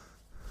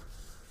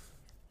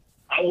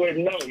 I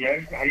wouldn't know,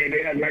 man. I mean,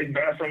 they have nice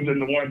bathrooms in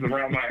the ones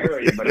around my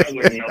area, but I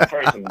wouldn't know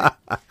personally.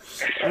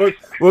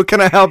 What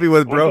can I help you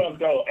with, bro? What's up,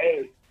 though?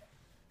 Hey,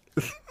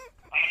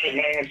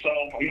 man. So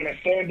I'm in a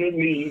standard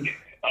league.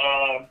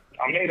 I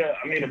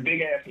made a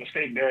big ass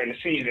mistake during the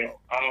season.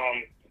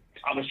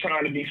 I was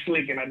trying to be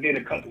slick, and I did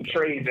a couple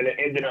trades, and I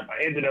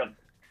ended up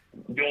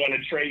doing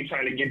a trade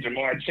trying to get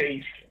Jamar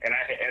Chase, and I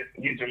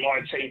had get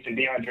Jamar Chase and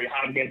DeAndre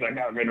Hopkins. I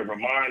got rid of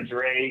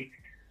Ramondre,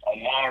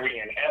 Amari,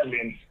 and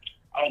Evans.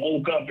 I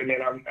woke up, and then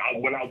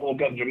when I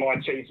woke up,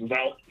 Jamar Chase was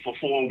out for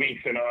 4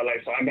 weeks and all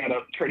that, so I got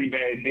a pretty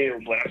bad deal.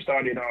 But I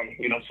started,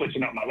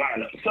 switching up my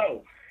lineup.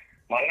 So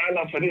my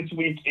lineup for this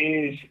week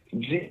is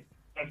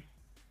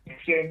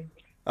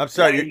I'm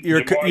sorry, you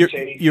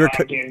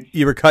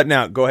were cutting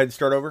out. Go ahead and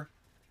start over.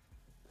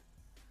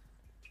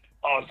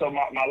 So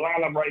my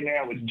lineup right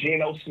now is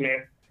Geno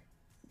Smith,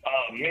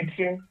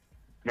 Mixon,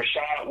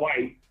 Rashad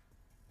White,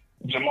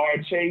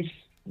 Jamar Chase,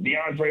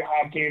 DeAndre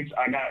Hopkins.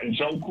 I got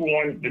Njoku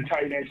on the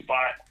tight end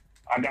spot.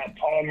 I got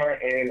Palmer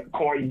and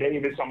Corey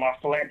Davis on my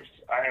flex.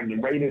 I have the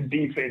Raiders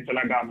defense, and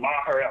I got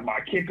Maher at my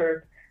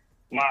kicker.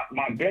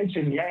 My bench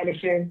is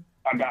Madison.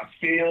 I got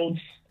Fields,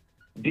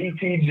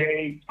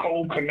 DTJ,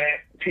 Cole Kmet,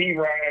 P.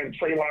 Ryan,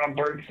 Treylon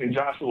Burks, and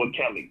Joshua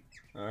Kelly.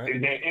 All right.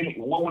 Is there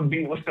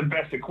what's the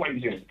best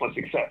equation for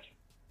success?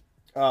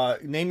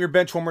 Name your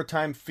bench one more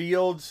time.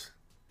 Fields,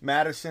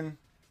 Madison,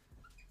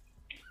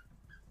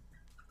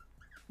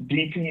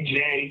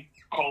 DPJ,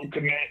 Cole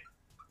Kmet,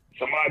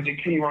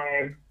 Samaje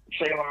Perine,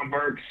 Treylon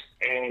Burks,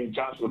 and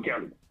Joshua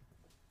Kelly.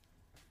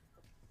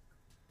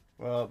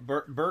 Well,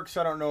 Burks,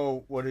 I don't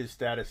know what his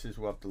status is.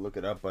 We'll have to look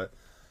it up, but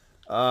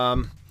I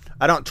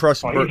don't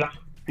trust Burks.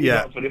 He's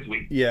out for this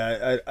week.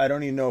 Yeah, I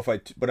don't even know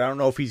but I don't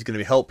know if he's going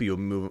to help you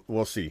move.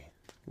 We'll see.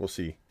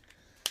 Okay.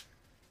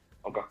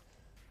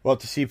 We'll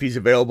have to see if he's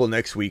available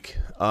next week.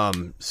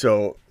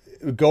 So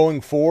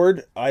going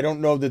forward, I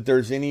don't know that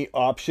there's any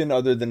option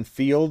other than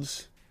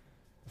Fields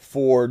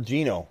for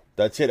Geno.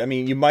 That's it. I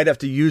mean, you might have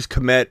to use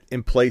Kmet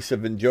in place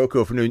of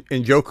Njoku. If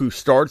Njoku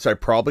starts, I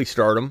probably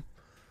start him.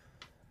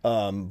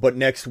 But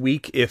next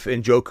week, if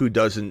Njoku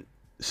doesn't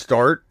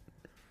start,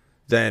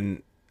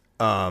 then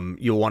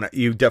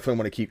you definitely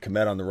want to keep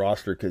Kmet on the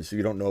roster because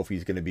you don't know if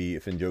Njoku's going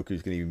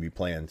to even be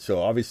playing.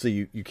 So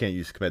obviously you can't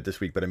use Kmet this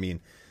week. But I mean,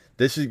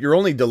 this is your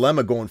only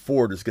dilemma going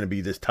forward is going to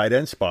be this tight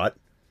end spot.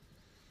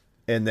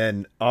 And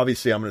then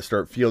obviously I'm going to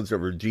start Fields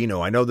over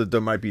Geno. I know that there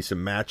might be some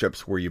matchups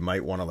where you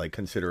might want to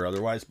consider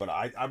otherwise, but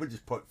I would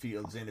just put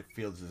Fields in if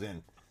Fields is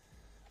in.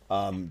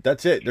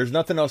 That's it. There's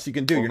nothing else you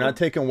can do. You're not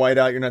taking White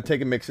out. You're not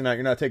taking Mixon out.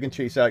 You're not taking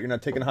Chase out. You're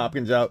not taking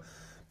Hopkins out.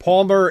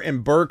 Palmer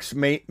and Burks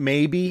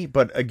maybe,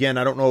 but again,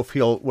 I don't know if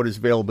what his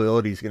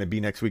availability is going to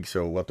be next week,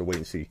 so we'll have to wait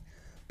and see.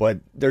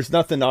 But there's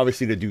nothing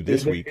obviously to do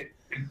this week.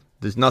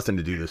 There's nothing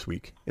to do this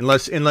week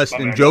unless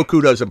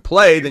Njoku doesn't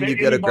play. Then you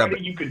got to grab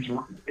it.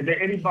 Is there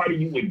anybody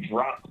you would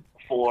drop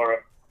for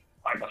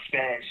a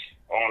stash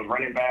on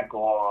running back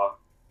or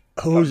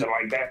something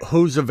like that?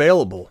 Who's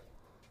available?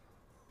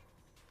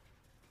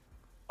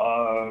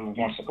 One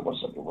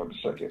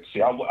second.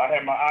 See, I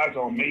had my eyes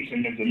on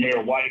Mason and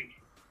Zamir White.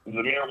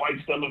 Zamir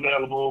White's still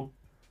available.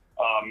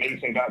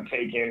 Mason got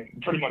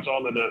taken. Pretty much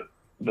all of the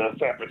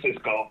San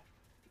Francisco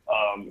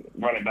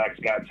running backs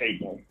got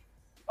taken.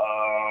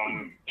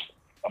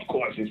 Of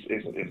course,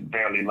 it's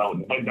barely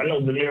loaded. But I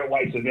know Zamir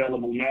White's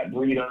available. Matt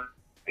Breida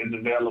is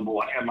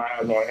available. I have my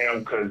eyes on him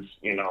because,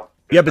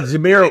 Yeah, but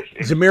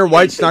Zamir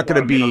White's not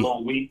going to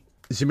be.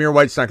 Zamir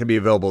White's not going to be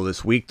available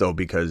this week though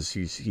because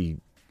you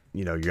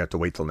have to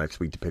wait till next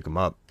week to pick him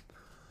up.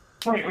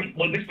 Right.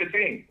 Well, this is the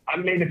thing. I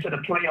made it to the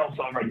playoffs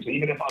already, so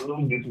even if I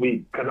lose this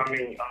week, because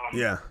in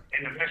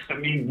the midst of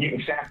me getting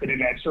shafted in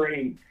that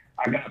trade,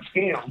 I got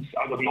Fields.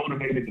 I was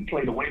motivated to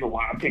play the waiver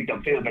wire. I picked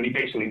up Fields, and he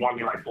basically won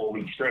me 4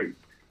 weeks straight.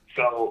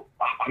 So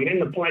I'm in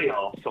the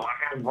playoffs, so I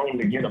have room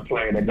to get a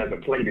player that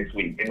doesn't play this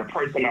week. And the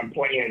person I'm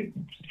playing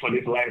for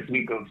this last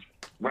week of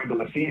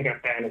regular season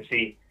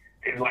fantasy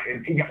is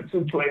he got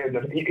two players.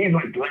 He's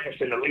last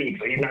in the league,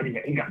 so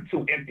he got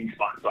 2 empty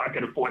spots, so I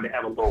could afford to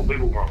have a little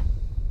wiggle room.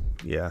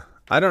 Yeah,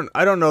 I don't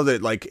know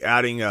that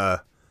adding I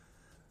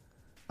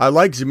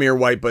like Zamir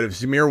White, but if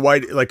Zamir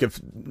White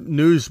if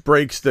news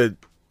breaks that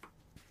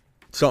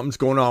something's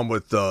going on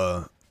with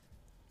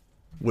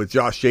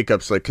Josh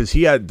Jacobs, because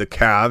he had the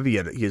calf, he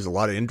has a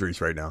lot of injuries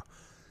right now.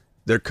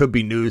 There could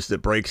be news that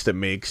breaks that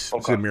makes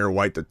Zamir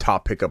White the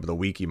top pickup of the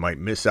week. You might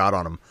miss out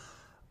on him,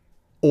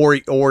 or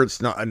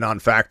it's not a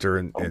non-factor,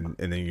 and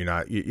then you're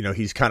not.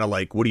 He's kind of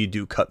what do you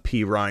do? Cut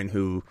P. Ryan,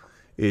 who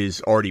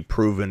is already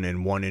proven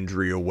in one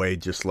injury away,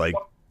 just like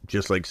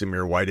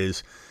Zamir White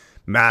is.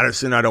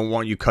 Madison, I don't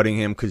want you cutting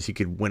him because he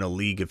could win a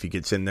league if he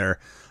gets in there.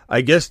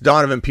 I guess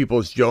Donovan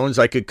Peoples-Jones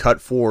I could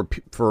cut for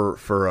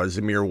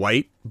Zamir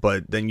White,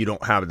 but then you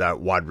don't have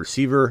that wide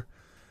receiver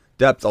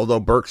depth.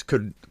 Although Burks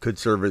could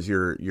serve as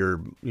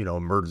your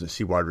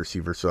emergency wide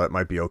receiver, so that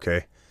might be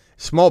okay.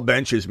 Small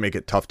benches make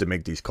it tough to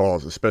make these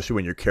calls, especially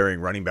when you're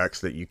carrying running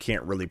backs that you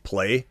can't really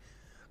play.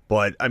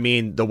 But, I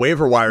mean, the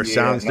waiver wire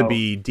sounds to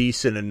be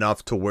decent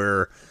enough to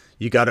where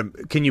you got to...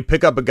 Can you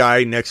pick up a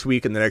guy next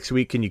week and the next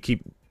week? Can you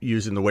keep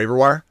using the waiver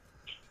wire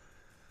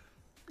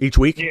each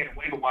week? Yeah, the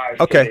waiver wire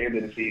is okay. the end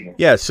of the season.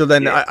 Yeah, so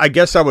then I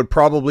guess I would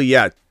probably,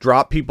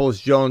 drop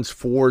Peoples-Jones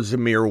for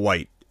Zamir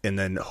White and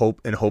then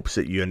hopes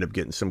that you end up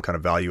getting some kind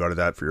of value out of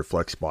that for your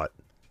flex spot.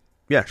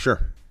 Yeah,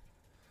 sure.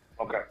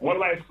 Okay. One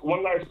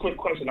last quick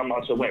question. I'm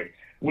out your way.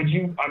 Would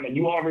you? I mean,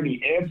 you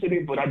already answered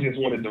it, but I just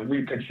wanted to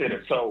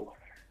reconsider. So,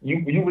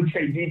 you would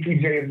say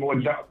DPJ is more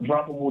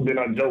droppable than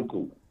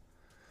Njoku?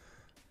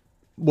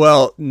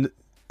 Well,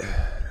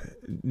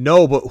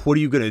 no, but what are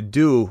you going to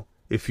do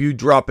if you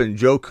drop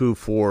Njoku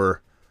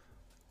for,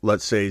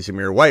 let's say,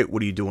 Zamir White?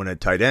 What are you doing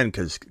at tight end?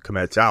 Because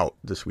Komet's out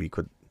this week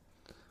with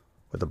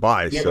the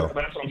bye. Yeah, so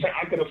that's what I'm saying.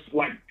 I could have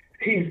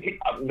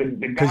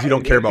because you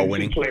don't care about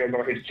winning. Players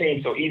on his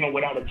team, so even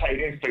without a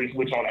tight end space,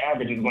 which on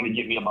average is going to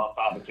give me about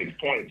 5 or 6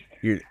 points,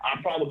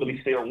 I'm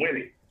probably still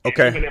winning.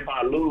 Okay. And even if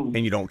I lose,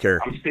 and you don't care,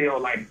 I'm still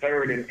like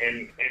third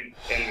in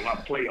my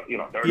play.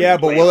 Third. Yeah,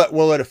 but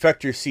will it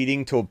affect your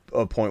seeding to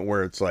a point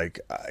where it's like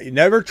you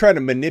never try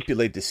to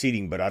manipulate the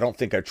seeding, but I don't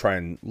think I try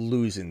and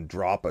lose and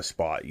drop a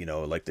spot.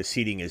 Like the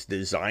seeding is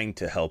designed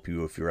to help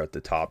you if you're at the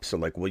top. So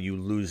like, will you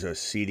lose a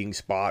seeding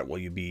spot? Will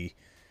you be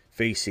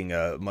facing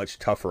a much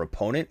tougher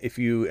opponent if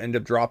you end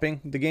up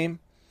dropping the game?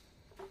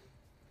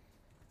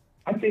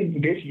 I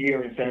think this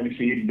year in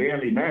fantasy it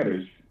barely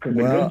matters because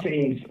the good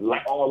teams,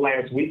 like all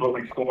last week, were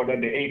like scoring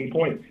under 80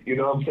 points. You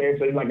know what I'm saying?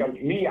 So it's like I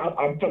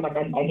feel like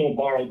I'm on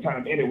borrowed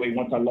time anyway.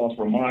 Once I lost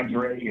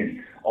Ramondre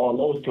and all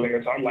those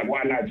players, so I'm like,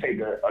 why not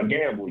take a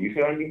gamble? You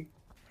feel me?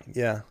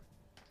 Yeah.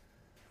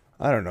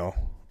 I don't know.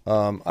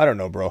 I don't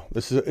know, bro.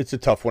 It's a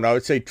tough one. I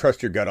would say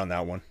trust your gut on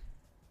that one.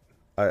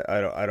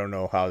 I don't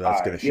know how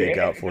that's going to shake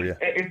out for you.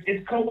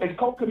 It's Cole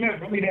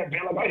Kmet really that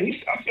bad? Like,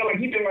 I feel like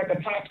he's been like a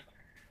top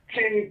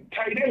 10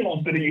 tight end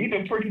most of the year. He's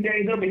been pretty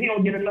dang good, but he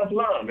don't get enough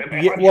love.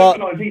 Is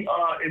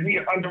he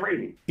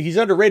underrated? He's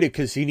underrated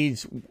because he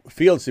needs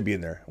Fields to be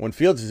in there. When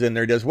Fields is in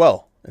there, he does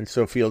well. And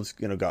so Fields,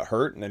 got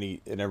hurt, and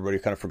then everybody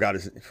kind of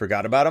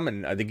forgot about him.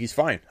 And I think he's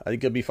fine. I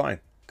think he'll be fine.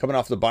 Coming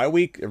off the bye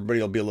week, everybody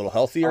will be a little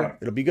healthier.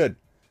 It'll be good.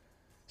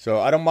 So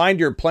I don't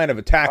mind your plan of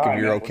attack if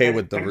you're okay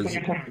with the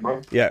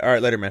result. Yeah. All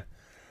right. Later, man.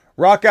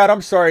 Rockout,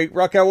 I'm sorry.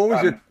 Rockout,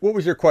 what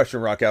was your question,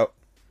 Rockout?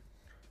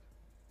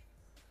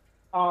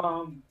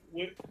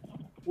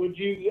 Would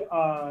you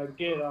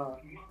get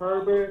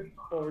Herbert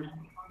or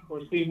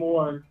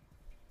Seymour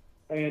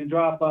and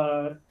drop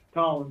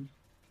Collins?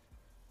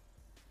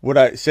 Would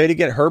I say to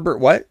get Herbert?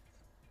 What?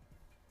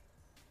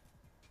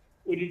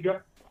 Would you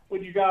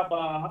drop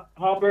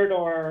Hubbard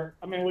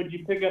would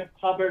you pick up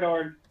Hubbard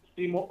or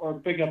Seymour or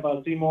pick up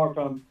Seymour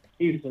from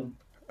Houston?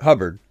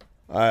 Hubbard.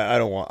 I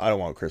don't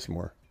want Chris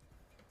Moore.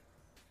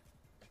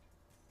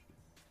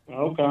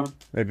 Okay.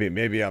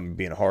 Maybe I'm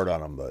being hard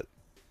on him, but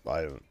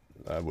I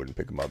wouldn't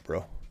pick him up,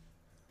 bro.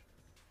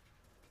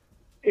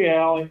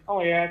 Yeah,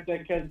 only add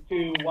that because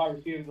 2 wide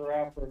receivers are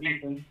out for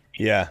Houston.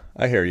 Yeah,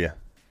 I hear you.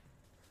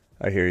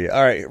 All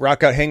right,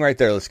 Rockout, hang right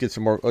there. Let's get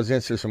some more. Let's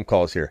answer some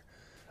calls here.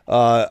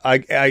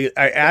 I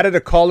added a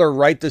caller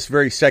right this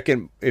very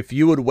second. If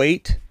you would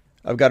wait,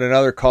 I've got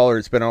another caller.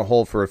 It's been on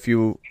hold for a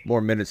few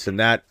more minutes than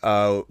that.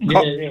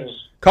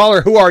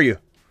 Caller, who are you?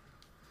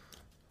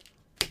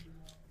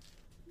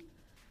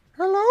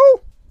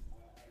 Hello?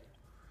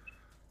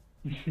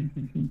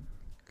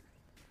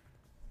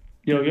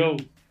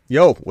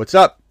 Yo, what's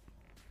up?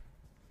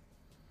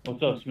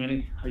 What's up,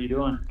 Smitty? How you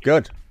doing?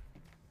 Good.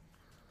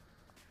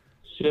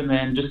 Shit,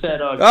 man. Just had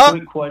a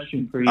quick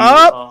question for you.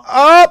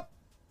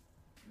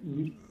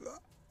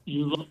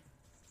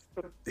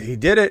 He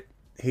did it.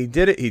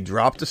 He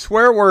dropped a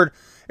swear word.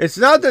 It's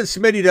not that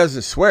Smitty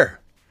doesn't swear.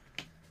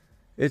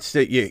 It's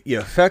that you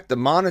affect the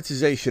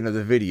monetization of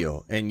the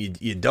video, and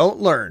you don't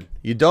learn.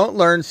 You don't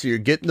learn, so you're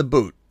getting the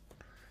boot.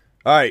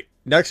 All right,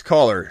 next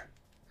caller.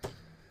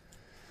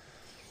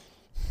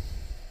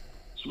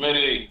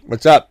 Smitty.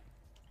 What's up?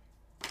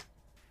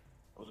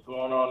 What's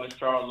going on? It's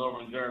Charles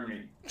over in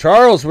Germany.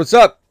 Charles, what's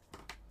up?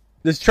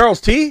 This is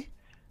Charles T?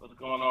 What's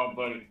going on,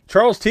 buddy?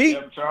 Charles T?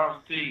 Yep,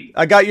 Charles T.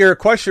 I got your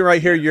question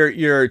right here,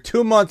 your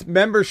 2-month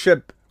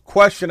membership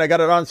question. I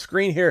got it on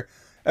screen here.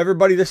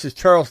 Everybody, this is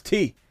Charles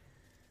T.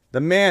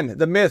 The man,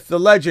 the myth, the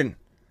legend,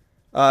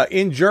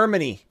 in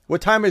Germany.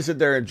 What time is it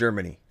there in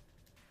Germany?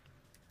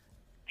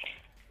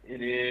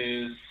 It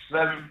is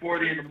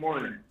 7:40 in the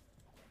morning.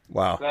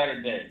 Wow.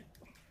 Saturday.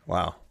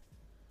 Wow.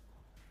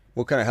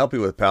 What can I help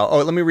you with, pal?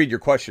 Oh, let me read your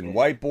question.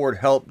 Whiteboard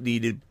help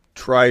needed.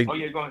 Go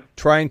ahead.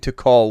 Trying to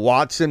call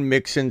Watson,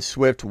 Mixon,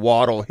 Swift,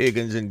 Waddle,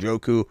 Higgins, and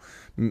Njoku.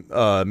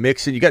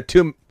 Mixon. You got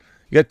two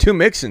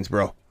Mixons,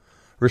 bro.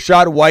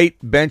 Rashad White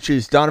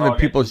benches Donovan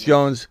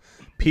Peoples-Jones,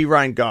 P.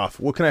 Ryan Goff.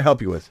 What can I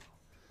help you with?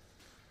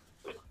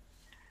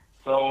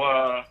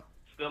 So,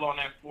 still on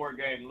that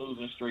 4-game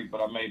losing streak, but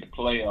I made the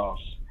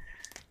playoffs.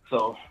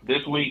 So,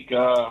 this week,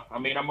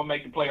 I'm going to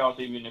make the playoffs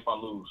even if I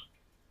lose.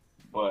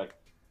 But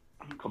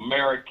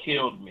Kamara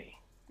killed me.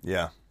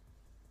 Yeah.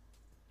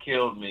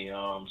 Killed me.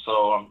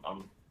 So,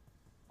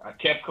 I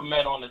kept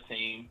Komet on the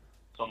team.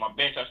 So, my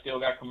bench, I still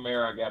got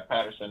Kamara, I got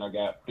Patterson, I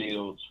got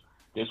Fields.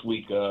 This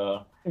week,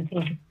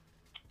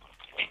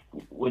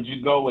 would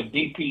you go with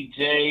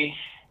DPJ,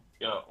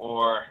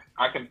 or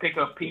I can pick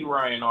up P.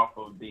 Ryan off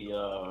of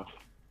the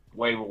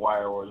waiver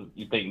wire, or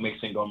you think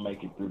Mixon gonna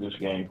make it through this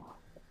game?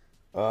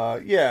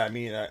 Yeah, I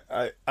mean,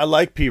 I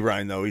like P.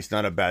 Ryan though. He's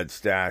not a bad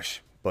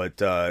stash. But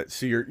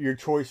so your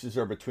choices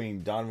are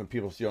between Donovan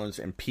Peoples-Jones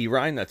and P.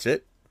 Ryan. That's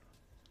it.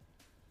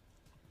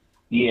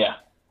 Yeah.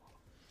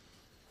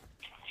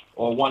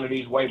 Or one of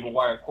these waiver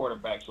wire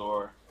quarterbacks,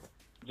 or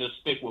just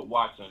stick with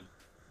Watson.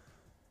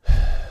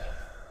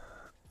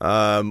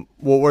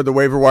 What were the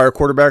waiver wire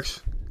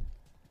quarterbacks?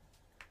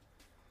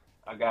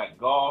 I got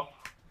Goff,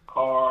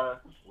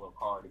 Carr. Well,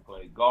 Carr already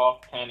played.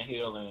 Goff,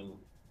 Tannehill, and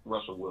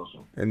Russell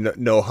Wilson. And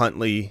no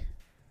Huntley.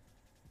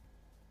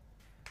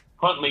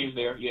 Huntley is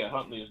there. Yeah,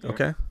 Huntley is there.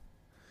 Okay.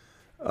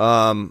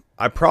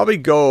 I probably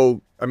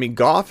go. I mean,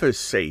 Goff is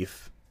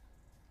safe.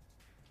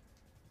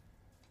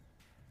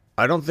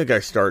 I don't think I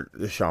start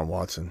Deshaun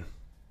Watson.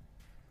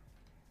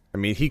 I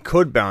mean, he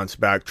could bounce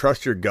back.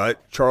 Trust your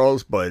gut,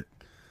 Charles, but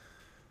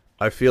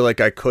I feel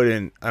like I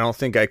couldn't. I don't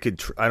think I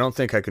could. I don't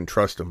think I can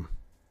trust him.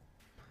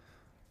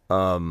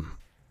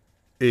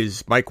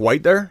 Is Mike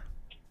White there?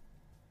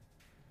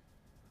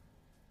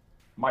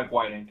 Mike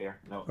White ain't there.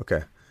 No.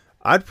 Okay.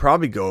 I'd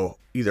probably go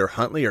either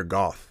Huntley or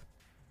Goff.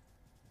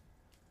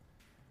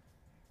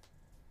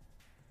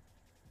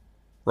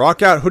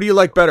 Rock out. Who do you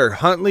like better,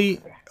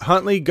 Huntley,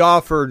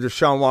 Goff, or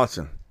Deshaun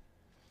Watson?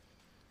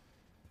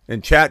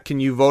 And chat, can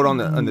you vote on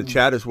the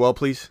chat as well,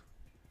 please?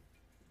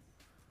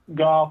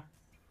 Goff.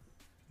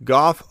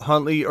 Goff,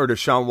 Huntley, or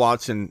Deshaun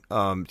Watson?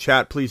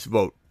 Chat, please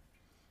vote.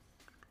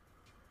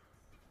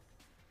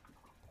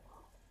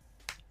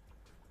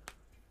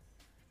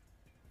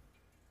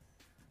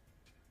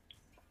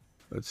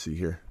 Let's see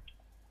here.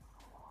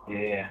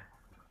 Yeah.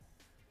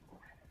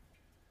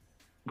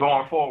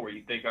 Going forward,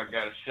 you think I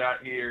got a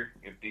shot here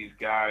if these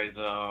guys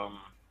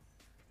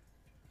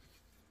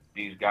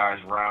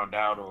round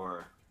out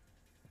or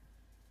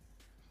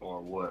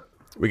what?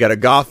 We got a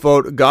Goff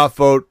vote, Goff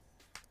or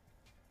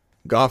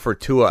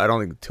Tua. I don't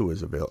think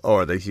Tua's available.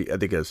 I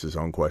think that's his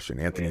own question.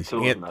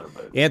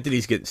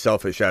 Anthony's getting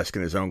selfish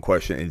asking his own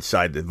question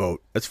inside the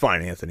vote. That's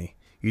fine, Anthony.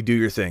 You do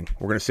your thing.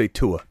 We're going to say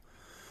Tua.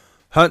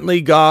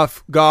 Huntley,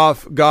 Goff.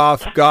 Goff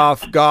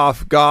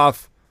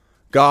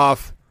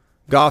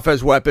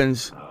has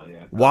weapons.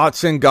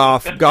 Watson,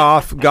 Goff.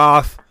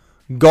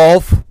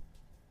 Golf.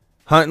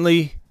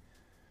 Huntley.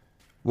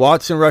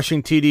 Watson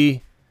rushing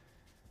TD.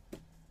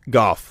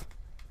 Goff.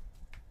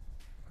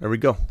 There we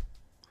go.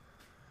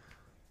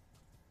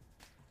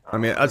 I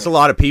mean, that's a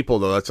lot of people,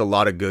 though. That's a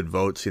lot of good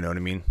votes. You know what I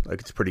mean? Like,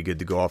 it's pretty good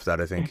to go off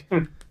that, I think.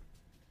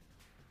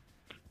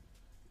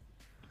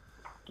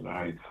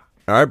 Nice.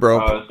 All right,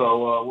 bro.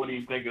 So what do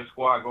you think of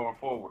squad going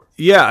forward?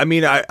 Yeah, I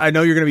mean, I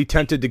know you're going to be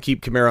tempted to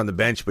keep Kamara on the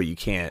bench, but you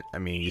can't. I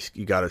mean,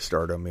 you got to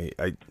start him,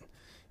 in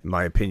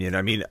my opinion.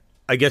 I mean,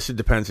 I guess it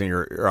depends on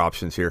your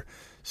options here.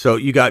 So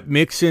you got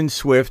Mixon,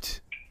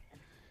 Swift,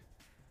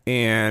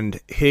 and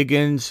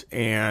Higgins,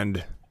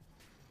 and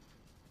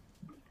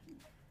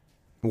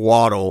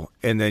Waddle,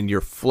 and then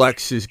your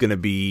flex is going to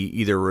be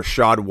either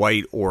Rachaad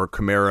White or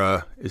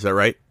Kamara. Is that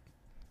right?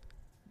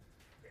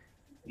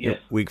 Yes.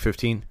 Week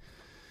 15.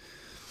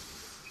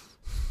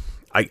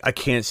 I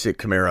can't sit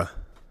Kamara.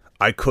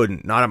 I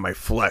couldn't. Not on my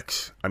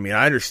flex. I mean,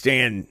 I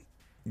understand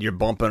you're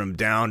bumping him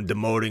down,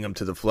 demoting him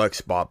to the flex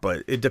spot,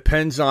 but it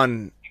depends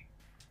on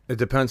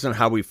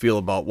how we feel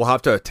about. We'll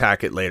have to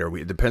attack it later.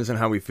 It depends on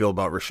how we feel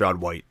about Rachaad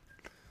White.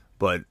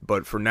 But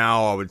for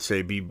now, I would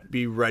say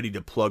be ready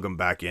to plug him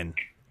back in.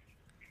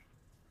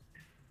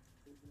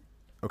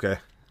 Okay.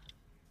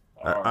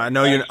 I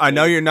know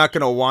you're not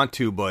going to want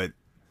to, but.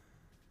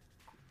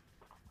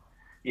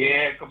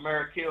 Yeah,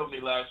 Kamara killed me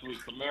last week.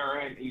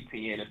 Kamara and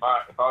ETN. If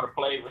I would have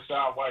played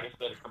Rachaad White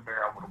instead of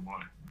Kamara, I would have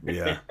won.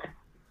 Yeah,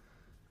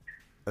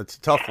 that's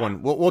a tough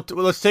one.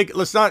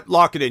 Let's not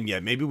lock it in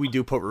yet. Maybe we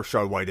do put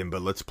Rachaad White in,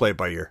 but let's play it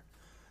by ear.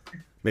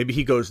 Maybe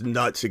he goes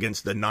nuts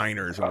against the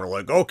Niners, and we're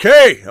like,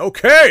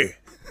 okay,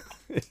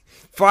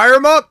 fire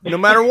him up no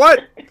matter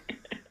what.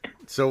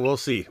 So we'll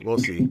see.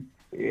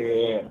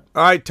 Yeah.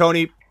 All right,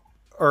 Tony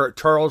or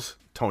Charles.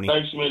 Tony.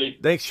 Thanks,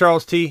 Smitty. Thanks,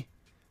 Charles T.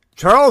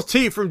 Charles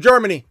T. from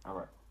Germany. All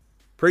right.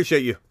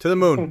 Appreciate you. To the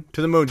moon.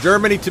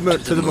 Germany to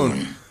the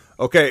moon.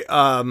 Okay.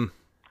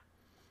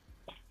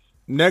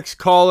 Next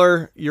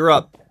caller, you're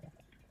up.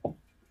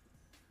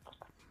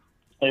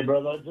 Hey,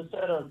 brother. I just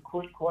had a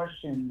quick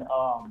question.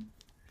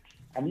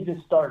 I need to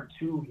start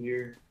two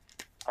here.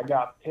 I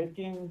got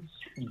Pickens,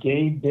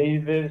 Gabe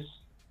Davis,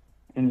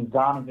 and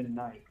Donovan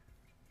Knight.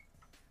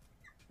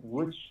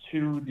 Which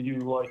two do you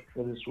like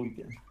for this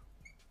weekend?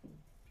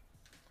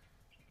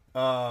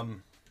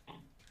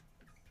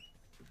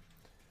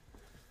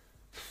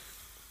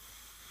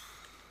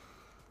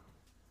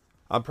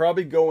 I'm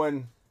probably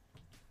going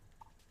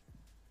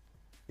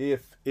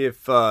if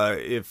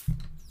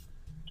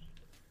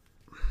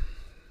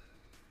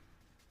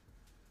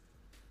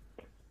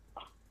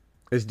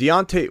is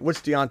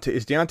Deontay,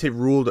 is Deontay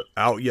ruled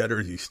out yet,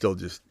 or is he still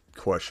just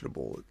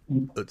questionable?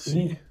 Let's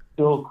see. He's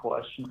still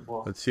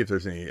questionable. Let's see if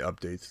there's any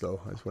updates, though.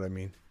 That's what I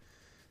mean.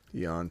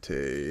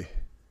 Deontay.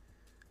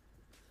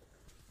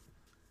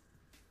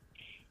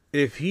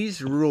 If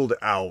he's ruled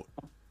out,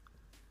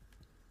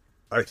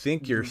 I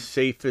think your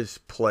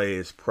safest play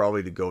is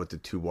probably to go with the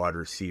two wide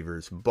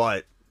receivers,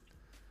 but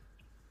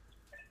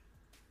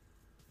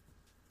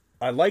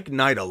I like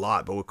Knight a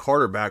lot, but with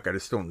Carter back, I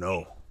just don't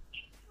know.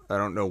 I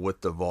don't know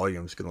what the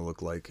volume's going to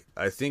look like.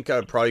 I think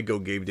I'd probably go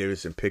Gabe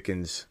Davis and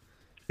Pickens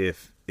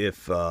if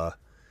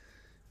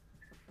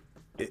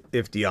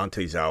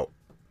Deontay's out.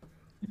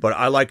 But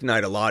I like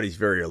Knight a lot. He's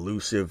very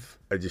elusive.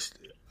 I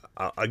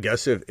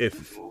guess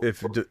if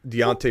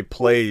Deontay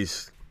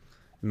plays,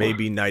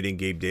 maybe Knight and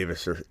Gabe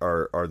Davis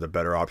are the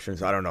better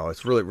options. I don't know.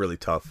 It's really, really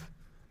tough.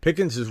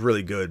 Pickens is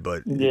really good,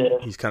 but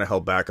he's kind of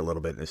held back a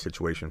little bit in this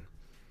situation.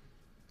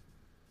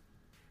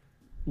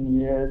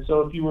 Yeah,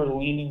 so if you were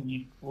leaning,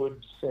 you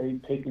would say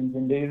Pickens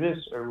and Davis,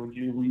 or would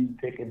you lean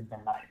Pickens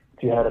and Knight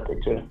if you had to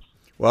pick two?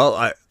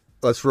 Well,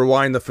 let's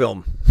rewind the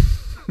film.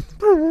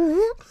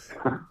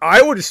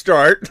 I would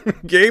start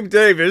Gabe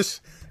Davis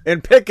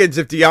and Pickens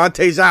if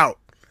Deontay's out.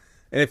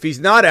 And if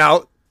he's not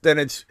out, then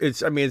it's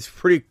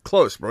pretty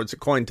close, bro. It's a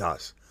coin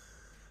toss.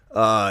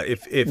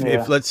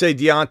 If let's say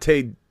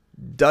Deontay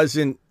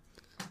doesn't,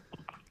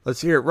 let's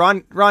hear it.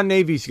 Ron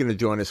Navy's going to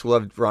join us. We'll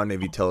have Ron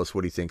Navy tell us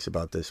what he thinks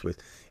about this.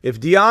 If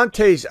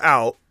Deontay's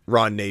out,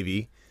 Ron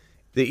Navy,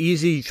 the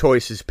easy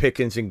choice is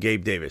Pickens and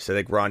Gabe Davis. I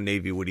think Ron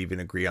Navy would even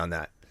agree on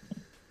that.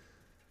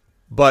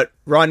 But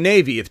Ron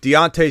Navy, if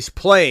Deontay's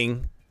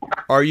playing,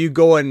 are you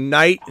going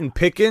Knight and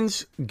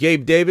Pickens,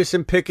 Gabe Davis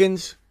and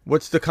Pickens?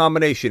 What's the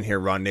combination here,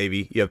 Ron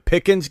Navy? You have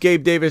Pickens,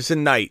 Gabe Davis,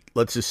 and Knight.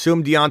 Let's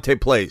assume Deontay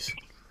plays.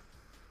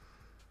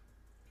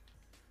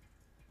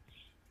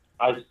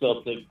 I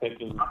still think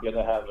Pickens is going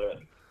to have it.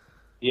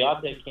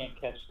 Deontay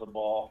can't catch the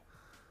ball,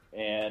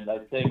 and I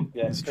think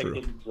that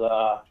Pickens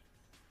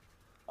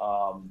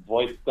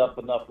voiced up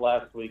enough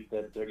last week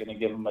that they're going to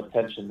give him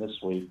attention this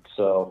week.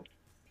 So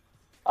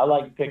I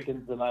like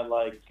Pickens and I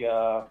like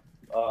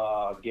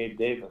Gabe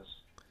Davis.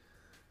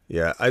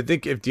 Yeah, I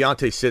think if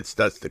Deontay sits,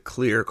 that's the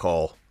clear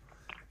call.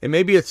 And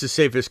maybe it's the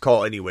safest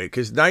call anyway,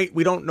 because Knight,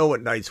 we don't know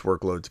what Knight's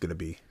workload's going to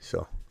be.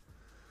 So,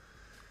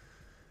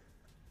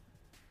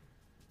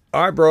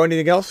 all right, bro.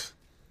 Anything else?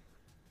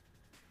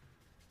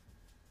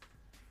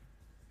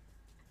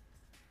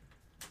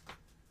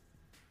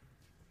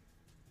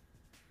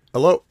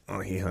 Hello.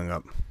 Oh, he hung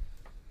up.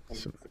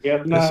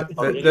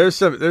 There's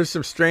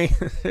some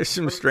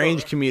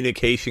strange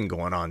communication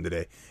going on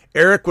today.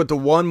 Eric with the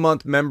 1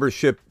 month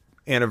membership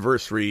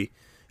anniversary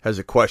has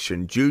a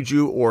question.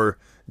 Juju or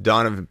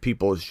Donovan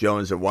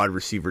Peoples-Jones at wide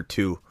receiver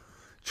 2?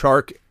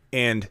 Chark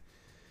and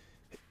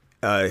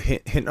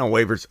hinting on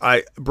waivers.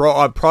 I'd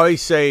probably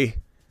say,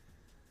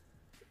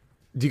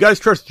 do you guys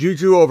trust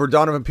Juju over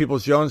Donovan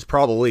Peoples-Jones?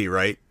 Probably,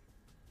 right?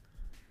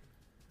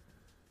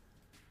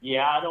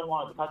 Yeah, I don't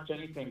want to touch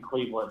anything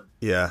Cleveland.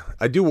 Yeah,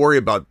 I do worry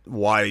about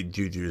why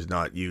Juju is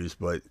not used,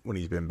 but when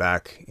he's been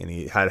back and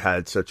he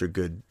had such a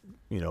good,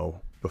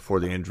 before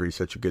the injury,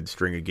 such a good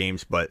string of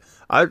games, but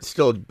I'd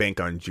still bank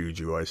on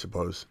Juju, I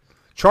suppose.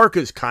 Chark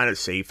is kind of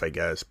safe, I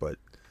guess, but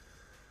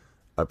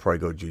I'd probably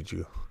go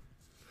Juju.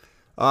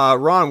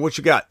 Ron, what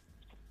you got?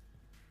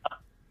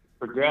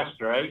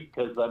 Progressed, right?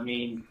 Because,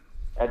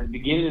 at the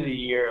beginning of the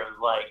year, it was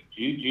like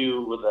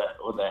Juju with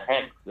a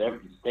hex.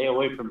 Stay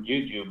away from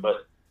Juju,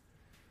 but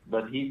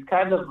he's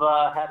kind of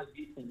had a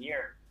decent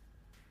year.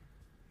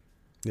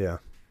 Yeah.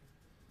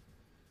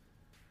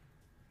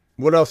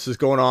 What else is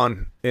going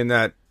on in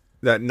that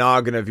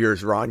noggin of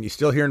yours, Ron? You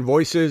still hearing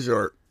voices,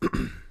 or?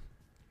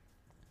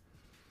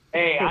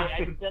 Hey, I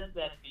said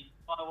that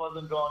I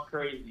wasn't going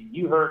crazy.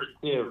 You heard it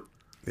too.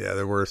 Yeah,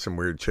 there were some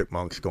weird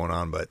chipmunks going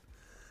on, but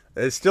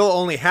it still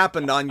only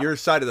happened on your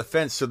side of the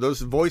fence. So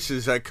those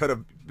voices that could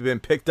have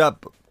been picked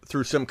up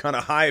through some kind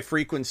of high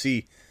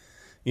frequency,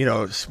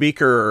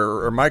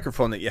 speaker or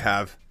microphone that you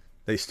have,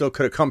 they still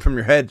could have come from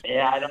your head.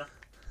 Yeah,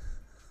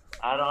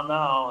 I don't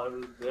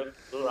know.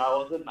 I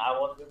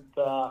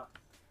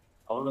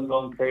wasn't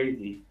going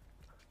crazy.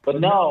 But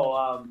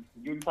no,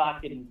 you were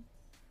talking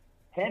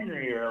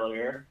Henry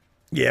earlier.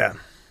 Yeah.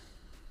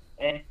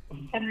 And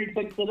Henry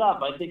picks it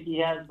up. I think he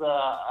has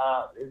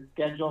his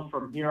schedule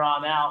from here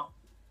on out.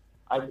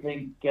 I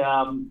think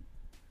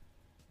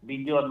be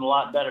doing a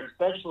lot better.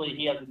 Especially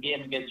he has a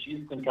game against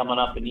Houston coming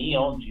up, and he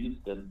owns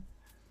Houston.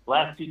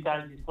 Last 2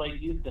 times he's played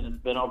Houston,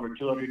 it's been over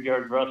 200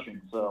 yards rushing.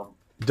 So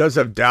does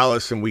have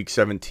Dallas in Week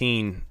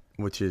 17,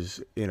 which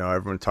is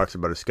everyone talks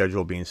about his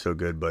schedule being so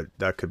good, but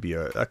that could be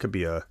a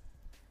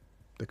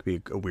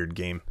weird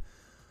game.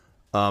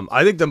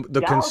 I think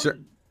the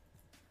concern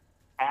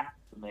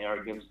than they are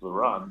against the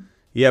run.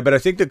 Yeah, but I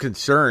think the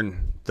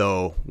concern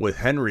though with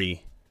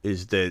Henry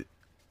is that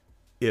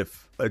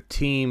if a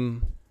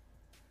team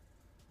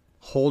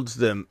holds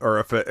them, or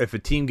if a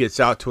team gets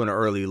out to an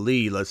early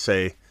lead, let's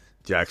say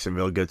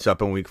Jacksonville gets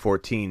up in Week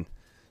 14,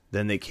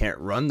 then they can't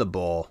run the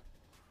ball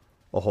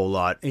a whole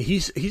lot. And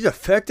he's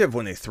effective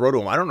when they throw to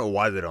him. I don't know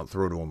why they don't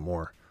throw to him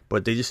more,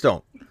 but they just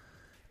don't.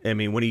 I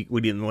mean, when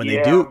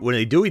they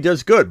do, he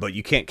does good, but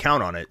you can't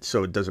count on it.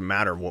 So it doesn't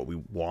matter what we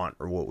want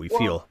or what we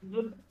feel.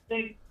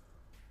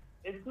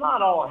 It's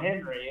not all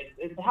Henry.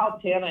 It's how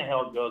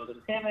Tannehill goes. If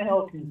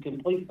Tannehill can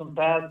complete some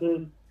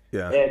passes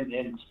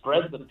and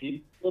spread the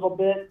field a little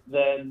bit,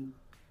 then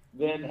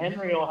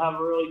Henry will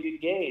have a really good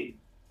game.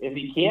 if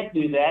he can't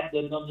do that,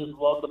 then they'll just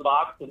load the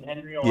box and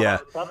Henry will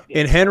have a tough game.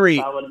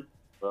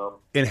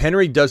 And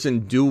Henry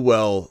doesn't do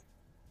well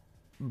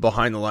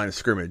behind the line of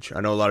scrimmage.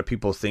 I know a lot of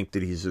people think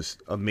that he's this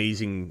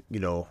amazing,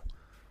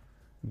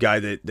 guy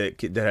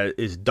that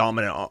is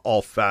dominant on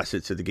all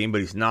facets of the game, but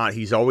he's not.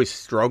 He's always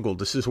struggled.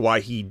 This is why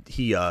he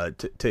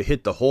to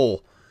hit the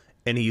hole,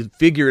 and he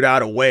figured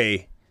out a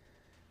way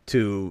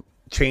to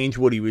change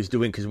what he was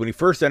doing, because when he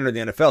first entered the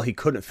NFL, he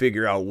couldn't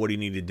figure out what he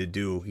needed to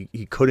do.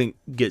 He couldn't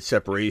get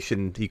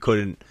separation. He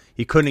couldn't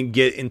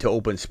get into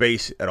open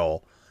space at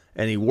all,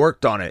 and he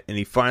worked on it, and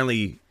he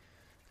finally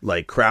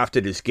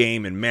crafted his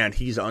game, and man,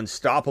 he's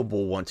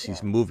unstoppable once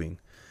he's moving.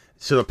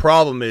 So the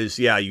problem is,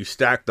 you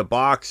stack the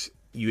box,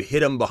 you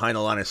hit him behind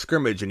the line of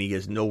scrimmage, and he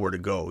has nowhere to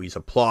go. He's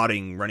a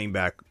plodding running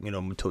back,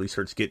 until he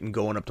starts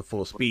going up to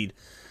full speed.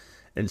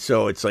 And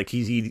so it's like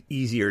he's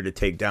easier to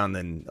take down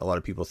than a lot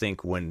of people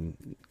think when,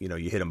 you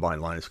hit him behind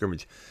the line of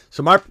scrimmage.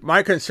 So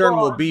my concern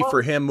will be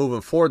for him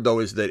moving forward, though,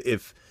 is that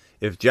if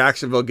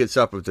Jacksonville gets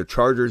up, if the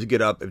Chargers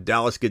get up, if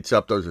Dallas gets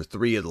up, those are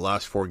 3 of the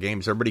last 4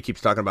 games. Everybody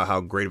keeps talking about how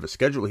great of a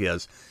schedule he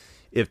has.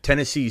 If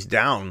Tennessee's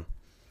down,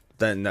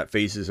 then that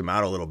phases him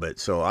out a little bit.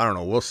 So I don't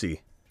know. We'll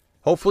see.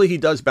 Hopefully he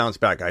does bounce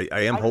back. I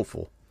am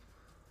hopeful.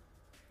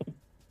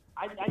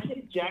 I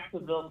think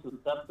Jacksonville's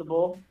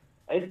susceptible.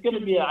 It's going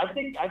to be. I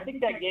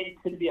think that game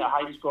could be a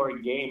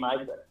high-scoring game.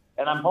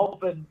 And I'm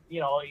hoping,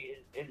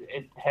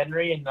 it's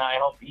Henry, and I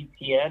hope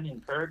ETN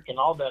and Kirk and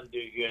all them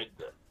do good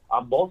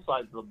on both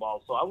sides of the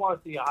ball. So I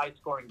want to see a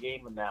high-scoring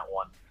game in that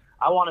one.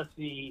 I want to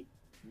see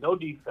no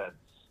defense.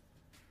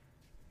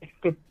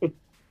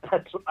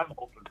 That's what I'm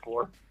hoping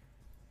for.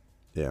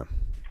 Yeah.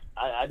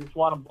 I just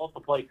want them both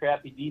to play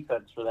crappy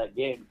defense for that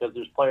game, because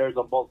there's players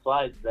on both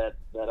sides that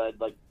I'd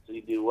like to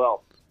see do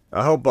well.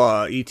 I hope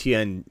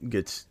ETN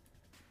gets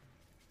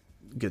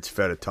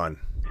fed a ton.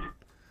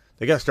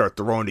 They got to start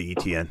throwing to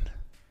ETN.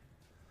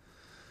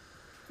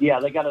 Yeah,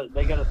 they got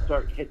to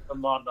start hitting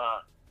them on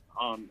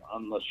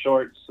the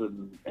shorts,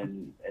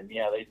 and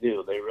yeah, they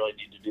do. They really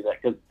need to do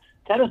that, because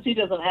Tennessee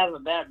doesn't have a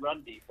bad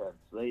run defense.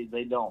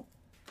 They don't.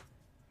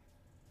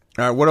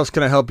 All right, what else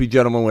can I help you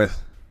gentlemen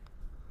with?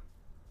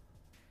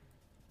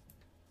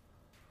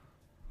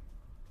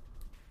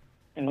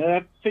 And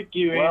I think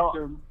you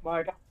answered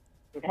my.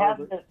 I have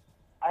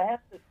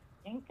this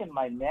ink in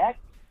my neck,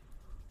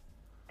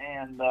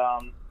 and I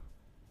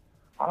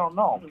don't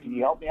know. Can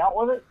you help me out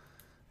with it?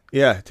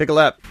 Yeah, take a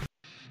lap.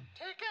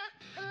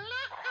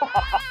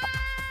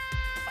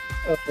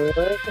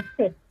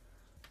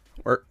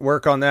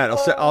 Work on that.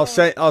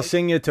 I'll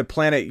sing you to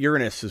planet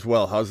Uranus as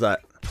well. How's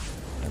that?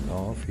 And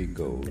off he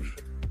goes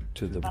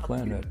to the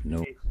planet.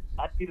 No.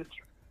 I need a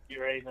trip to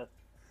Uranus.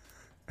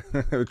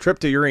 A trip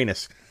to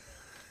Uranus.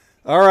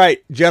 All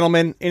right,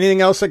 gentlemen.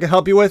 Anything else I can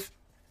help you with?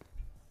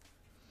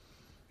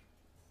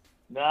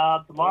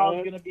 No,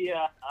 tomorrow's going to be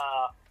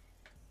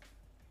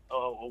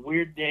a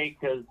weird day,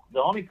 because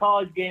the only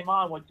college game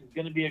on, which is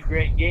going to be a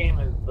great game,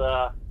 is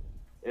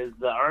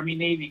the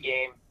Army-Navy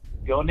game.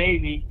 Go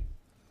Navy.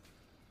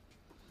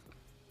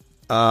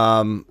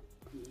 I'm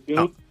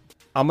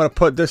going to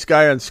put this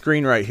guy on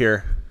screen right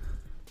here.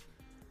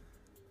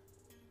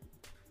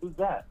 Who's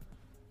that?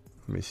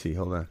 Let me see.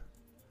 Hold on.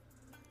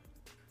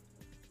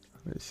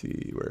 Let me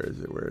see. Where is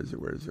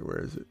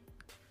it?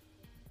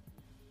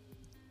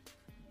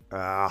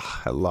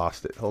 I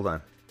lost it. Hold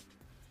on.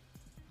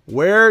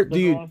 Where do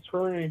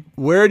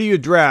you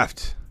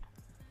draft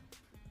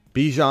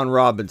Bijan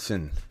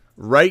Robinson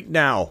right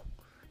now?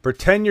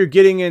 Pretend you're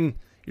going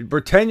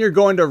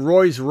to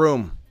Roy's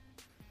room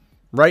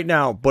right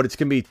now, but it's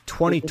going to be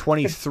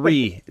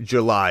 2023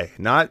 July,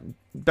 not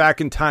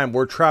back in time.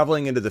 We're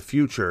traveling into the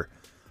future.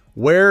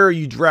 Where are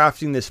you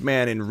drafting this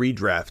man in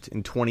redraft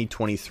in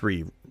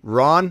 2023?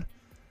 Ron,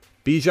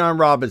 Bijan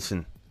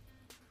Robinson.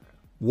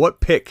 What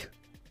pick?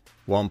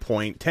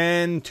 1.10,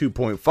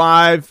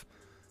 2.5.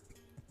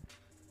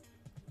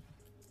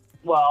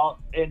 Well,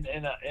 in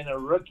a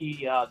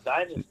rookie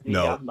dynasty,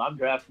 no. I'm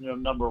drafting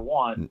him number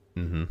 1.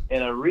 Mm-hmm.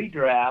 In a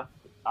redraft,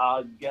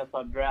 I guess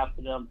I'm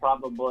drafting him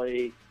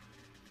probably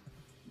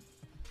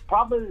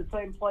the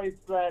same place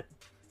that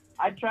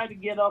I try to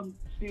get him,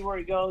 see where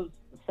he goes.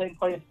 The same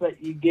place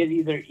that you get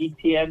either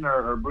ETN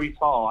or Breece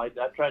Hall. I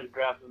try to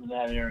draft him in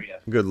that area.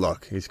 Good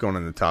luck. He's going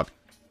in the top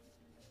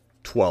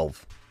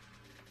 12.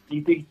 Do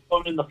you think he's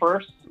going in the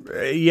first?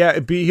 Yeah,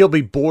 he'll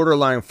be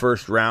borderline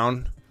first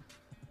round.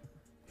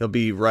 He'll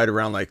be right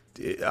around,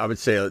 I would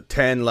say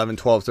 10, 11,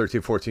 12,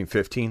 13, 14,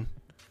 15.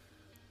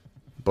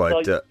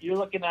 But so you're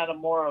looking at a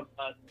more of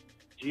a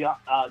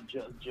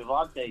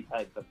Javonte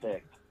type of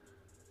pick.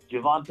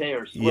 Javonte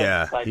or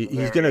Swift type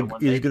of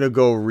he's gonna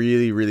go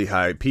really, really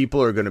high.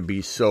 People are gonna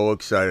be so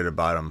excited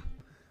about him.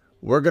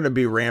 We're gonna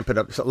be ramping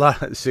up a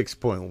lot at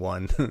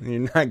 6.1.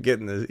 You're not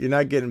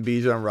getting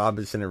Bijan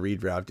Robinson and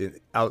redraft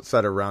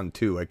outside of round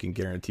 2. I can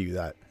guarantee you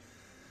that.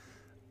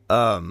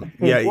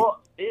 Yeah. Well,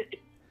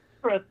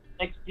 for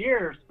next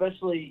year,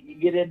 especially, you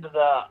get into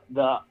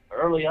the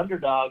early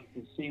underdogs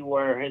to see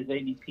where his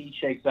ADP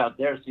shakes out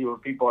there, see where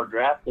people are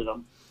drafting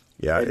him.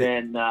 Yeah, and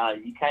then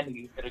you kind of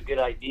get a good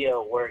idea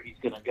of where he's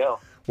going to go.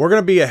 We're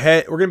gonna be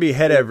ahead. We're gonna be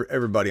ahead of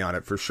everybody on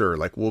it for sure.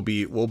 Like we'll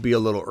be a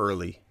little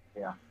early.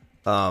 Yeah.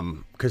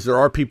 Because there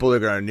are people that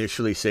are gonna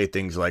initially say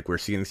things like we're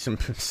seeing some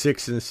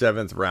 6th and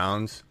 7th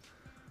rounds.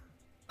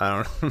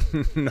 I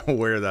don't know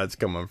where that's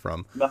coming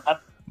from.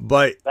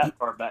 But that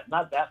far back,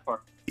 not that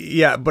far.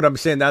 Yeah, but I'm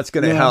saying that's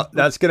gonna help.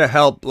 That's gonna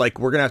help. Like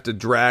we're gonna have to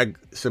drag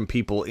some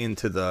people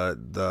into the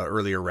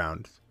earlier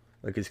rounds.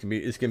 Like it's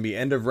gonna be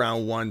end of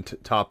round 1 to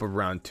top of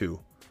round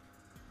 2.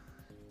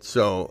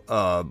 So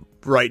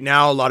right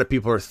now, a lot of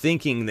people are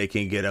thinking they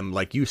can get him.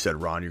 Like you said,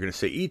 Ron, you're going to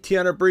say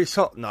Etienne or Breece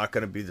Hall. Not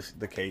going to be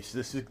the case.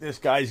 This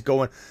guy's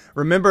going.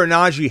 Remember,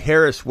 Najee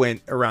Harris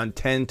went around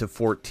 10 to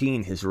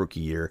 14 his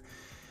rookie year,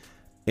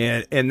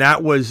 and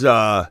that was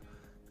a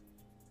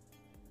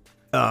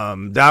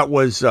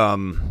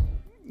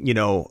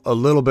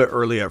little bit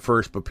early at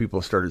first, but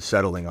people started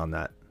settling on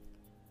that.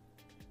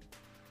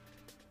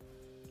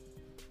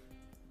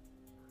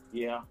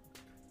 Yeah.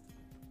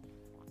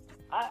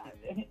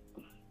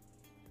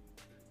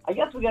 I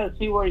guess we got to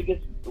see where he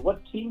gets,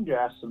 what team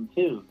drafts him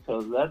too,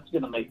 because that's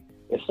going to make.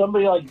 If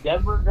somebody like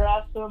Denver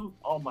drafts him,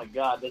 oh my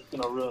God, that's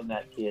going to ruin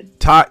that kid.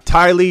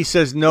 Ty Lee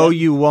says, "No,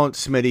 you won't,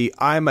 Smitty.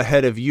 I'm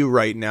ahead of you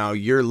right now.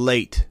 You're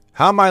late.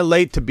 How am I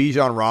late to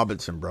Bijan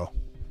Robinson, bro?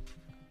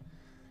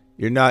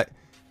 You're not.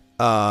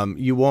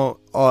 You won't.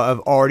 I've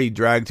already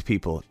dragged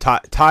people.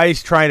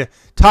 Ty's trying to.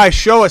 Ty,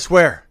 show us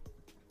where.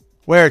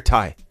 Where,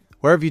 Ty?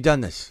 Where have you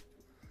done this?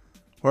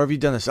 Where have you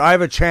done this? I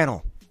have a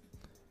channel.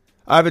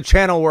 I have a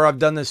channel where I've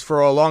done this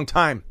for a long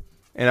time,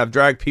 and I've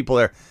dragged people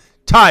there.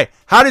 Ty,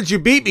 how did you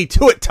beat me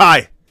to it,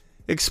 Ty?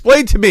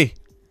 Explain to me.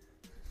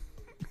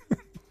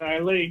 Ty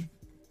Lee.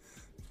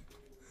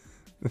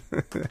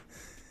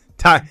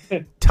 Ty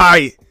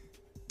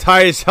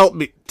has helped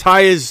me.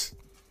 Ty has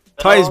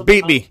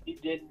beat me. He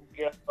didn't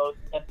go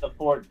at the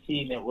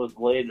 14. It was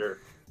later.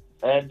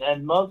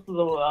 And most of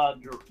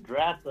the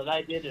drafts that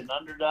I did in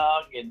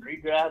Underdog and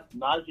redraft,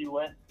 Najee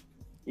went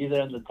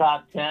either in the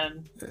top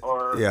 10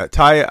 or... Yeah,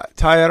 Ty,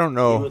 I don't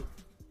know.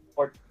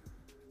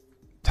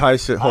 Ty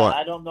said, hold on.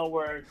 I don't know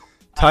where...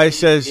 Ty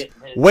says,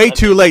 way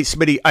too late,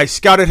 Smitty. I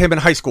scouted him in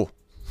high school.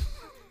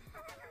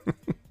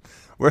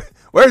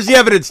 Where's the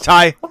evidence,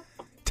 Ty?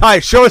 Ty,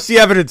 show us the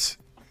evidence.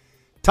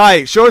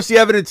 Ty, show us the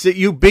evidence that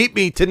you beat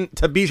me to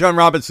Bijan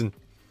Robinson.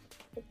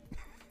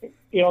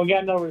 You don't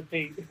got no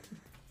receipt.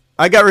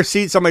 I got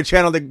receipts on my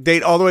channel that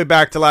date all the way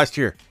back to last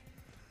year.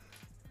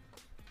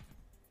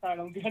 I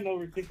don't get no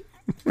receipt.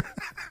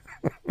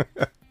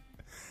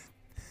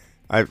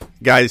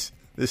 Guys,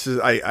 this is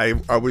I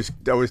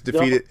was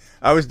defeated.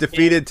 I was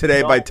defeated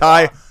today by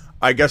Ty.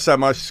 I guess I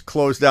must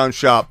close down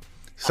shop.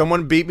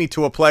 Someone beat me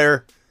to a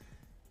player.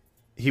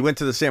 He went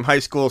to the same high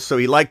school, so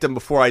he liked him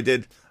before I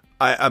did.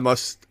 I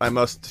must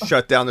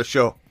shut down the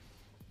show.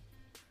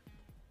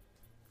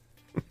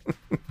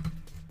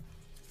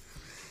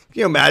 Can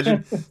you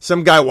imagine?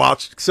 Some guy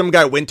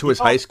went to his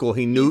high school.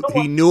 He knew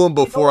him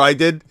before I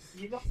did.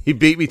 He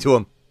beat me to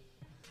him.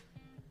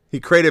 He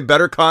created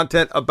better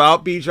content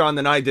about Bijan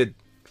than I did.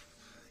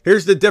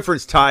 Here's the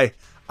difference, Ty.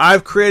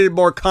 I've created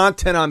more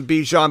content on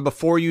Bijan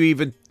before you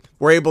even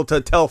were able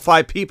to tell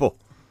 5 people.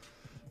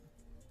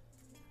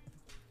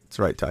 That's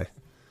right, Ty.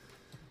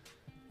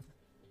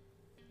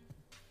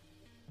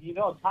 You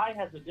know, Ty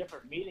has a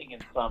different meaning in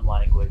some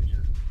language.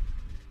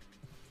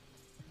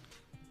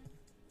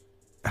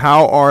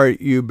 How are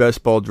you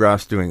best ball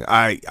drafts doing?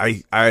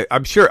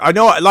 I'm sure. I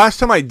know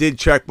last time I did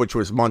check, which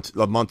was a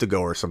month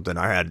ago or something,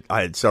 I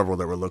had several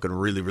that were looking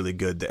really, really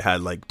good that had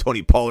like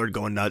Tony Pollard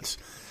going nuts.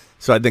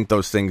 So I think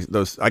those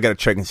I got to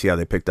check and see how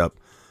they picked up.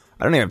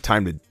 I don't even have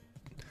time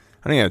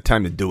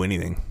to do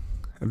anything.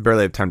 I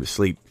barely have time to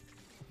sleep.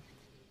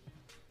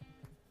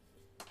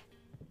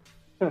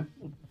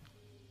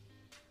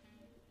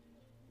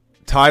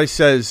 Ty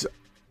says,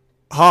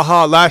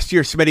 haha, last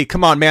year, Smitty,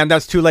 come on, man,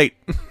 that's too late.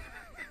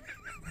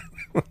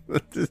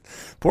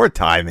 Poor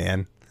Ty,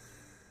 man.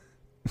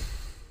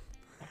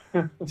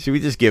 Should we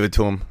just give it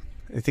to him?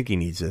 I think he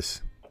needs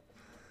this.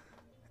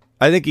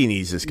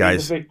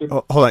 Guys.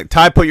 Hold on.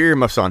 Ty, put your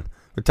earmuffs on.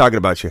 We're talking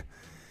about you.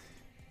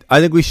 I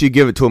think we should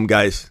give it to him,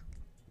 guys.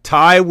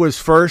 Ty was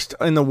first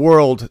in the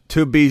world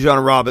to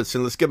Bijan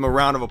Robinson. Let's give him a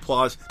round of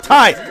applause.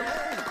 Ty!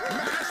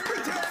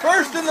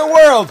 First in the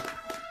world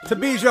to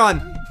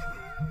Bijan.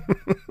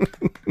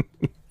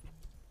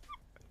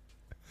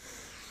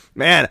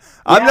 Man,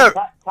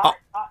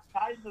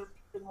 Ty's the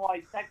reason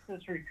why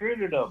Texas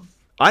recruited him.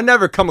 I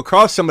never come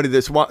across somebody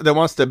that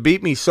wants to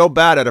beat me so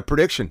bad at a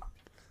prediction.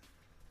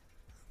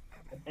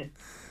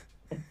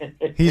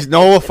 He's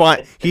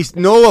nullifying.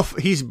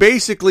 He's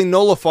basically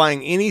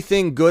nullifying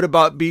anything good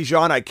about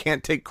Bijan. I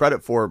can't take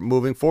credit for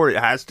moving forward.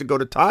 It has to go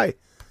to Ty.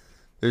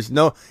 There's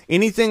no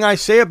anything I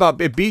say about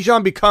if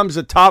Bijan becomes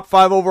a top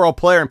 5 overall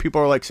player, and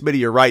people are like, Smitty,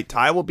 you're right.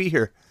 Ty will be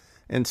here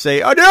and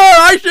say, I did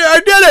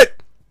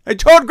it. I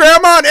told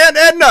Grandma and Aunt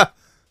Edna.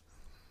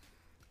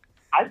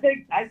 I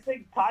think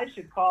Ty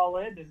should call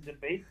in and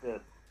debate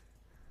this.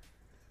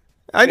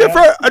 I did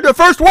the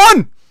first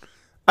one.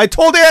 I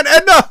told Aunt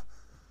Edna.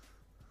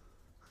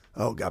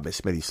 Oh, God, my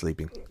Smitty's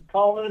sleeping.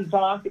 Call in,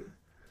 talk.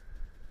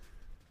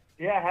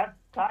 Yeah, have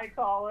Ty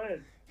call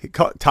in.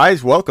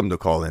 Ty's welcome to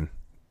call in.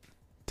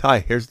 Ty,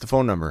 here's the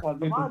phone number.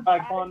 Come on,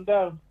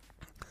 Ty.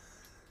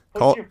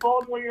 Put your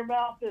phone where your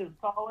mouth is.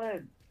 Call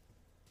in.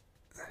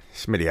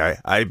 Smitty,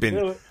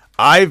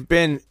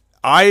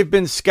 I've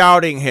been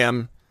scouting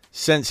him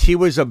since he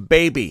was a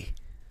baby.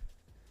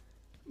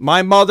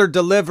 My mother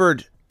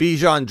delivered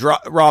Bijan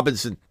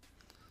Robinson.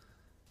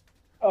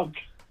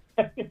 Okay.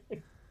 Hey,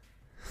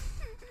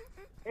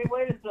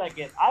 wait a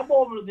second. I'm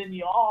older than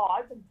you all.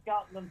 I've been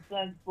scouting them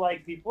since,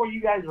 before you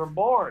guys were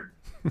born.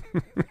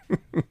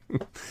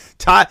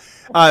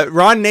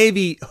 Ron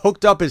Navy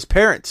hooked up his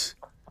parents.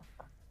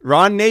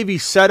 Ron Navy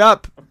set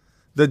up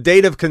the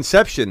date of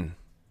conception.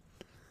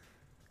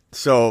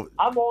 So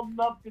I'm old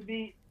enough to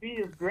be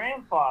his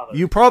grandfather.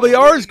 You probably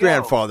are his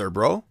grandfather,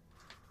 bro.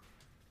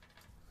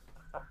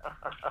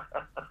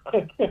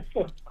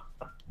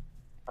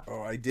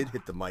 Oh, I did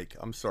hit the mic.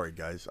 I'm sorry,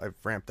 guys. I've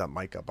ramped that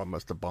mic up. I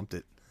must have bumped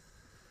it.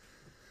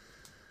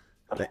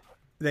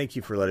 Thank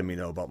you for letting me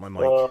know about my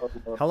mic.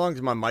 How long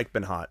has my mic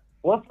been hot?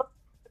 What's up?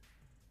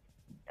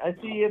 I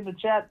see you in the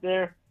chat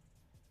there.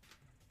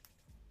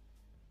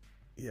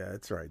 Yeah,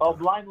 that's right. Oh,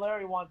 Blind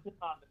Larry wants in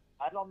on it.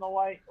 I don't know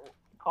why.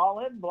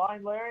 Call in,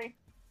 Blind Larry.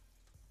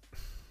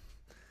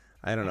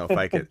 I don't know if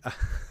I could.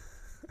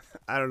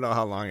 I don't know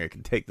how long I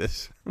can take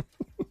this.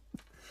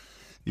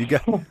 You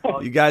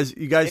guys are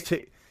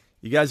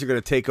going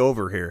to take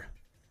over here.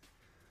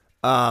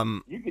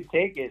 You could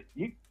take it.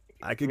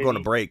 I could go on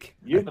a break.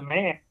 You're the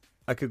man.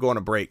 I could go on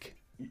a break.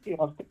 You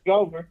want to take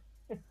over?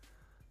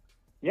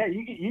 Yeah,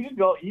 you could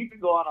go. You could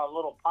go on a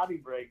little potty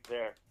break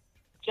there.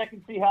 Check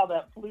and see how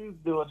that flu's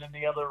doing in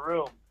the other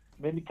room.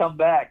 Then you come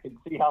back and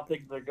see how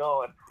things are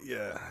going.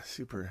 Yeah,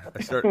 super.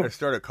 I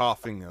started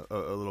coughing a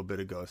little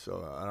bit ago,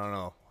 so I don't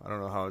know. I don't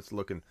know how it's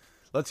looking.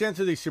 Let's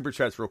answer these super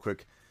chats real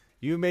quick.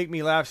 You make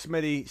me laugh,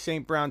 Smitty.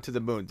 St. Brown to the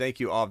moon. Thank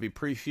you, Avi.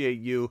 Appreciate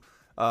you.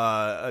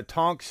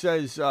 Tonk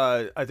says,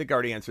 I think I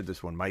already answered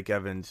this one. Mike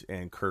Evans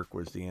and Kirk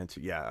was the answer.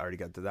 Yeah, I already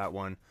got to that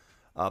one.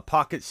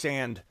 Pocket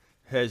Sand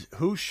has,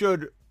 who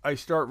should I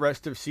start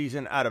rest of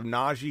season out of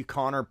Najee,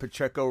 Connor,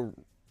 Pacheco,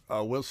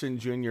 Wilson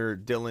Jr.,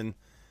 Dylan?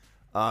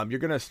 You're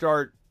going to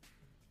start,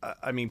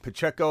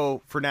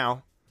 Pacheco for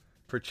now.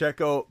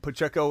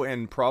 Pacheco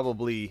and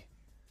probably,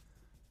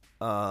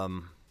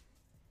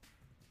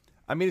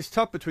 it's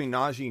tough between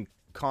Najee and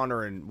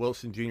Connor and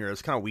Wilson Jr.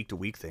 It's kind of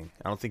week-to-week thing.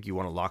 I don't think you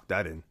want to lock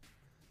that in.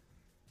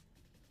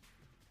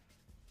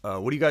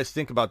 What do you guys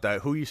think about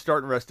that? Who you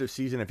starting rest of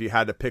season if you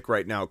had to pick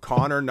right now?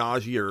 Connor,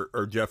 Najee,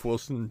 or Jeff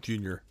Wilson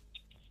Jr.?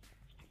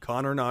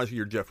 Connor, Najee,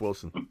 or Jeff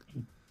Wilson?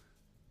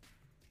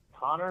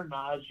 Connor,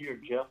 Najee, or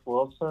Jeff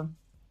Wilson?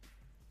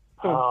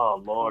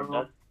 Oh, Lord,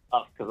 that's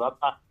tough because I'm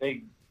not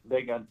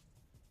big on...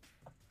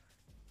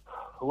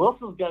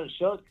 Wilson's got to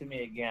show it to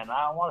me again.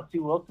 I want to see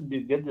Wilson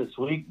do good this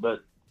week,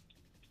 but...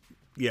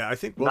 Yeah, I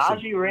think Wilson...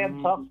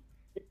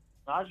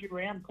 Najee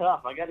ran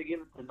tough. I got to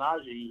give it to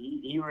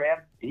Najee.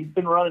 He's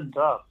been running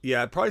tough.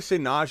 Yeah, I'd probably say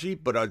Najee,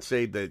 but I'd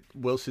say that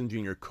Wilson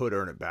Jr. could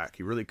earn it back.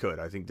 He really could.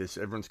 I think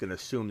everyone's going to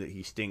assume that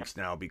he stinks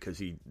now because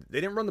they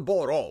didn't run the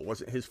ball at all. It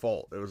wasn't his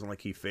fault. It wasn't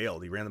like he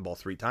failed. He ran the ball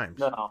 3 times.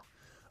 No.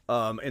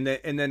 And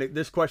then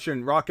this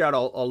question, Rock Out,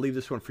 I'll leave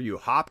this one for you.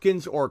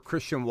 Hopkins or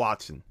Christian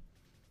Watson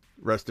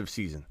rest of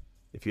season,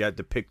 if you had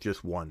to pick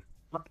just one?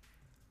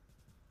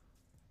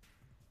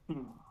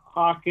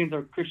 Hopkins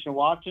or Christian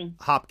Watson?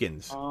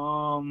 Hopkins.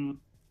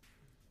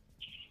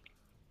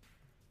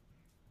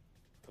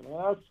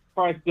 Let's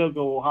probably still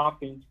go with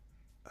Hopkins.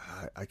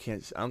 I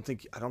can't. I don't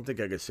think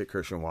I could sit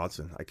Christian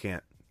Watson. I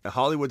can't.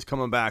 Hollywood's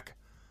coming back.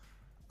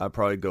 I'd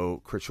probably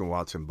go Christian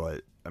Watson,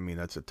 but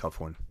that's a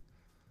tough one.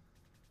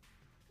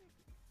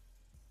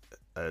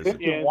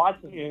 Christian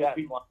Watson's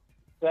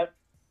got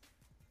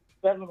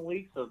 7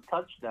 weeks of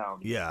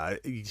touchdowns. Yeah,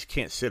 you just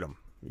can't sit him.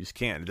 You just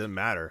can't. It doesn't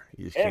matter.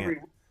 You just Every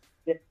can't. week,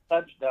 get a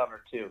touchdown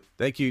or 2.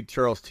 Thank you,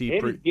 Charles T.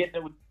 Getting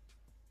it with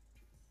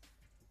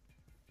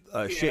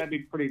that'd be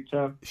pretty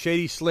tough.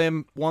 Shady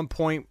Slim, 1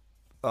 point.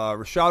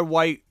 Rashad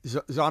White,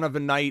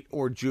 Zonovan Knight,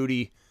 or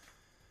Judy.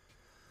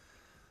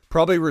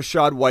 Probably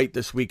Rashad White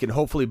this week, and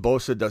hopefully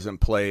Bosa doesn't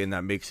play, and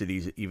that makes it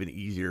even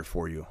easier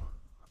for you.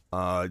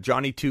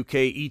 Johnny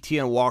 2K,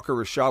 ETN, Walker,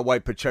 Rashad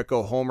White,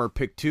 Pacheco, Homer,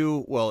 pick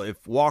 2. Well,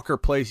 if Walker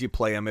plays, you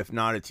play him. If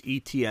not, it's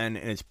ETN and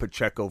it's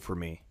Pacheco for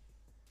me.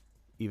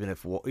 Even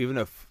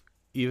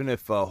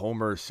if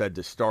Homer said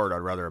to start, I'd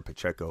rather have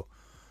Pacheco.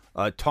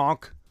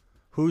 Tonk,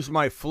 who's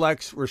my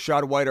flex?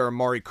 Rashad White or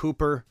Amari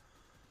Cooper?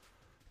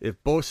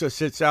 If Bosa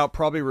sits out,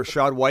 probably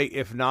Rashad White.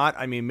 If not,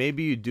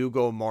 maybe you do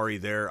go Amari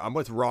there. I'm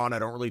with Ron. I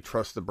don't really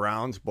trust the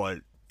Browns, but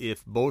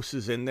if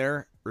Bosa's in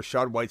there,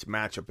 Rashad White's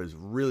matchup is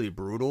really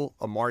brutal.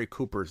 Amari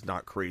Cooper is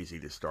not crazy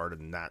to start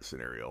in that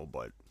scenario,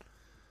 but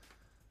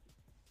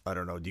I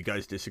don't know. Do you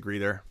guys disagree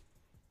there?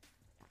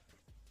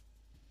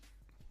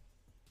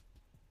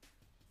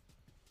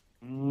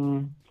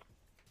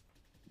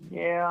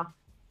 Yeah.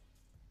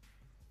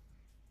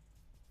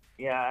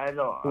 Yeah, I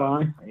don't.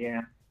 Why?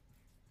 Yeah.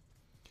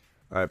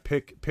 All right,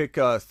 pick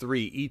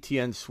 3.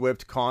 ETN,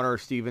 Swift, Connor,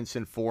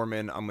 Stevenson,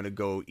 Foreman. I'm going to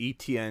go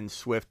ETN,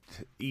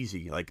 Swift,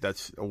 easy. Like,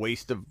 that's a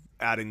waste of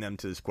adding them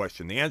to this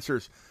question.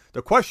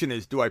 The question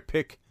is, do I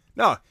pick?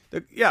 No,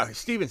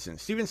 Stevenson,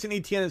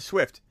 ETN, and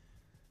Swift.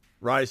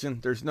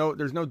 Ryzen, there's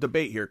no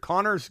debate here.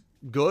 Connor's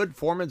good,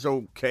 Foreman's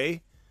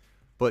okay,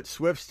 but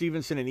Swift,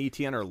 Stevenson, and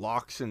ETN are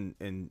locks, and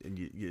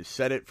you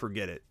set it,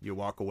 forget it. You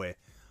walk away.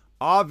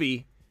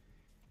 Avi,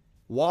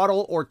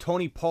 Waddle or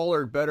Tony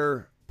Pollard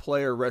better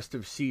player rest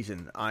of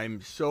season.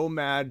 I'm so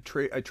mad.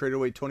 I traded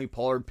away Tony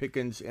Pollard,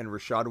 Pickens, and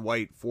Rachaad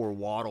White for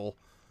Waddle.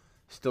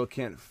 Still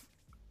can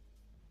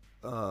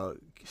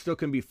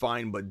be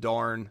fine, but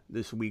darn,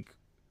 this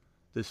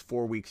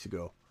 4 weeks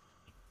ago.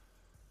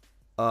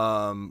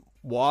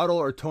 Waddle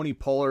or Tony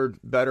Pollard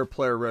better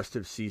player rest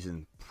of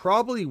season.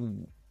 Probably.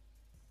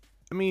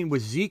 I mean,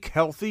 was Zeke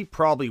healthy?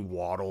 Probably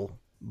Waddle.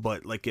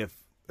 But like if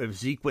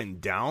Zeke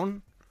went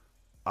down,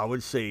 I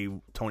would say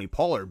Tony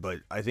Pollard, but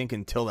I think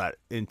until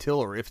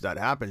or if that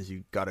happens,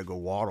 you got to go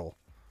Waddle.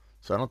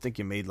 So I don't think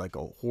you made like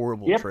a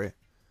horrible trade.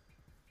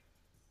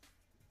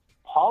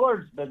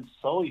 Pollard's been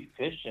so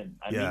efficient.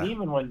 I mean,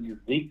 even when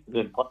Zeke's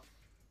been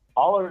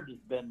Pollard has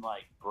been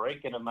like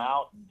breaking him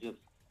out and just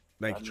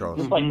Charles.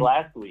 Just like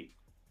last week.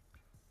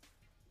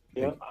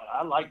 Yeah,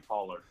 I like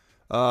Pollard.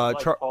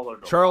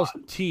 Pollard Charles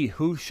T.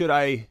 Who should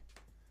I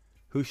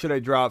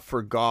drop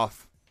for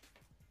Goff?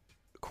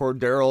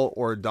 Cordero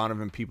or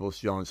Donovan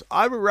Peoples-Jones?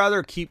 I would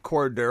rather keep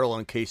Cordero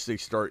in case they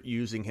start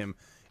using him.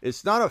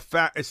 It's not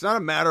a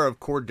matter of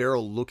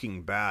Cordero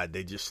looking bad.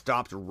 They just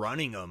stopped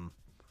running him,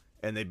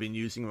 and they've been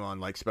using him on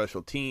like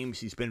special teams.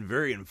 He's been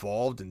very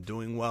involved and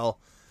doing well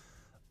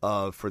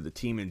for the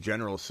team in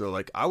general. So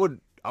like I would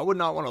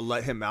not want to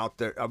let him out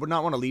there. I would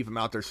not want to leave him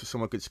out there so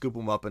someone could scoop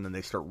him up and then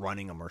they start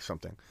running him or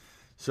something.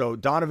 So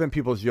Donovan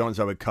Peoples-Jones,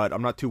 I would cut.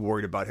 I'm not too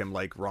worried about him,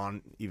 like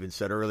Ron even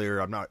said earlier.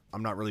 I'm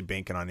not really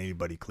banking on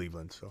anybody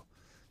Cleveland, so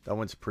that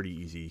one's pretty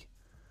easy.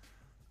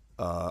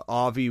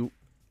 Avi,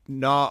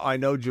 I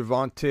know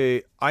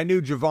Javonte. I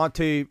knew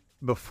Javonte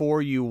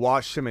before you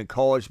watched him in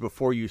college.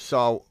 Before you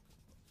saw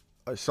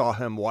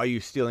him, why are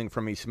you stealing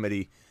from me,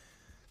 Smitty?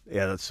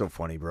 Yeah, that's so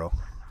funny, bro.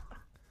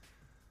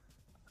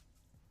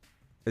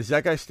 Is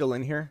that guy still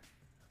in here,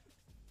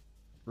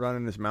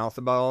 running his mouth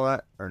about all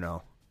that, or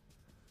no?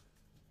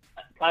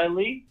 Ty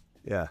Lee?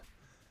 Yeah.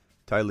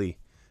 Ty Lee.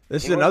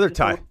 This is another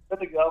tie.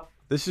 Go.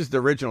 This is the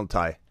original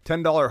tie.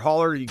 $10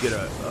 hauler, you get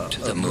a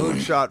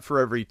moonshot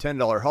for every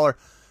 $10 hauler.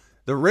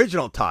 The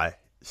original tie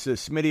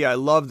says, Smitty, I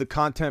love the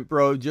content,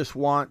 bro. Just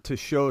want to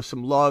show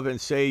some love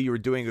and say you were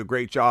doing a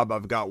great job.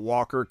 I've got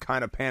Walker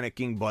kind of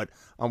panicking, but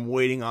I'm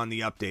waiting on the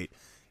update.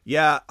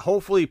 Yeah,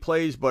 hopefully he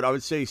plays, but I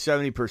would say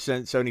 70%,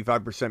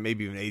 75%,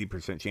 maybe even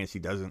 80% chance he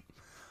doesn't.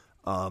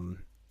 And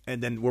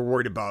then we're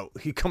worried about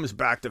he comes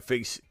back to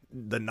face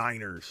the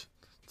Niners.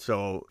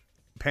 So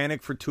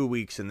panic for 2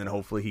 weeks, and then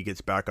hopefully he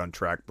gets back on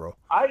track, bro.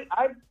 I'd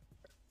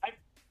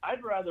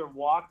rather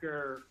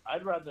Walker.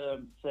 I'd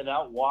rather sit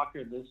out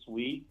Walker this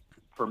week,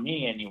 for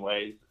me,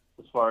 anyways.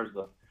 As far as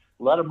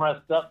let him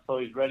rest up so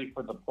he's ready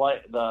for the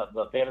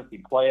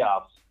fantasy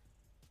playoffs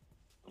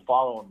the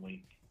following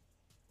week.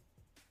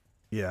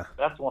 Yeah,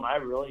 that's when I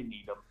really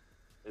need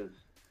him.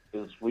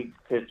 Is week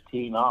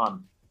 15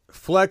 on.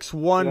 Flex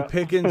 1, yeah.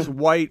 Pickens,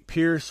 White,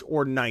 Pierce,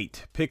 or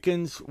Knight.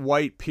 Pickens,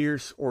 White,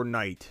 Pierce, or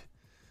Knight.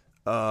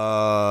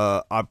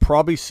 I'd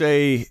probably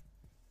say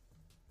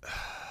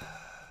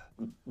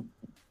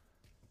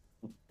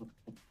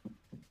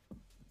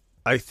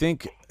I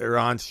think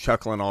Iran's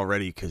chuckling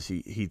already because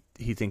he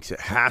thinks it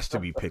has to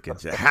be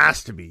Pickens. It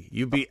has to be.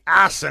 You'd be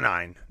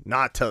asinine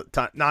not to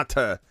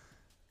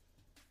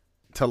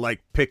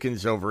like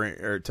Pickens over,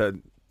 or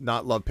to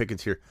not love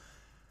Pickens here.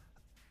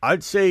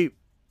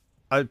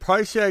 I'd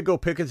probably say I'd go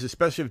Pickens,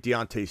 especially if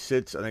Deontay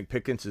sits. I think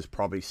Pickens is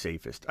probably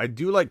safest. I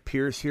do like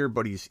Pierce here,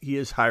 but he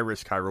is high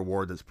risk, high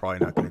reward. That's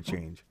probably not going to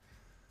change.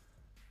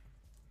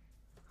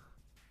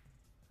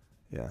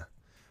 Yeah.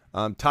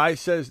 Ty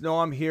says,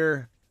 no, I'm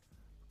here.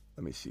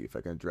 Let me see if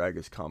I can drag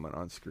his comment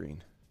on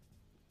screen.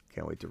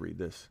 Can't wait to read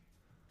this.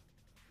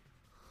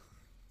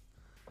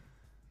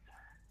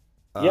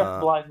 Yes,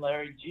 Blind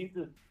Larry.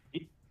 Jesus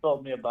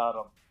told me about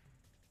him.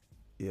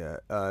 Yeah.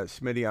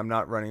 Smitty, I'm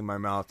not running my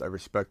mouth. I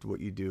respect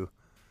what you do.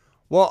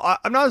 Well,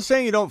 I'm not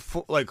saying you don't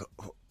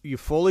you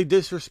fully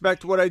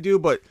disrespect what I do,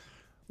 but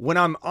when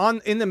I'm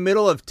in the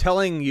middle of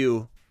telling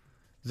you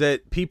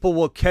that people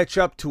will catch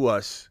up to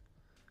us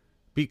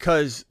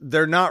because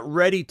they're not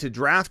ready to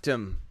draft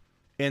him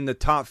in the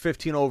top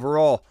 15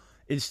 overall,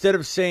 instead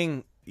of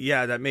saying,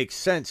 yeah, that makes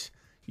sense,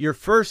 the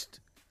first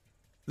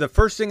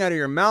thing out of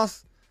your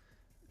mouth,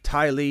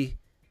 Ty Lee,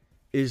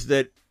 is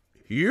that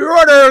you're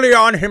early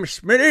on him,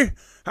 Smitty.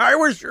 I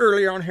was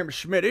early on him,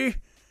 Smitty.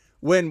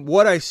 When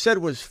what I said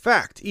was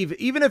fact.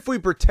 Even if we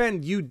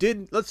pretend you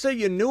did, let's say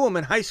you knew him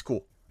in high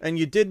school and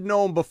you did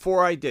know him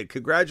before I did.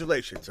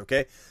 Congratulations,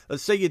 okay?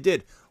 Let's say you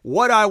did.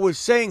 What I was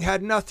saying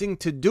had nothing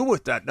to do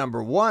with that,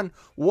 number one.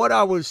 What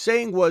I was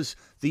saying was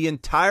the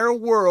entire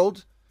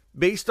world,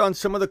 based on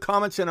some of the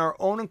comments in our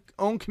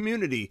own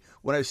community,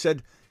 when I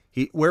said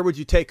Where would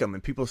you take him?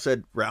 And people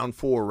said round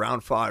 4,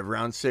 round 5,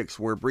 round 6,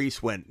 where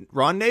Brees went.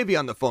 Ron Navy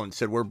on the phone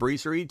said where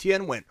Brees or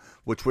Etienne went,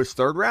 which was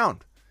 3rd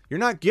round. You're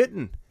not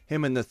getting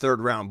him in the 3rd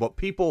round, but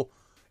people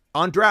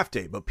on draft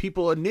day, but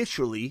people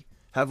initially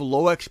have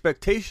low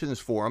expectations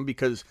for him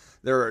because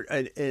there are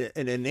an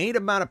innate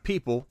amount of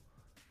people,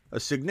 a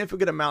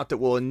significant amount that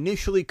will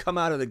initially come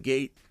out of the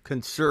gate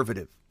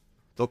conservative.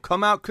 They'll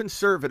come out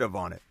conservative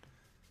on it.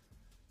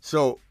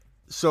 So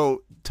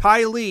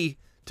Ty Lee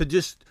to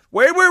just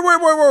wait.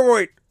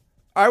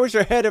 I was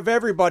ahead of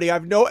everybody. I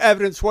have no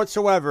evidence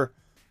whatsoever,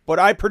 but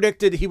I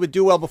predicted he would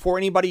do well before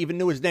anybody even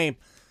knew his name.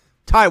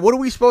 Ty, what are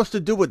we supposed to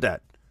do with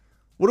that?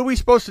 What are we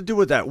supposed to do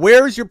with that?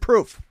 Where is your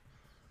proof?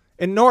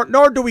 And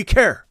nor do we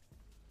care.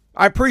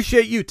 I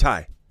appreciate you,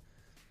 Ty.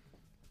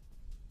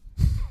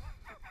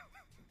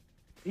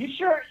 You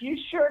sure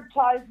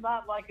Ty's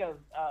not like a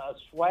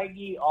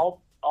swaggy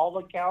all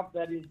account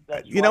that is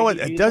that you know what?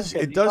 It does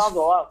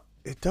go up.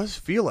 It does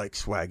feel like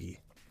swaggy.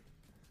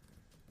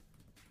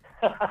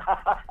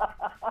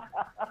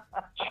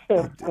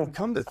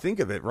 Come to think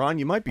of it, Ron,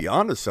 you might be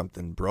onto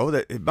something, bro.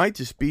 That it might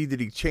just be that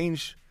he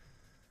changed.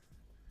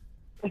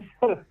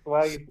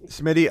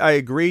 Smitty, I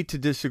agree to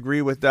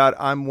disagree with that.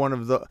 I'm one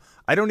of the.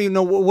 I don't even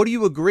know what are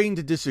you agreeing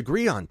to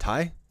disagree on,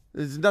 Ty?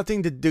 There's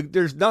nothing to do.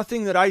 There's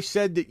nothing that I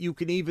said that you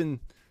can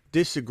even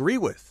disagree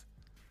with.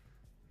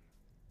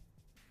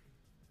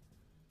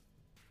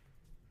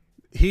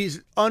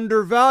 He's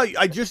undervalued.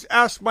 I just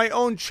asked my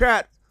own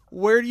chat,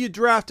 where do you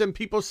draft him?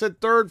 People said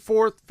 3rd,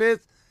 4th,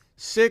 5th,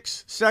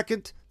 6th,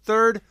 2nd,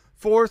 3rd,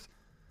 4th.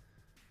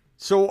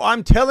 So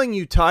I'm telling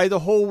you, Ty, the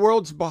whole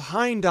world's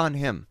behind on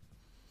him.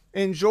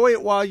 Enjoy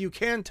it while you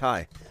can,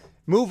 Ty.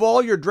 Move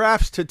all your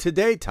drafts to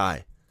today,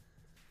 Ty.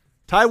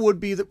 Ty would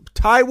be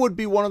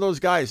one of those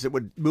guys that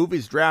would move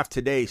his draft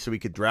today so he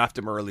could draft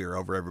him earlier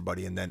over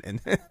everybody and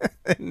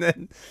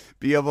then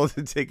be able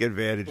to take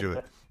advantage of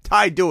it.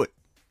 Ty, do it.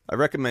 I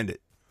recommend it.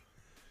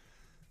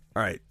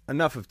 All right,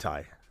 enough of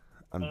Ty.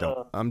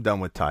 I'm done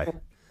with Ty.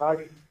 All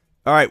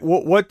right,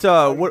 what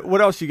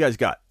else you guys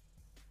got?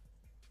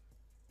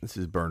 This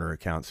is burner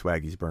account,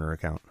 Swaggy's burner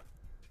account.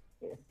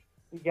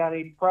 You got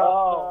any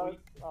props?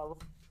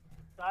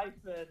 I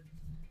said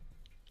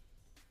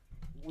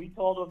we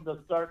told him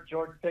to start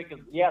George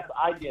Pickens. Yes,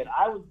 I did.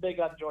 I was big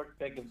on George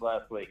Pickens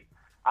last week.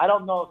 I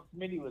don't know if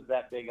Smitty was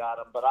that big on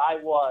him, but I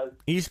was.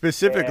 He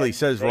specifically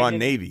says Ron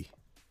Navy.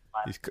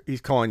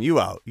 He's calling you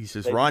out. He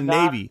says Ron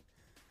Navy.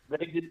 They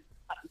did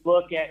not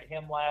look at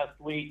him last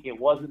week. It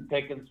wasn't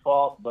Pickens'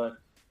 fault, but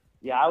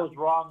yeah, I was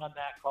wrong on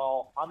that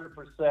call.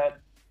 100%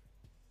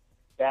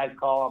 bad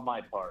call on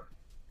my part.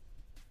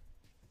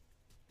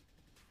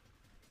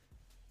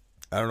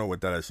 I don't know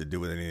what that has to do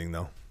with anything,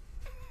 though.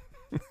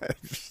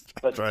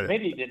 But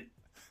Smitty didn't.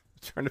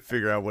 Trying to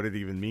figure out what it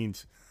even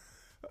means.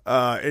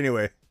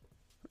 Anyway.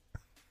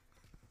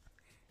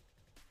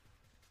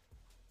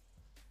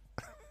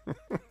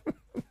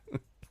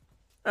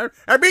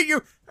 I beat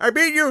you.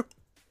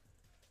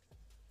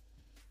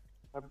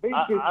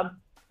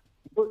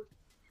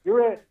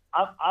 You're it.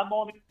 I'm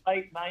only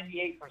right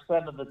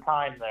 98% of the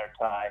time there,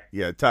 Ty.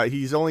 Yeah, Ty.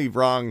 He's only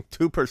wrong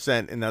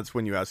 2%, and that's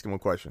when you ask him a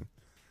question.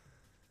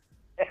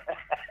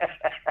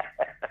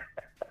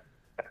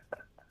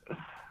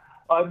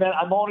 I mean,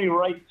 I'm only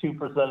right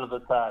 2% of the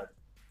time.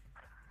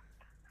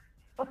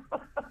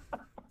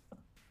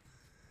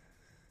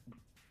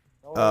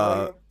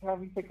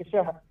 Have you take a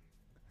shot?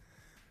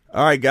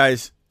 All right,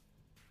 guys.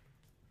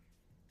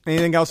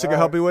 Anything else I can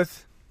help you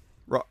with?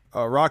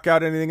 Rock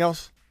out. Anything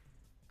else?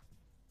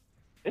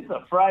 It's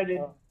a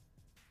Friday.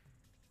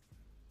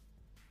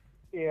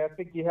 Yeah, I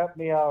think you helped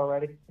me out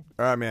already.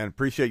 All right, man.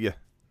 Appreciate you.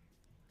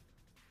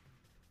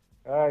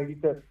 All right, you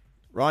too.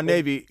 Ron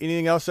Navy,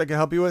 anything else I can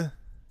help you with?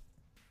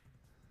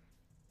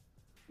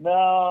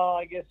 No,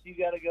 I guess you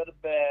got to go to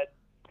bed.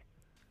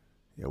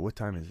 Yeah, what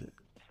time is it?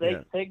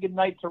 Say good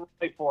night to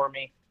Roy for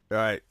me. All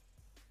right.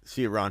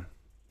 See you, Ron.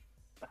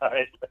 All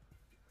right.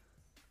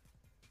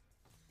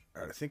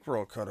 All right, I think we're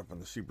all caught up on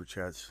the super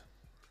chats.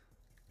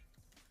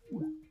 I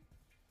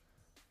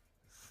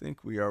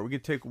think we are. We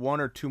could take 1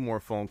 or 2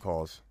 more phone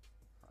calls.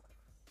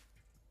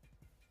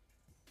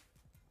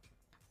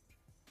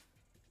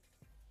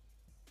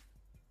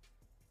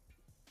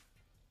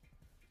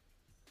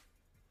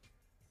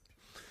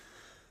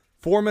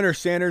 Foreman or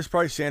Sanders?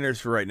 Probably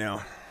Sanders for right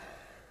now.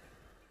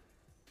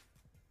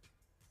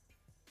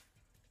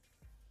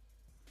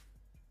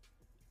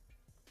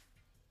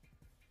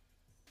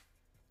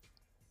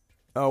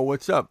 Oh,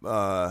 what's up?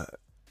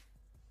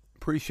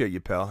 Appreciate you,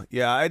 pal.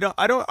 Yeah, I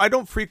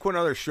don't frequent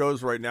other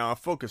shows right now. I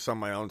focus on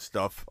my own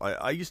stuff.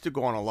 I used to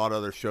go on a lot of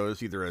other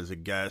shows, either as a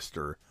guest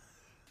or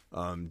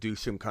do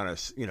some kind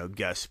of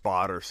guest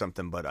spot or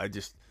something. But I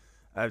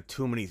have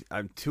too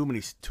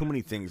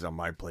many things on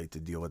my plate to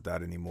deal with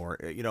that anymore.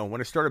 When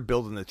I started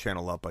building the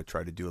channel up, I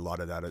tried to do a lot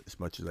of that as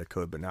much as I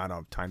could, but now I don't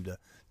have time to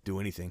do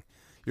anything.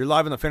 You're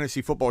live on the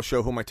Fantasy Football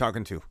Show. Who am I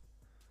talking to?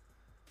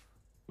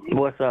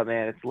 What's up,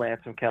 man? It's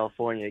Lance from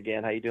California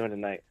again. How you doing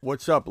tonight?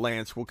 What's up,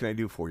 Lance? What can I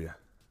do for you?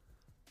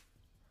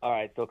 All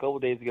right, so a couple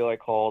days ago I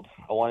called.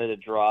 I wanted to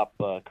drop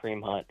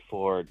Kareem Hunt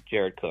for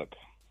Jared Cook.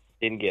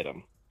 Didn't get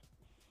him.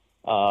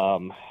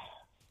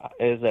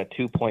 It is a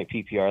 2-point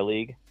PPR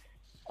league.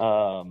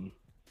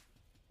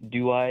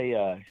 Do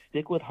I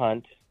stick with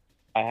Hunt?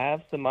 I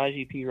have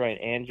Samaje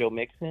Perine and Joe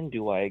Mixon.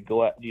 Do I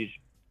go out? Do you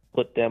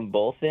put them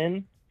both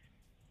in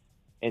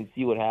and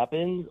see what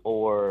happens,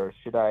 or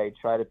should I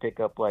try to pick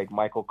up like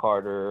Michael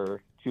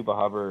Carter, Chuba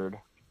Hubbard?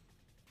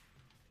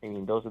 I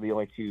mean, those are the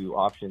only two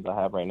options I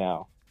have right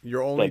now.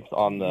 You're only that's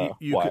on the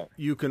wire.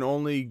 You can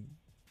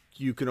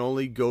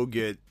only go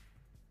get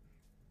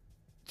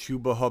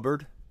Chuba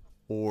Hubbard,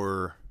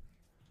 or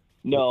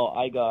no,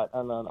 I got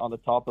on the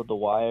top of the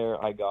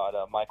wire. I got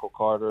Michael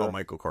Carter. Oh,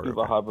 Michael Carter.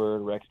 Chuba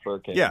Hubbard, Rex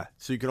Burkhead. Yeah,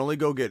 so you can only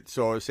go get.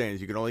 So I was saying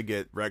is you can only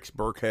get Rex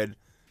Burkhead,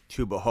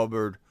 Chuba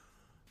Hubbard,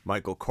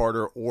 Michael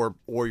Carter, or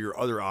your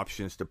other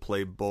options to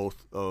play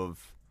both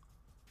of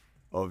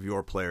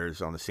your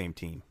players on the same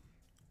team.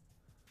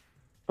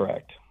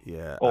 Correct.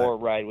 Yeah. Or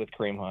ride with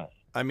Kareem Hunt.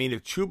 I mean,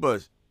 if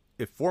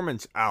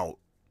Foreman's out,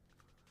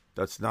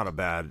 that's not a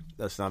bad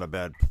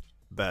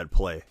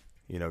play.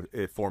 You know,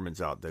 if Foreman's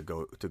out, to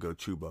go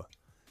Chuba.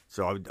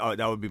 So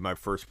that would be my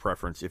first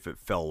preference if it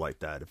fell like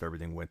that. If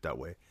everything went that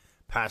way,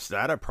 past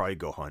that, I'd probably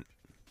go Hunt.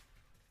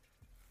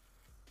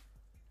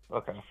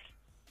 Okay.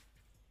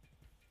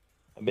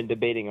 I've been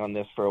debating on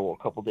this for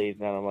a couple days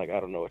now. And I'm like,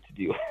 I don't know what to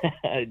do.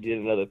 I did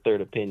another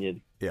third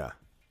opinion. Yeah.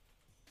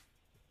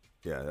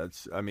 Yeah,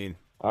 that's. I mean.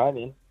 All right,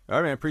 man. All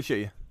right, man. Appreciate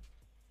you.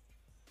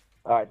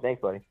 All right,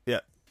 thanks, buddy.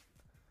 Yeah.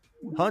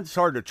 Hunt's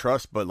hard to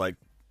trust, but like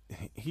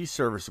he's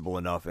serviceable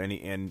enough,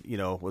 and you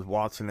know, with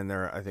Watson in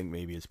there, I think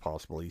maybe it's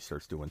possible he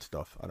starts doing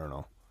stuff. I don't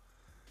know.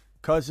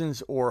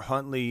 Cousins or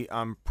Huntley,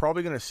 I'm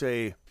probably gonna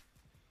say.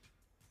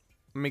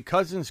 I mean,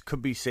 Cousins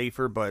could be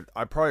safer, but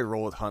I'd probably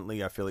roll with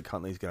Huntley. I feel like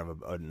Huntley's gonna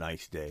have a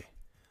nice day,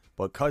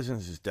 but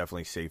Cousins is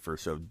definitely safer.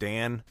 So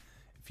Dan,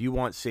 if you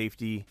want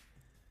safety,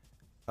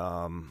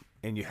 and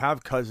you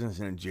have Cousins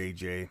and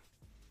JJ.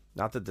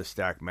 Not that the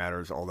stack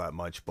matters all that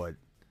much, but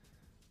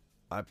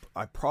I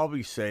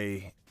probably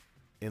say,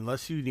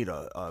 unless you need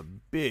a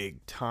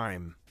big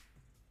time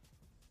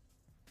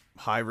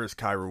high risk,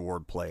 high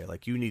reward play,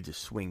 like you need to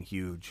swing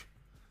huge,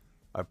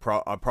 I'll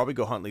probably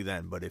go Huntley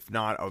then. But if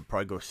not, I would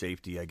probably go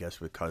safety, I guess,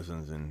 with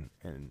Cousins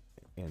and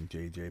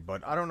JJ.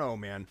 But I don't know,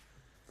 man.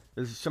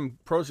 There's some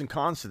pros and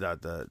cons to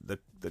that.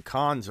 The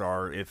cons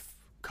are if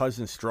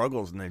Cousins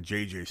struggles and then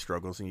JJ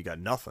struggles and you got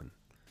nothing.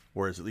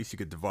 Whereas at least you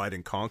could divide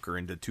and conquer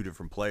into two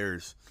different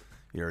players,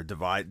 you know,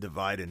 divide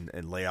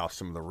and lay off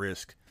some of the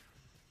risk.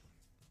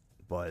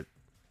 But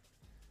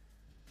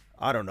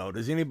I don't know.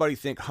 Does anybody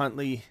think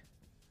Huntley?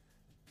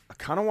 I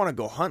kind of want to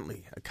go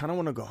Huntley.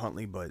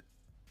 But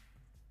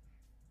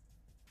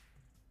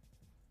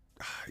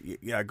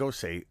yeah, go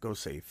safe.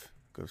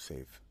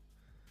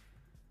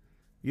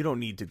 You don't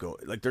need to go.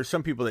 Like, there's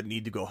some people that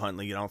need to go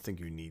Huntley. I don't think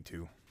you need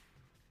to.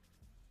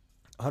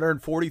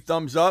 140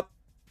 thumbs up.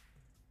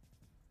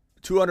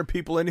 200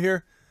 people in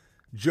here.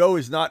 Joe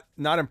is not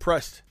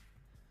impressed.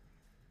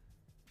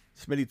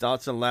 Smitty,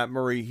 thoughts on Lat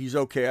Murray? He's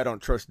okay. I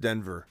don't trust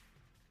Denver.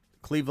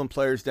 Cleveland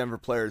players, Denver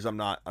players, I'm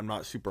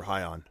not super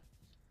high on.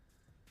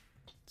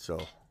 So,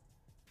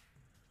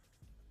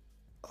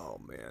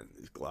 oh man,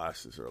 these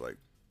glasses are like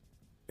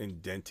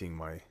indenting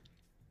my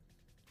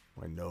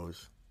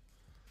nose.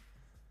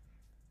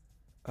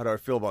 How do I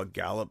feel about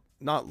Gallup?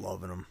 Not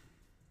loving him.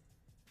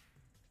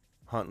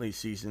 Huntley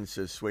season,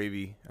 says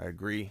Swavey. I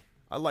agree.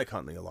 I like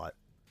Huntley a lot.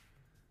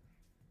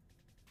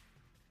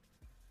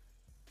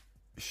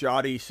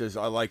 Shoddy says,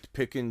 I liked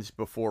Pickens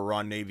before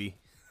Ron Navy.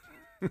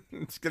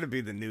 It's going to be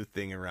the new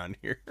thing around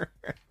here.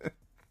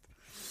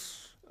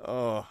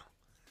 Oh,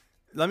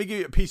 let me give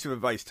you a piece of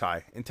advice,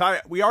 Ty. And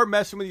Ty, we are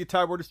messing with you,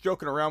 Ty. We're just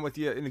joking around with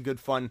you in a good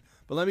fun.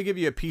 But let me give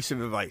you a piece of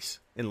advice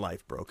in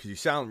life, bro, because you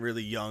sound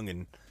really young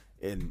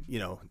and you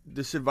know,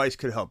 this advice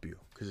could help you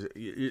because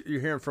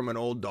you're hearing from an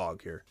old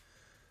dog here.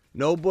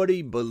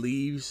 Nobody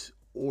believes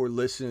or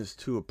listens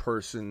to a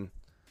person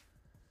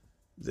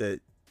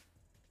that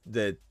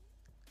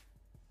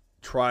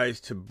tries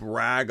to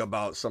brag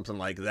about something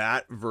like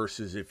that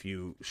versus if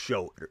you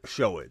show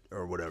it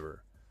or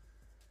whatever.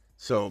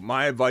 So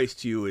my advice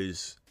to you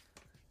is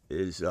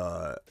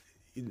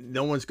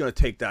no one's going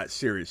to take that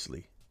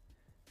seriously.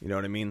 You know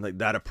what I mean? Like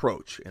that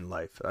approach in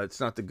life. That's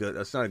not a good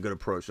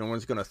approach. No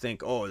one's going to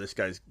think, "Oh, this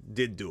guy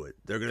did do it."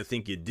 They're going to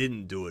think you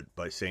didn't do it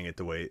by saying it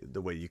the way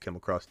you come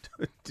across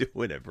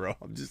doing it, bro.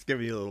 I'm just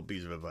giving you a little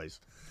piece of advice.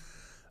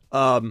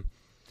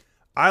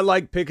 I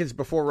like Pickens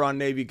before Ron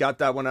Navy. Got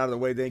that one out of the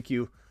way. Thank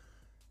you.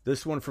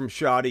 This one from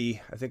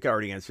Shoddy. I think I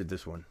already answered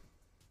this one.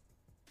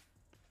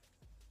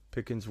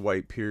 Pickens,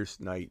 White, Pierce,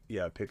 Knight.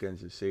 Yeah,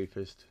 Pickens is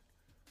safest.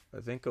 I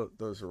think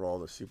those are all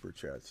the super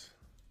chats.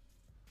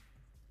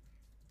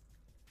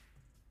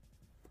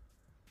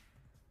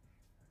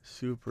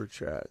 Super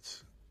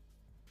chats.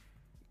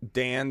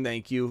 Dan,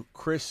 thank you.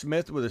 Chris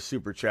Smith with a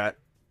super chat.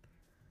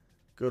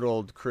 Good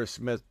old Chris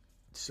Smith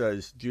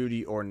says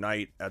Judy or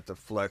Knight at the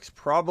flex.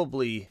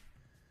 Probably.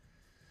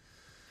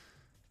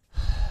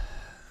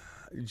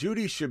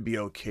 Judy should be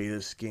okay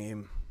this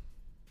game.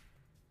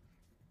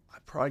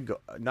 I'd probably go.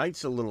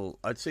 Knight's a little.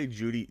 I'd say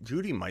Judy.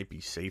 Judy might be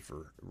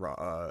safer.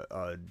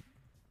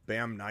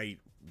 Bam Knight,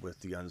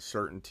 with the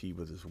uncertainty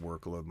with his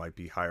workload, might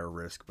be higher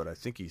risk, but I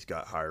think he's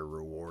got higher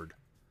reward.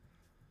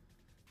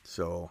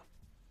 So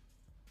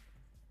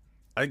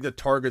I think the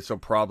targets will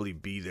probably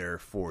be there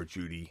for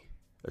Judy,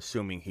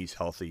 assuming he's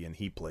healthy and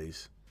he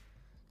plays.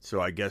 So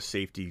I guess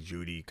safety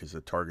Judy, because the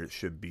target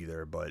should be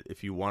there. But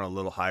if you want a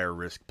little higher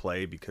risk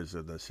play because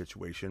of the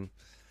situation,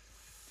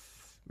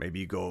 maybe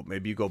you go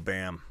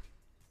Bam.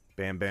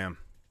 Bam.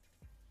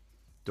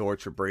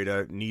 Dortch or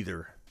Breda,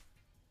 neither.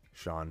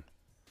 Sean.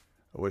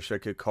 I wish I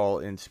could call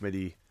in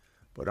Smitty,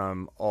 but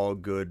I'm all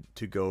good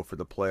to go for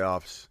the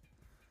playoffs.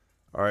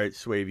 All right,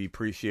 Swavey,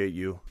 appreciate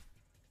you.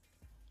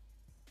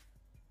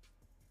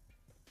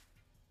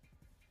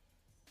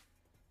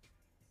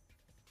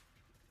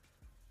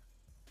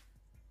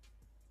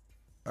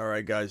 All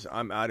right, guys,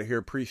 I'm out of here.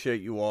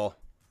 Appreciate you all.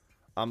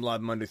 I'm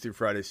live Monday through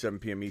Friday, 7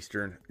 p.m.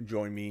 Eastern.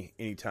 Join me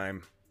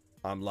anytime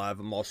I'm live.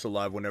 I'm also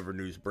live whenever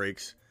news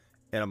breaks.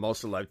 And I'm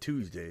also live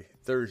Tuesday,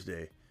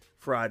 Thursday,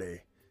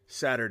 Friday,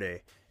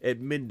 Saturday at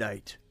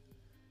midnight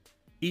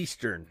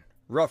Eastern,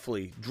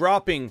 roughly.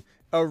 Dropping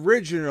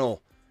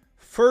original,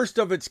 first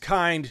of its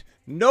kind.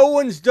 No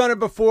one's done it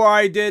before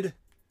I did.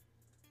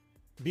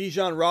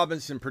 Bijan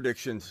Robinson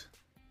predictions.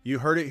 You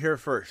heard it here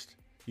first.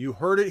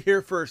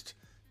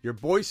 Your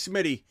boy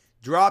Smitty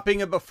dropping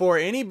it before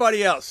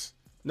anybody else.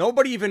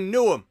 Nobody even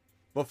knew him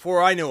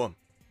before I knew him.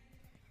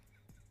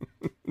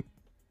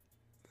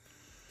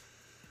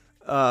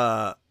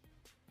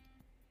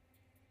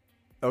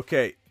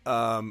 Okay.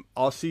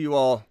 I'll see you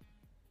all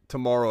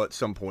tomorrow at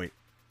some point.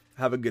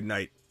 Have a good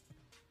night.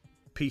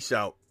 Peace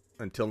out.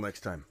 Until next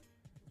time.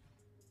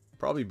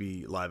 Probably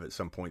be live at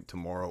some point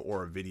tomorrow,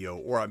 or a video,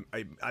 or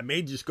I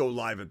may just go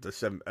live at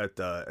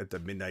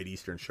the midnight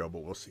Eastern show,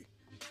 but we'll see.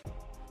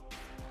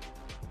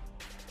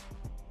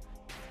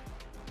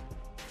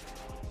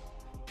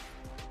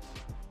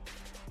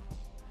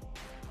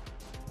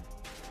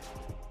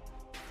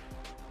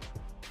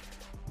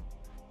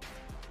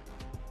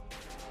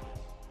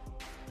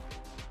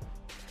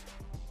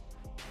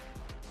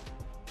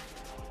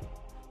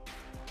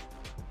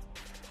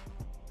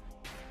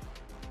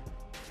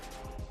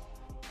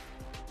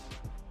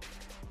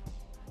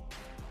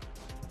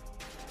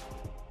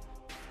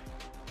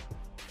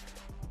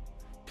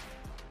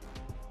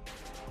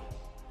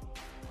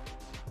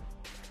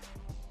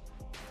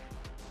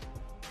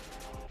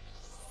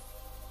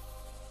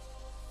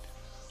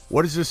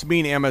 What does this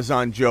mean,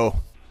 Amazon Joe?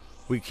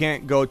 We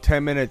can't go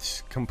 10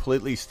 minutes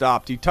completely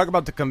stopped. You talk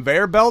about the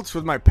conveyor belts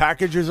with my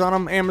packages on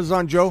them,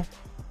 Amazon Joe?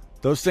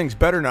 Those things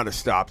better not have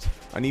stopped.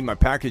 I need my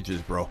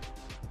packages, bro.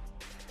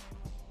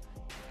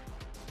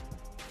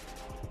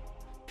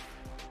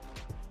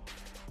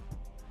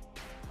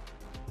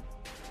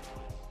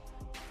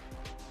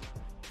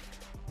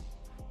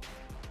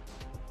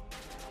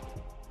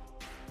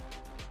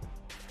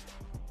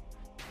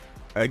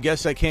 I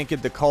guess I can't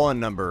get the call-in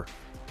number.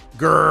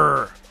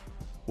 Grrr.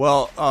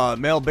 Well,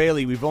 Mel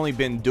Bailey, we've only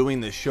been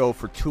doing this show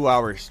for 2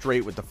 hours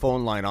straight with the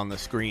phone line on the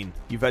screen.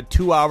 You've had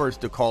 2 hours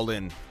to call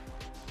in.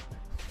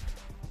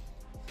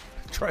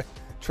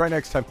 Try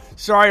next time.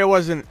 Sorry I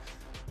wasn't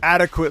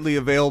adequately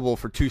available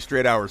for 2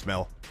 straight hours,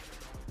 Mel.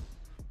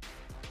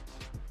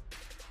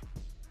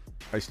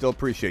 I still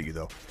appreciate you,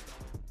 though.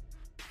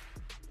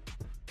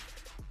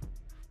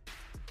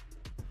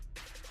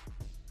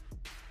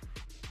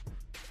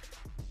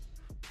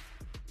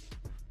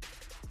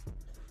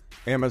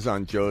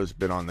 Amazon Joe's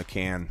been on the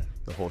can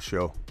the whole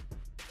show.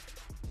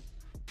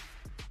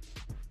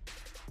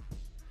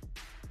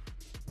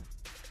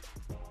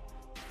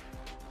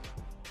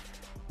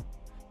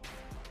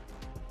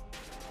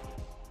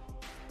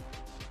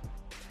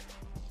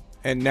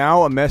 And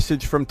now a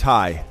message from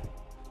Ty.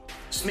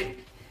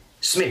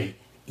 Smitty,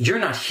 you're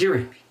not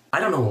hearing me. I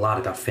don't know a lot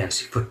about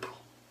fantasy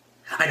football.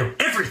 I know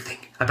everything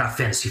about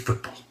fantasy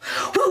football.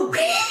 Woo!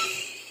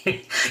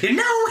 You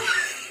know...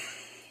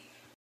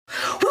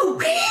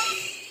 Woo!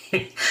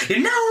 You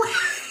know...